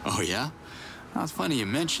 Oh yeah? Well, it's funny you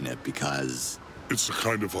mention it because... It's the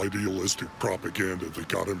kind of idealistic propaganda that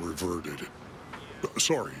got him reverted.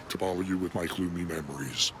 Sorry to bother you with my gloomy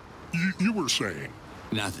memories. You were saying?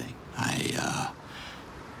 Nothing. I,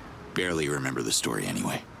 barely remember the story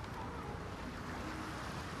anyway.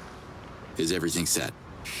 Is everything set?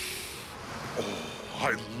 Oh,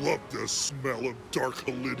 I love the smell of dark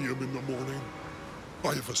helidium in the morning.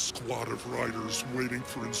 I have a squad of riders waiting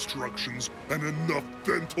for instructions and enough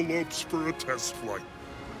Ventalopes for a test flight.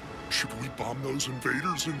 Should we bomb those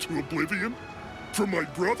invaders into oblivion? For my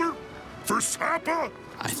brother? For Sapa?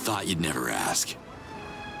 I thought you'd never ask.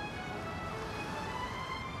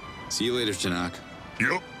 See you later, Tanakh.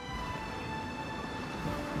 Yep.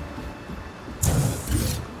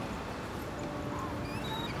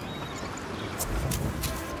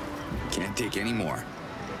 Can't take any more.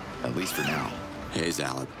 At least for now. Hey,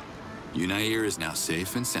 Zalab. Unair is now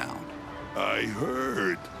safe and sound. I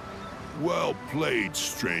heard. Well played,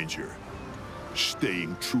 stranger.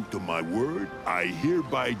 Staying true to my word, I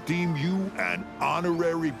hereby deem you an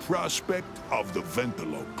honorary prospect of the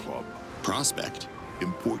Ventalope Club. Prospect?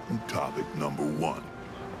 Important topic number one.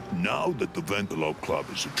 Now that the Ventalope Club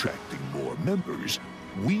is attracting more members,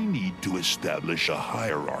 we need to establish a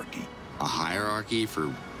hierarchy. A hierarchy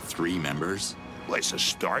for 3 members? Let's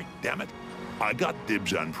start, damn it. I got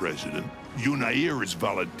dibs on president. Unair is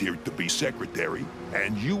volunteered to be secretary,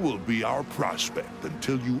 and you will be our prospect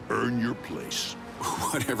until you earn your place.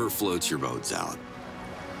 Whatever floats your boats out.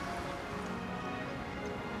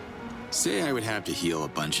 Say I would have to heal a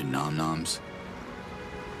bunch of nom-noms.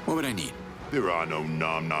 What would I need? There are no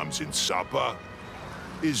nom-noms in Sapa.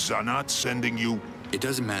 Is Zanat sending you? It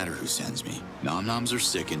doesn't matter who sends me. Nom-noms are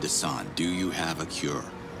sick in Dasan. Do you have a cure?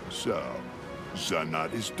 So,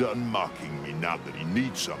 Zanat is done mocking me now that he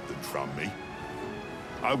needs something from me.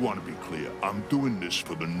 I want to be clear. I'm doing this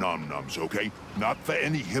for the nom-noms, okay? Not for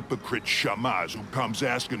any hypocrite shamaz who comes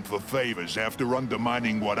asking for favors after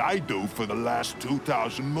undermining what I do for the last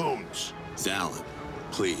 2,000 moons. Zalab,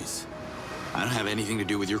 please. I don't have anything to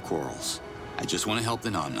do with your quarrels. I just want to help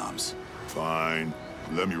the nom-noms. Fine.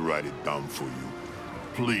 Let me write it down for you.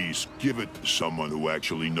 Please, give it to someone who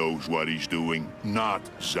actually knows what he's doing, not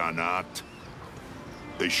Zanat.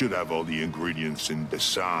 They should have all the ingredients in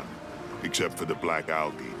Dasan, except for the black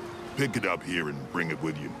algae. Pick it up here and bring it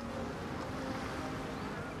with you.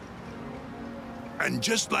 And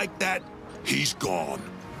just like that, he's gone.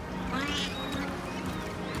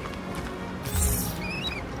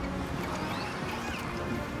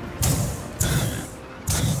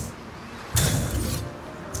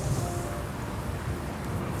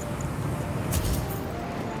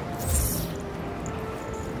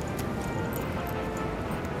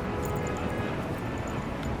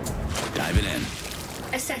 Diving in.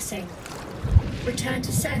 Assessing. Return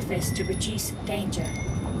to surface to reduce danger.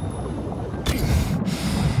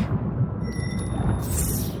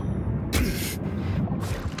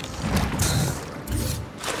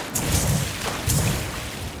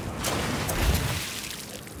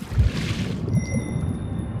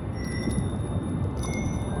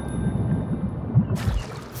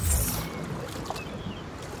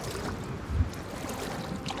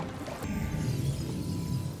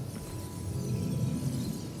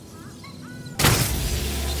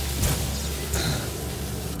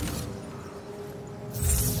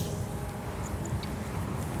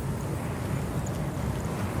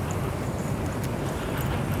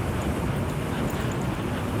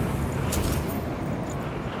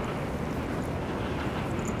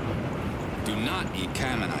 not need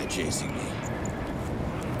Kamanai chasing me.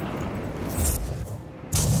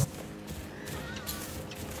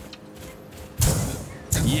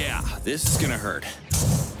 Yeah, this is gonna hurt.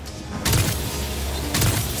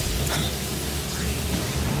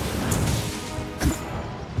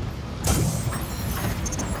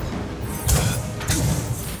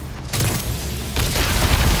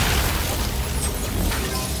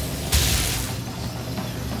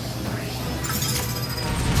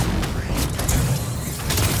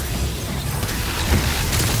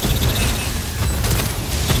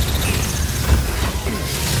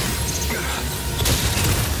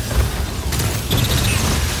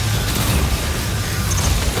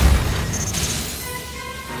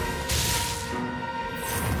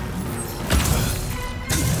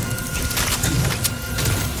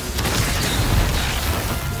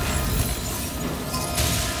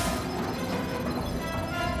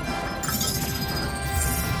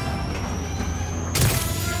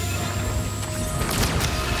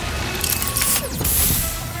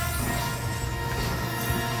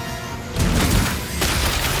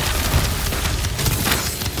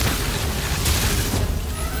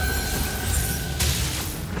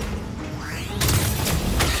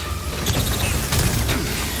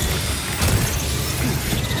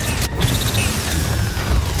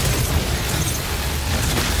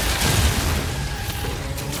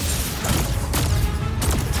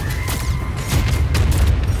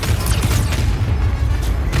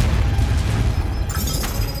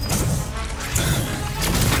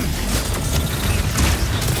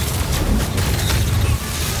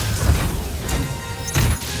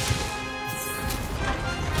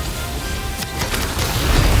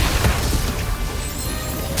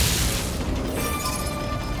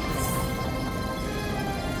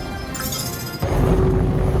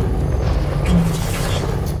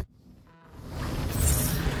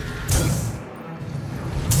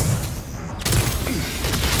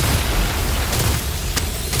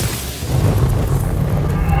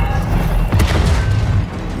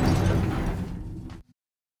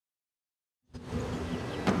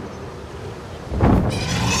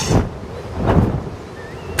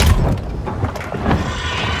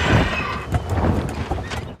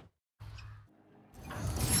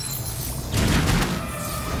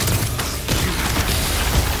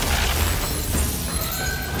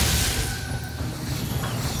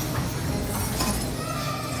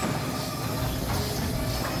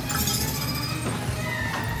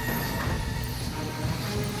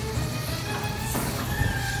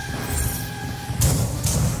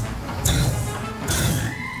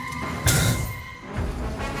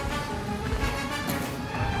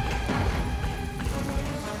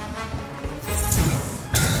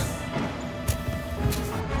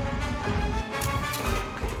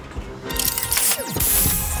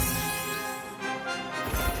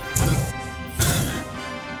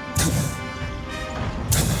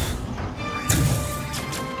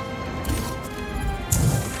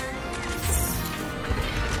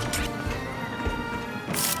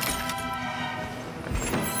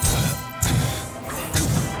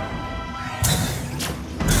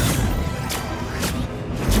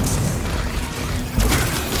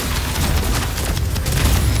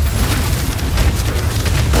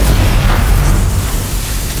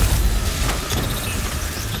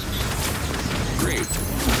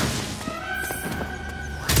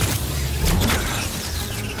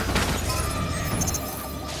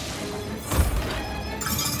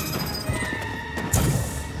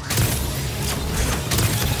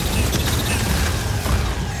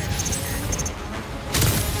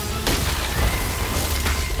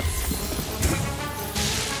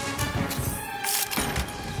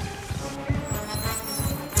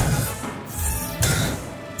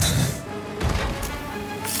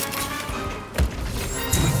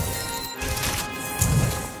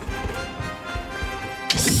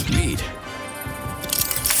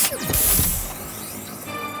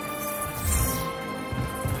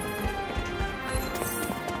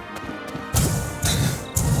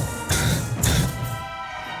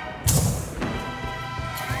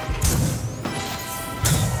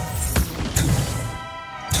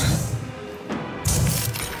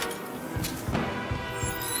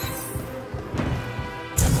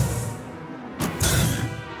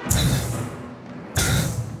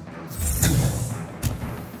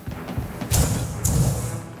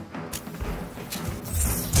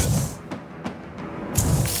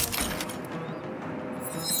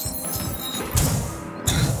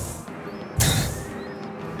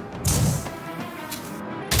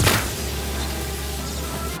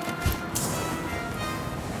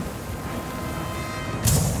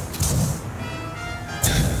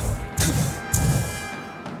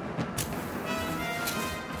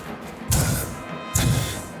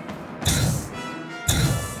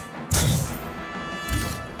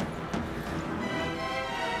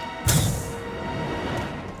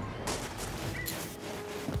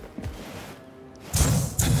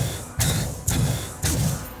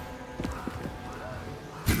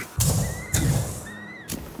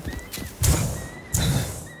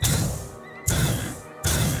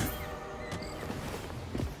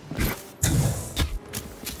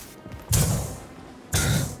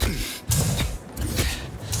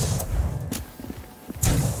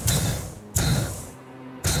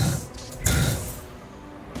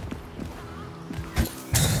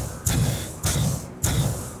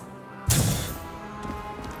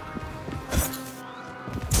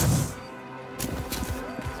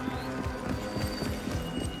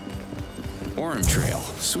 arm trail.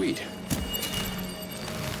 Sweet.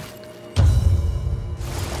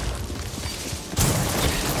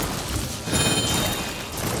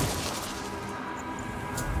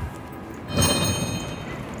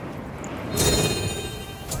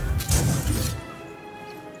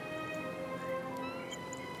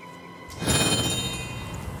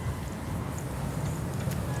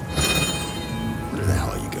 Where the hell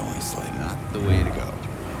are you going, Slade? Not the way to go.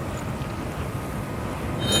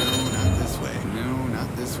 No, not this way. No,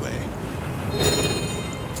 not this way.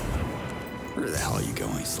 Where the hell are you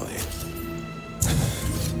going, Slade?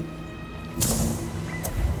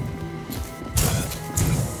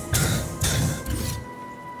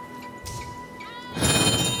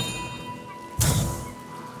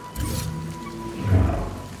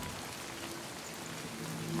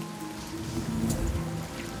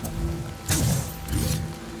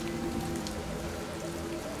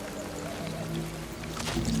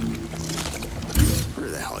 Where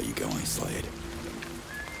the hell are you going, Slade?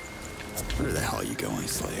 Where the hell are you going,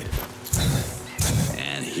 Slade?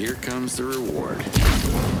 And here comes the reward.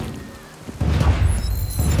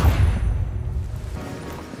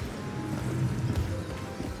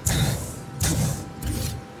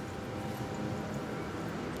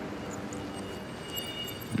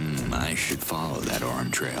 I should follow that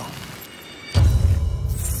arm trail.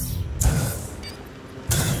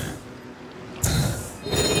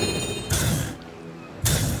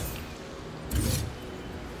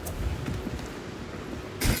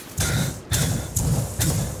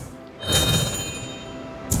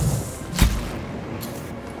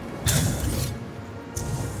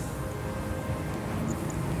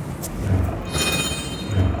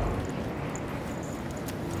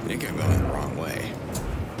 I think I'm going the wrong way.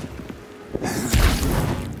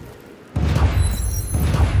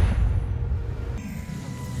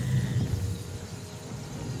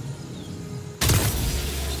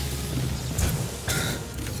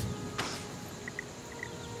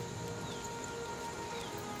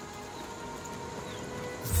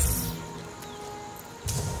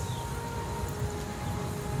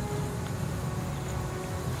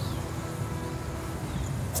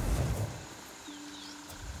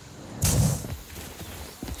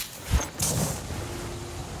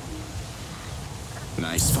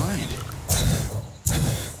 Nice find.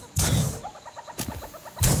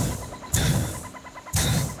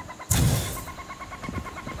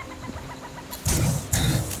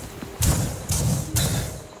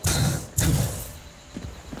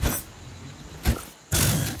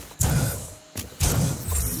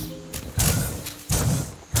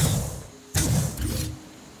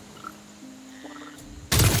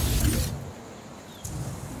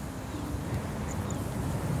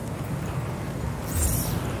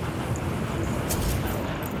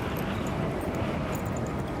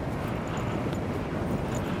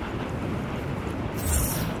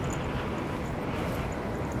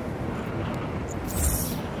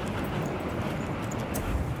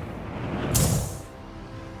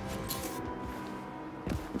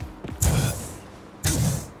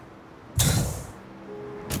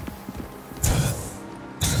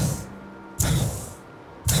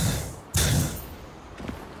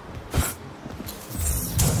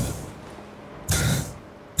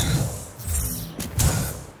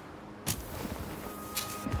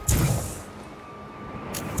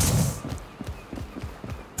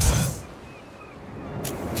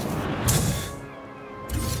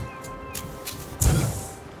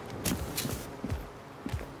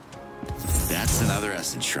 That's another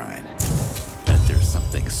Essence Shrine. Bet there's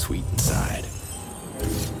something sweet inside.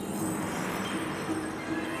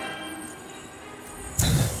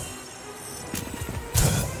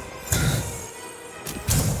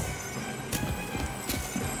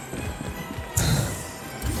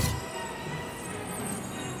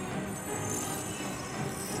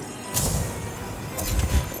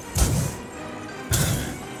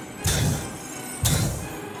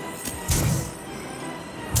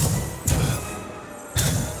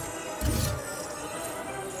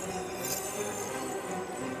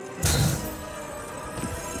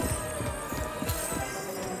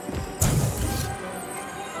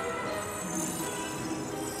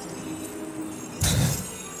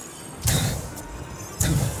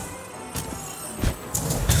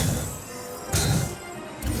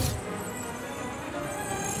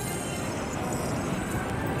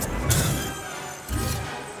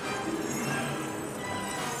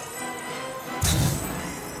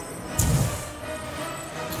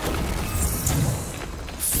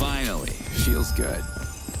 Finally, feels good.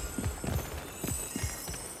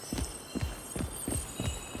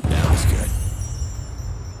 That was good.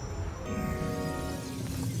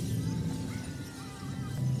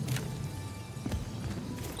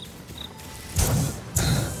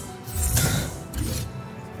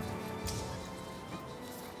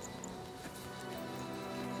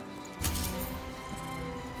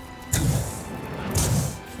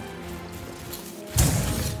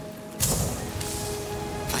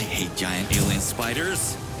 hate giant alien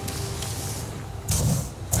spiders.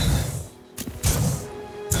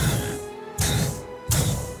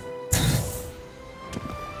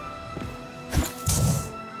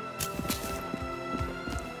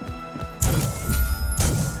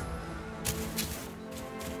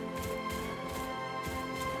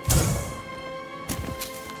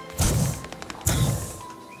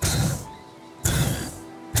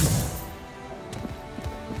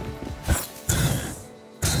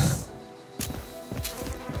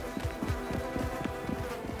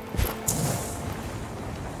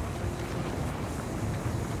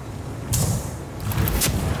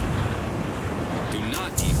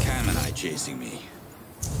 Chasing me.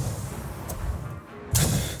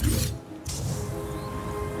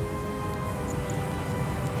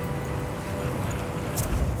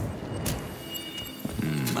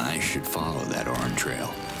 I should follow that orange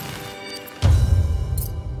trail.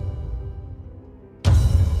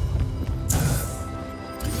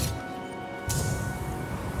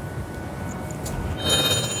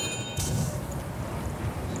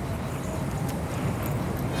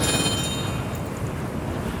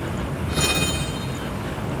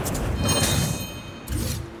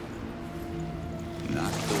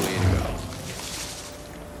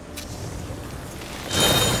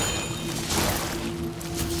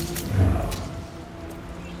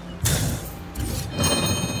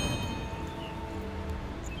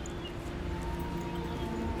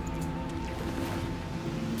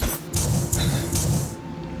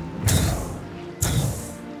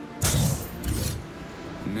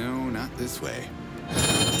 This way.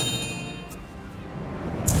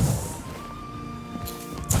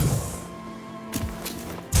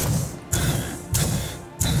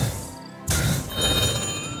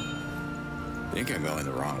 I think I'm going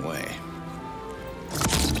the wrong way.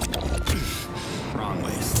 Wrong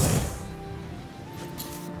way, Slade.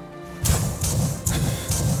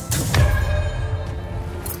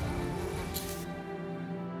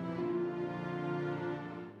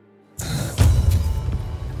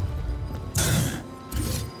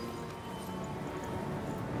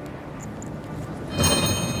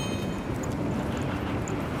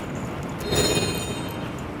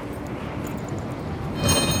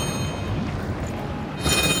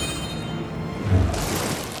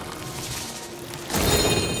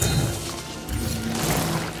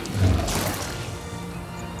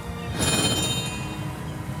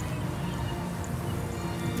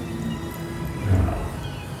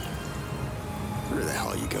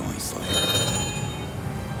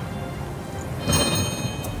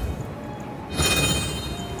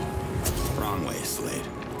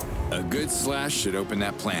 A good slash should open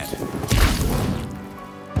that plant.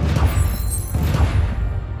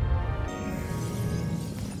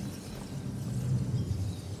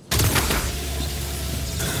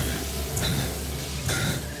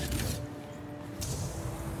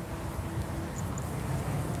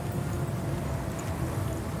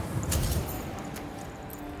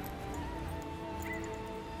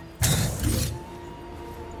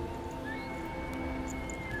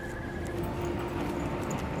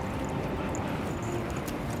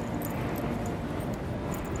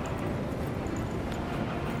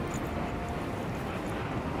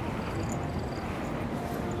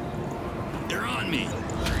 They're on me.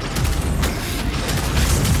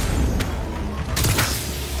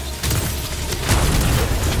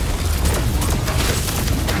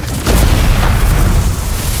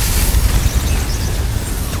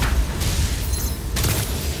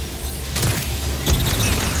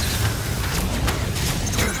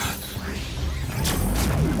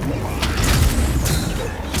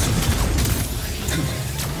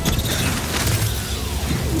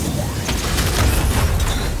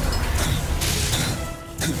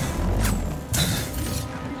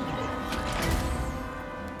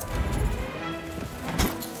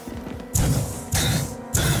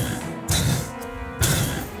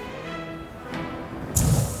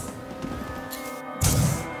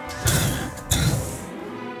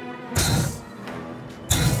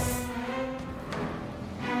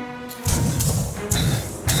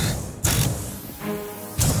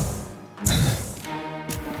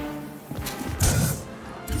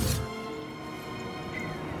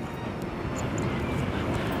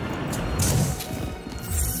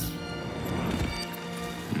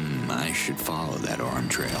 I should follow that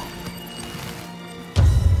orange trail.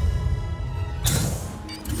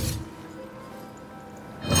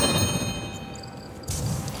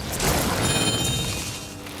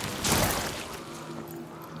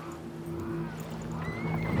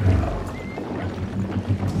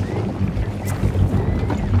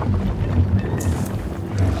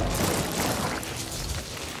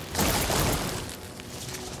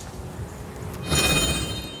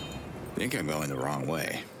 think I'm going the wrong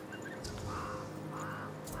way.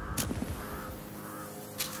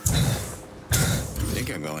 I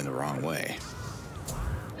think I'm going the wrong way.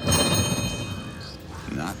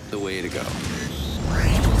 Not the way to go.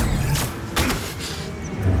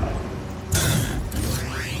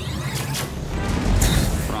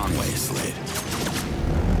 Wrong way, Slade.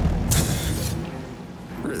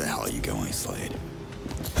 Where the hell are you going, Slade?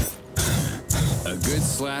 A good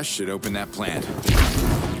slash should open that plant.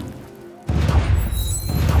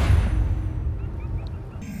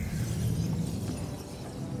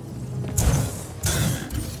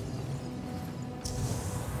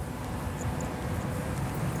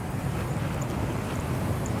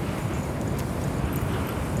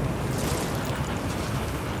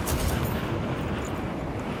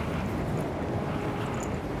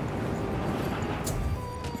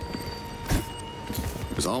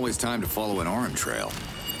 There's always time to follow an arm trail.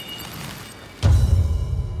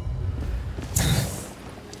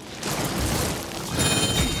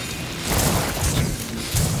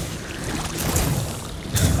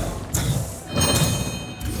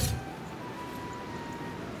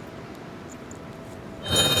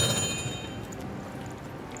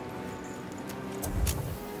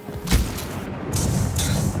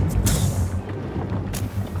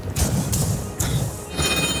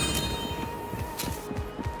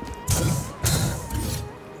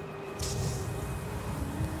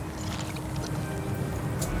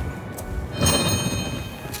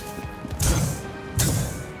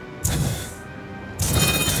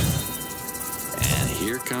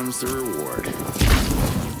 Here comes the reward.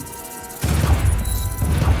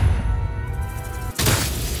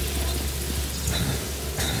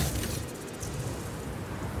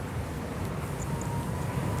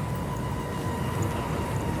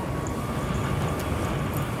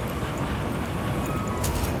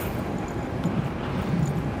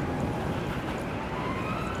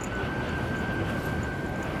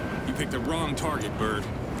 You picked the wrong target, Bird.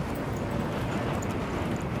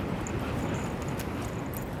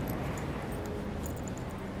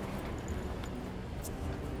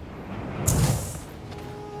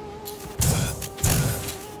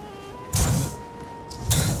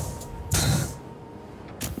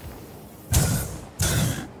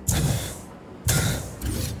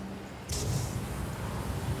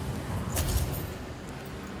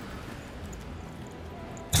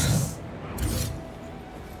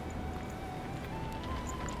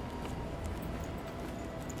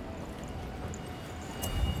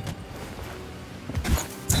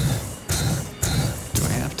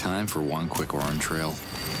 Time for one quick orange trail.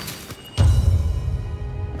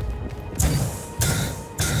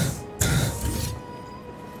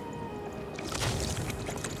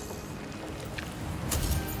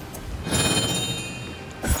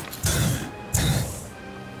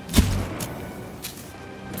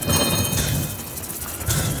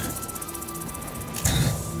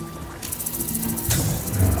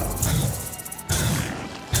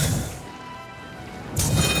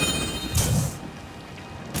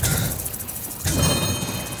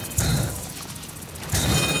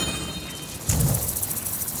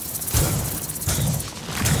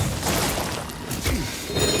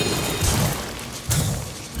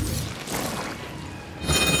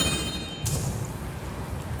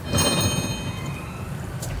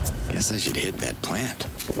 Guess I should hit that plant.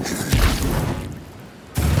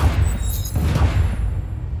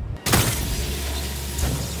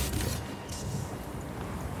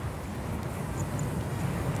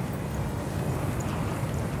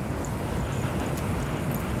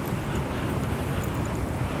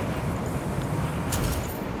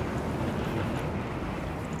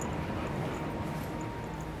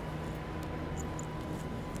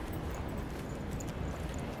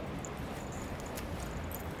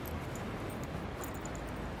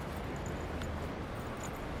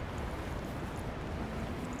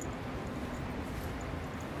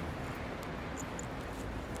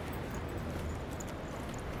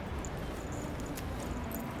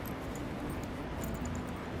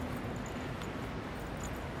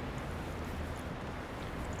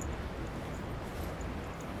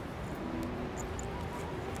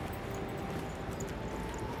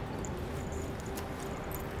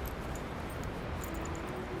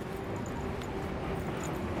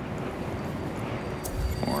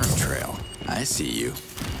 I see you.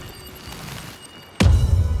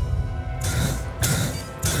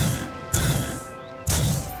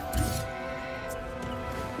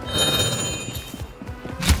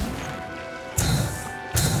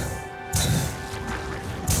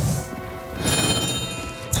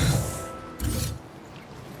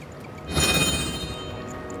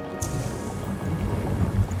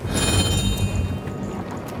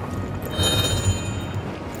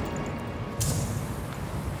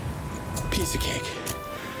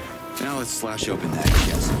 let's slash open that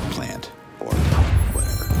gas plant, or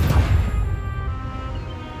whatever.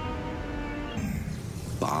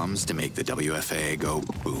 Bombs to make the WFA go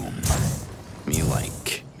boom. Me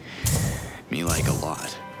like a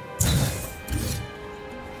lot.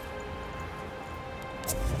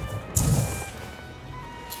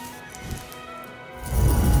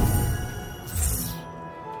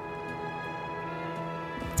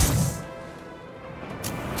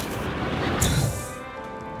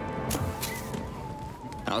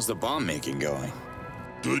 How's the bomb making going?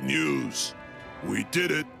 Good news. We did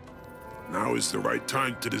it. Now is the right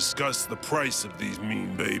time to discuss the price of these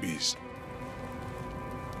mean babies.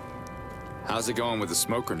 How's it going with the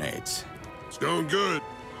smoke grenades? It's going good.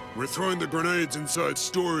 We're throwing the grenades inside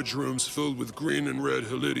storage rooms filled with green and red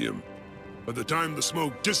helidium. By the time the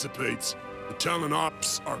smoke dissipates, the Talon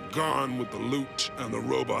ops are gone with the loot, and the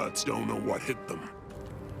robots don't know what hit them.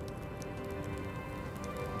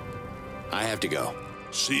 I have to go.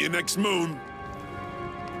 See you next moon.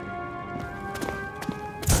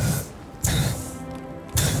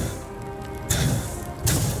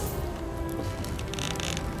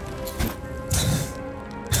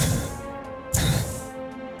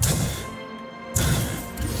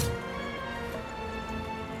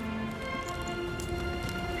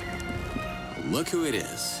 Look who it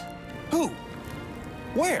is. Who?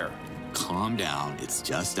 Where? Calm down, it's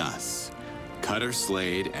just us. Cutter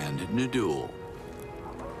Slade and Nadul.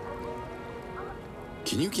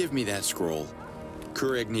 Can you give me that scroll?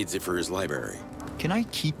 Kureg needs it for his library. Can I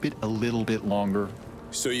keep it a little bit longer?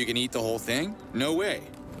 So you can eat the whole thing? No way.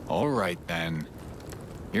 All right, then.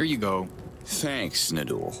 Here you go. Thanks,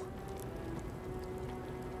 Nadul.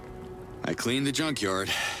 I cleaned the junkyard.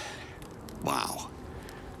 Wow.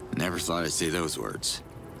 Never thought I'd say those words.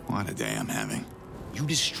 What a day I'm having. You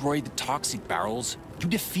destroyed the toxic barrels? You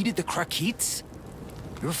defeated the Krakits?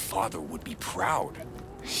 Your father would be proud.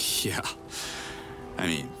 Yeah. I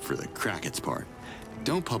mean, for the Krakits part.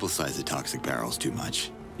 Don't publicize the toxic barrels too much.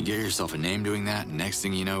 You get yourself a name doing that, and next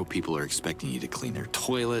thing you know, people are expecting you to clean their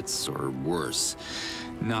toilets, or worse.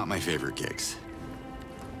 Not my favorite gigs.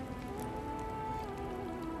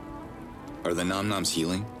 Are the Nom-Noms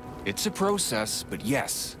healing? It's a process, but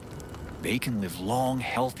yes. They can live long,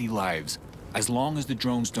 healthy lives, as long as the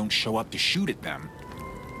drones don't show up to shoot at them.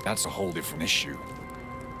 That's a whole different issue.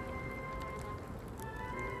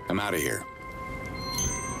 I'm out of here.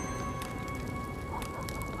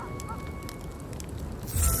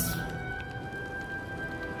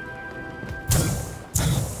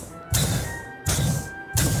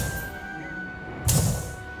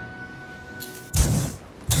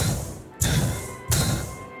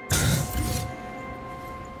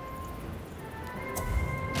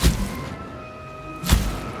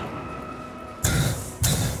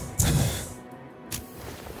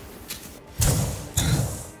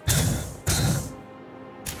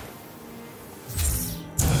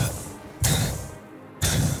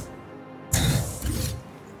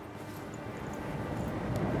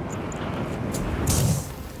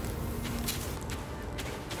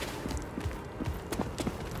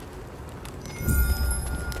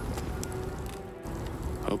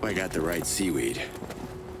 Hope I got the right seaweed.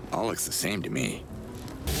 All looks the same to me.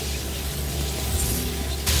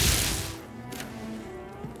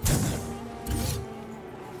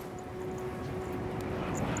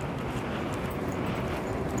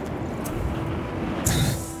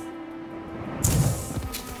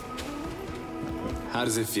 How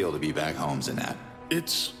does it feel to be back home, Zanat?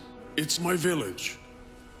 It's my village.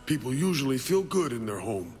 People usually feel good in their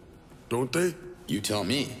home, don't they? You tell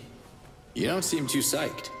me. You don't seem too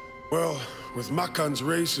psyched. Well, with Makan's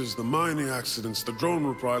races, the mining accidents, the drone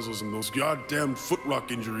reprisals, and those goddamn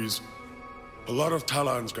footrock injuries, a lot of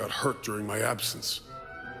Talans got hurt during my absence.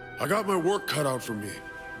 I got my work cut out for me.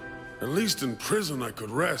 At least in prison I could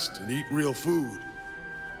rest and eat real food.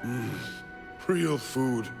 Real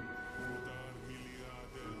food.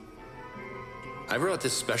 I brought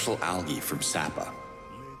this special algae from Sapa.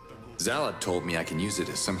 Zalad told me I can use it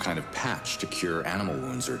as some kind of patch to cure animal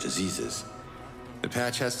wounds or diseases. The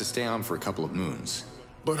patch has to stay on for a couple of moons.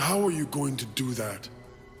 But how are you going to do that?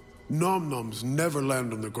 Nom-Noms never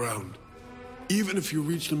land on the ground. Even if you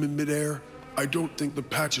reach them in midair, I don't think the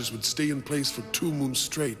patches would stay in place for 2 moons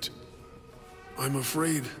straight. I'm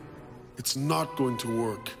afraid it's not going to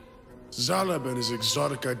work. Zalab and his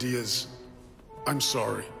exotic ideas. I'm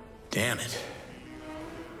sorry. Damn it.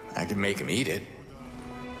 I can make him eat it.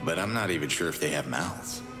 But I'm not even sure if they have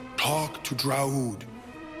mouths. Talk to Draud.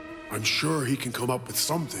 I'm sure he can come up with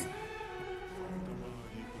something.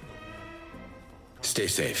 Stay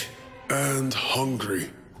safe. And hungry.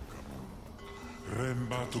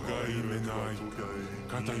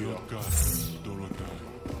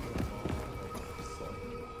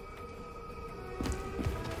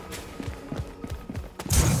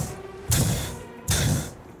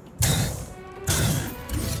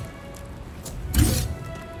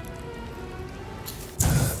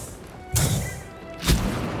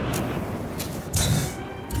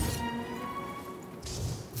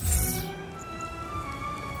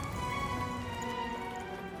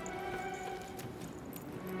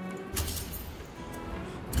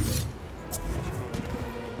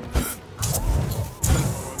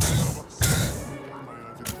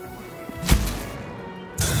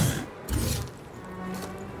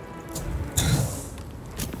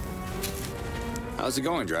 How's it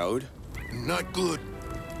going, Droud? Not good.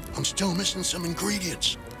 I'm still missing some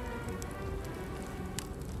ingredients.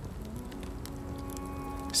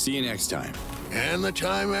 See you next time. And the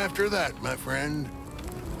time after that, my friend.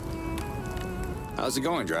 How's it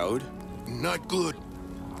going, Droud? Not good.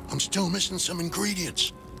 I'm still missing some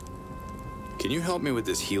ingredients. Can you help me with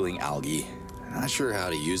this healing algae? I'm not sure how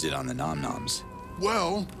to use it on the nom-noms.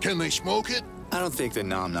 Well, can they smoke it? I don't think the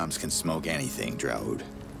nom-noms can smoke anything, Droud.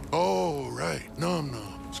 Oh, right.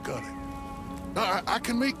 Nom-noms. Got it. I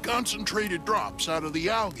can make concentrated drops out of the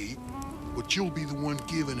algae, but you'll be the one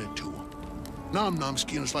giving it to them. Nom-nom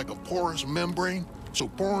skin is like a porous membrane, so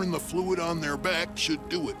pouring the fluid on their back should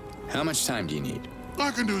do it. How much time do you need?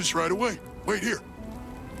 I can do this right away. Wait here.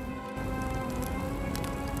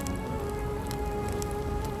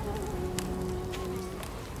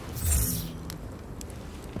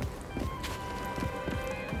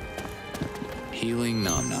 Healing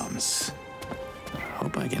nom-noms.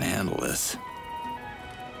 Hope I can handle this.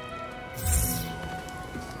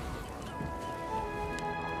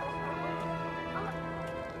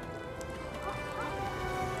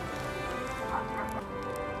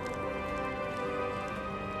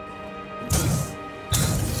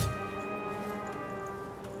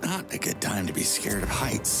 Not a good time to be scared of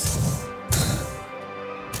heights.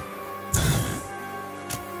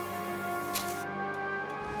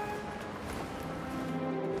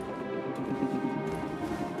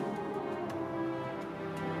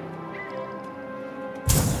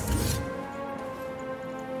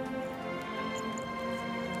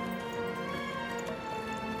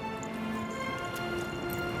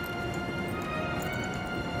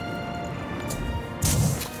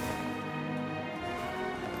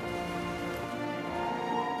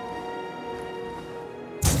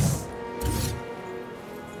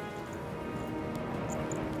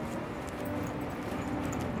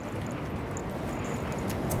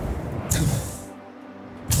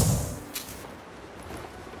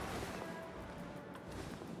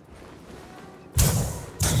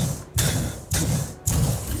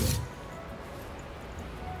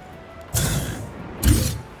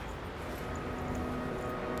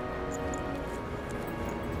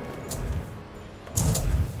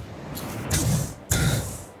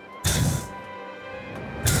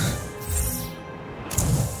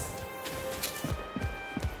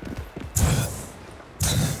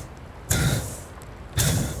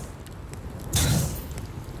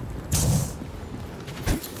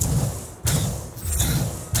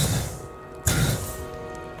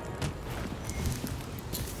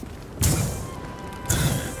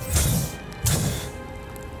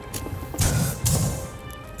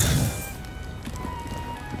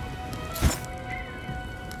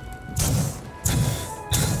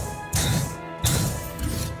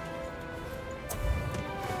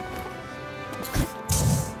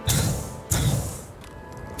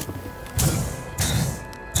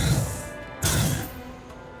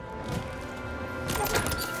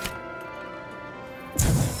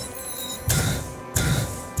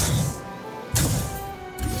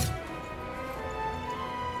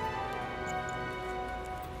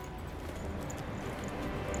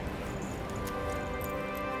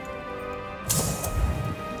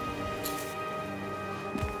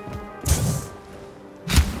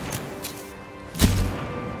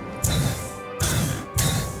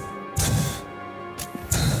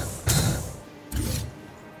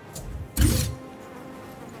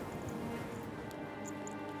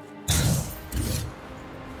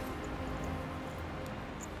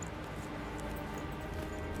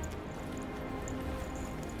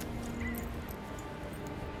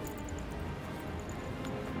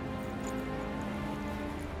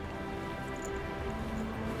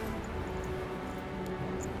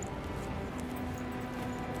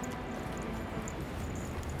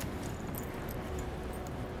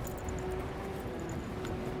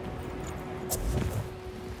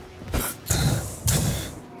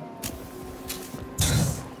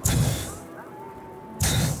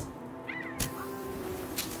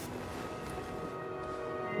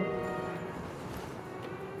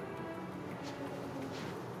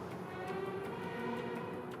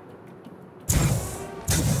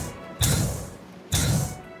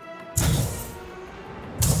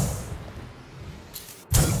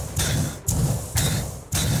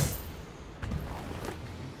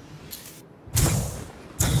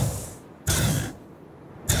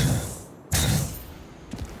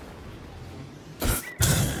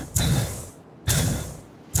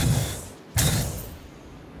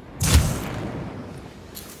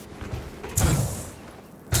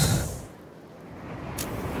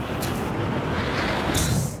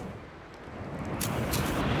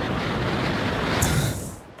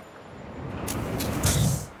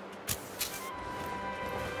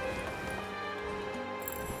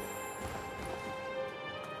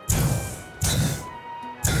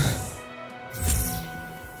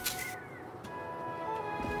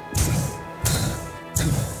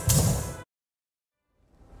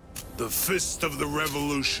 The Fist of the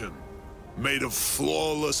Revolution, made of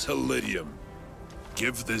flawless Helidium.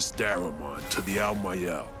 Give this Daramon to the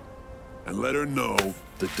Almayel, and let her know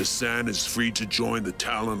that Desan is free to join the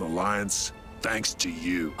Talon Alliance thanks to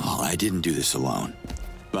you. Oh, I didn't do this alone.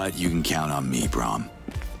 But you can count on me, Brom.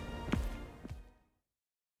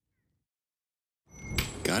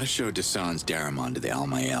 Gotta show Desan's Daramon to the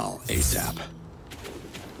Almayel ASAP.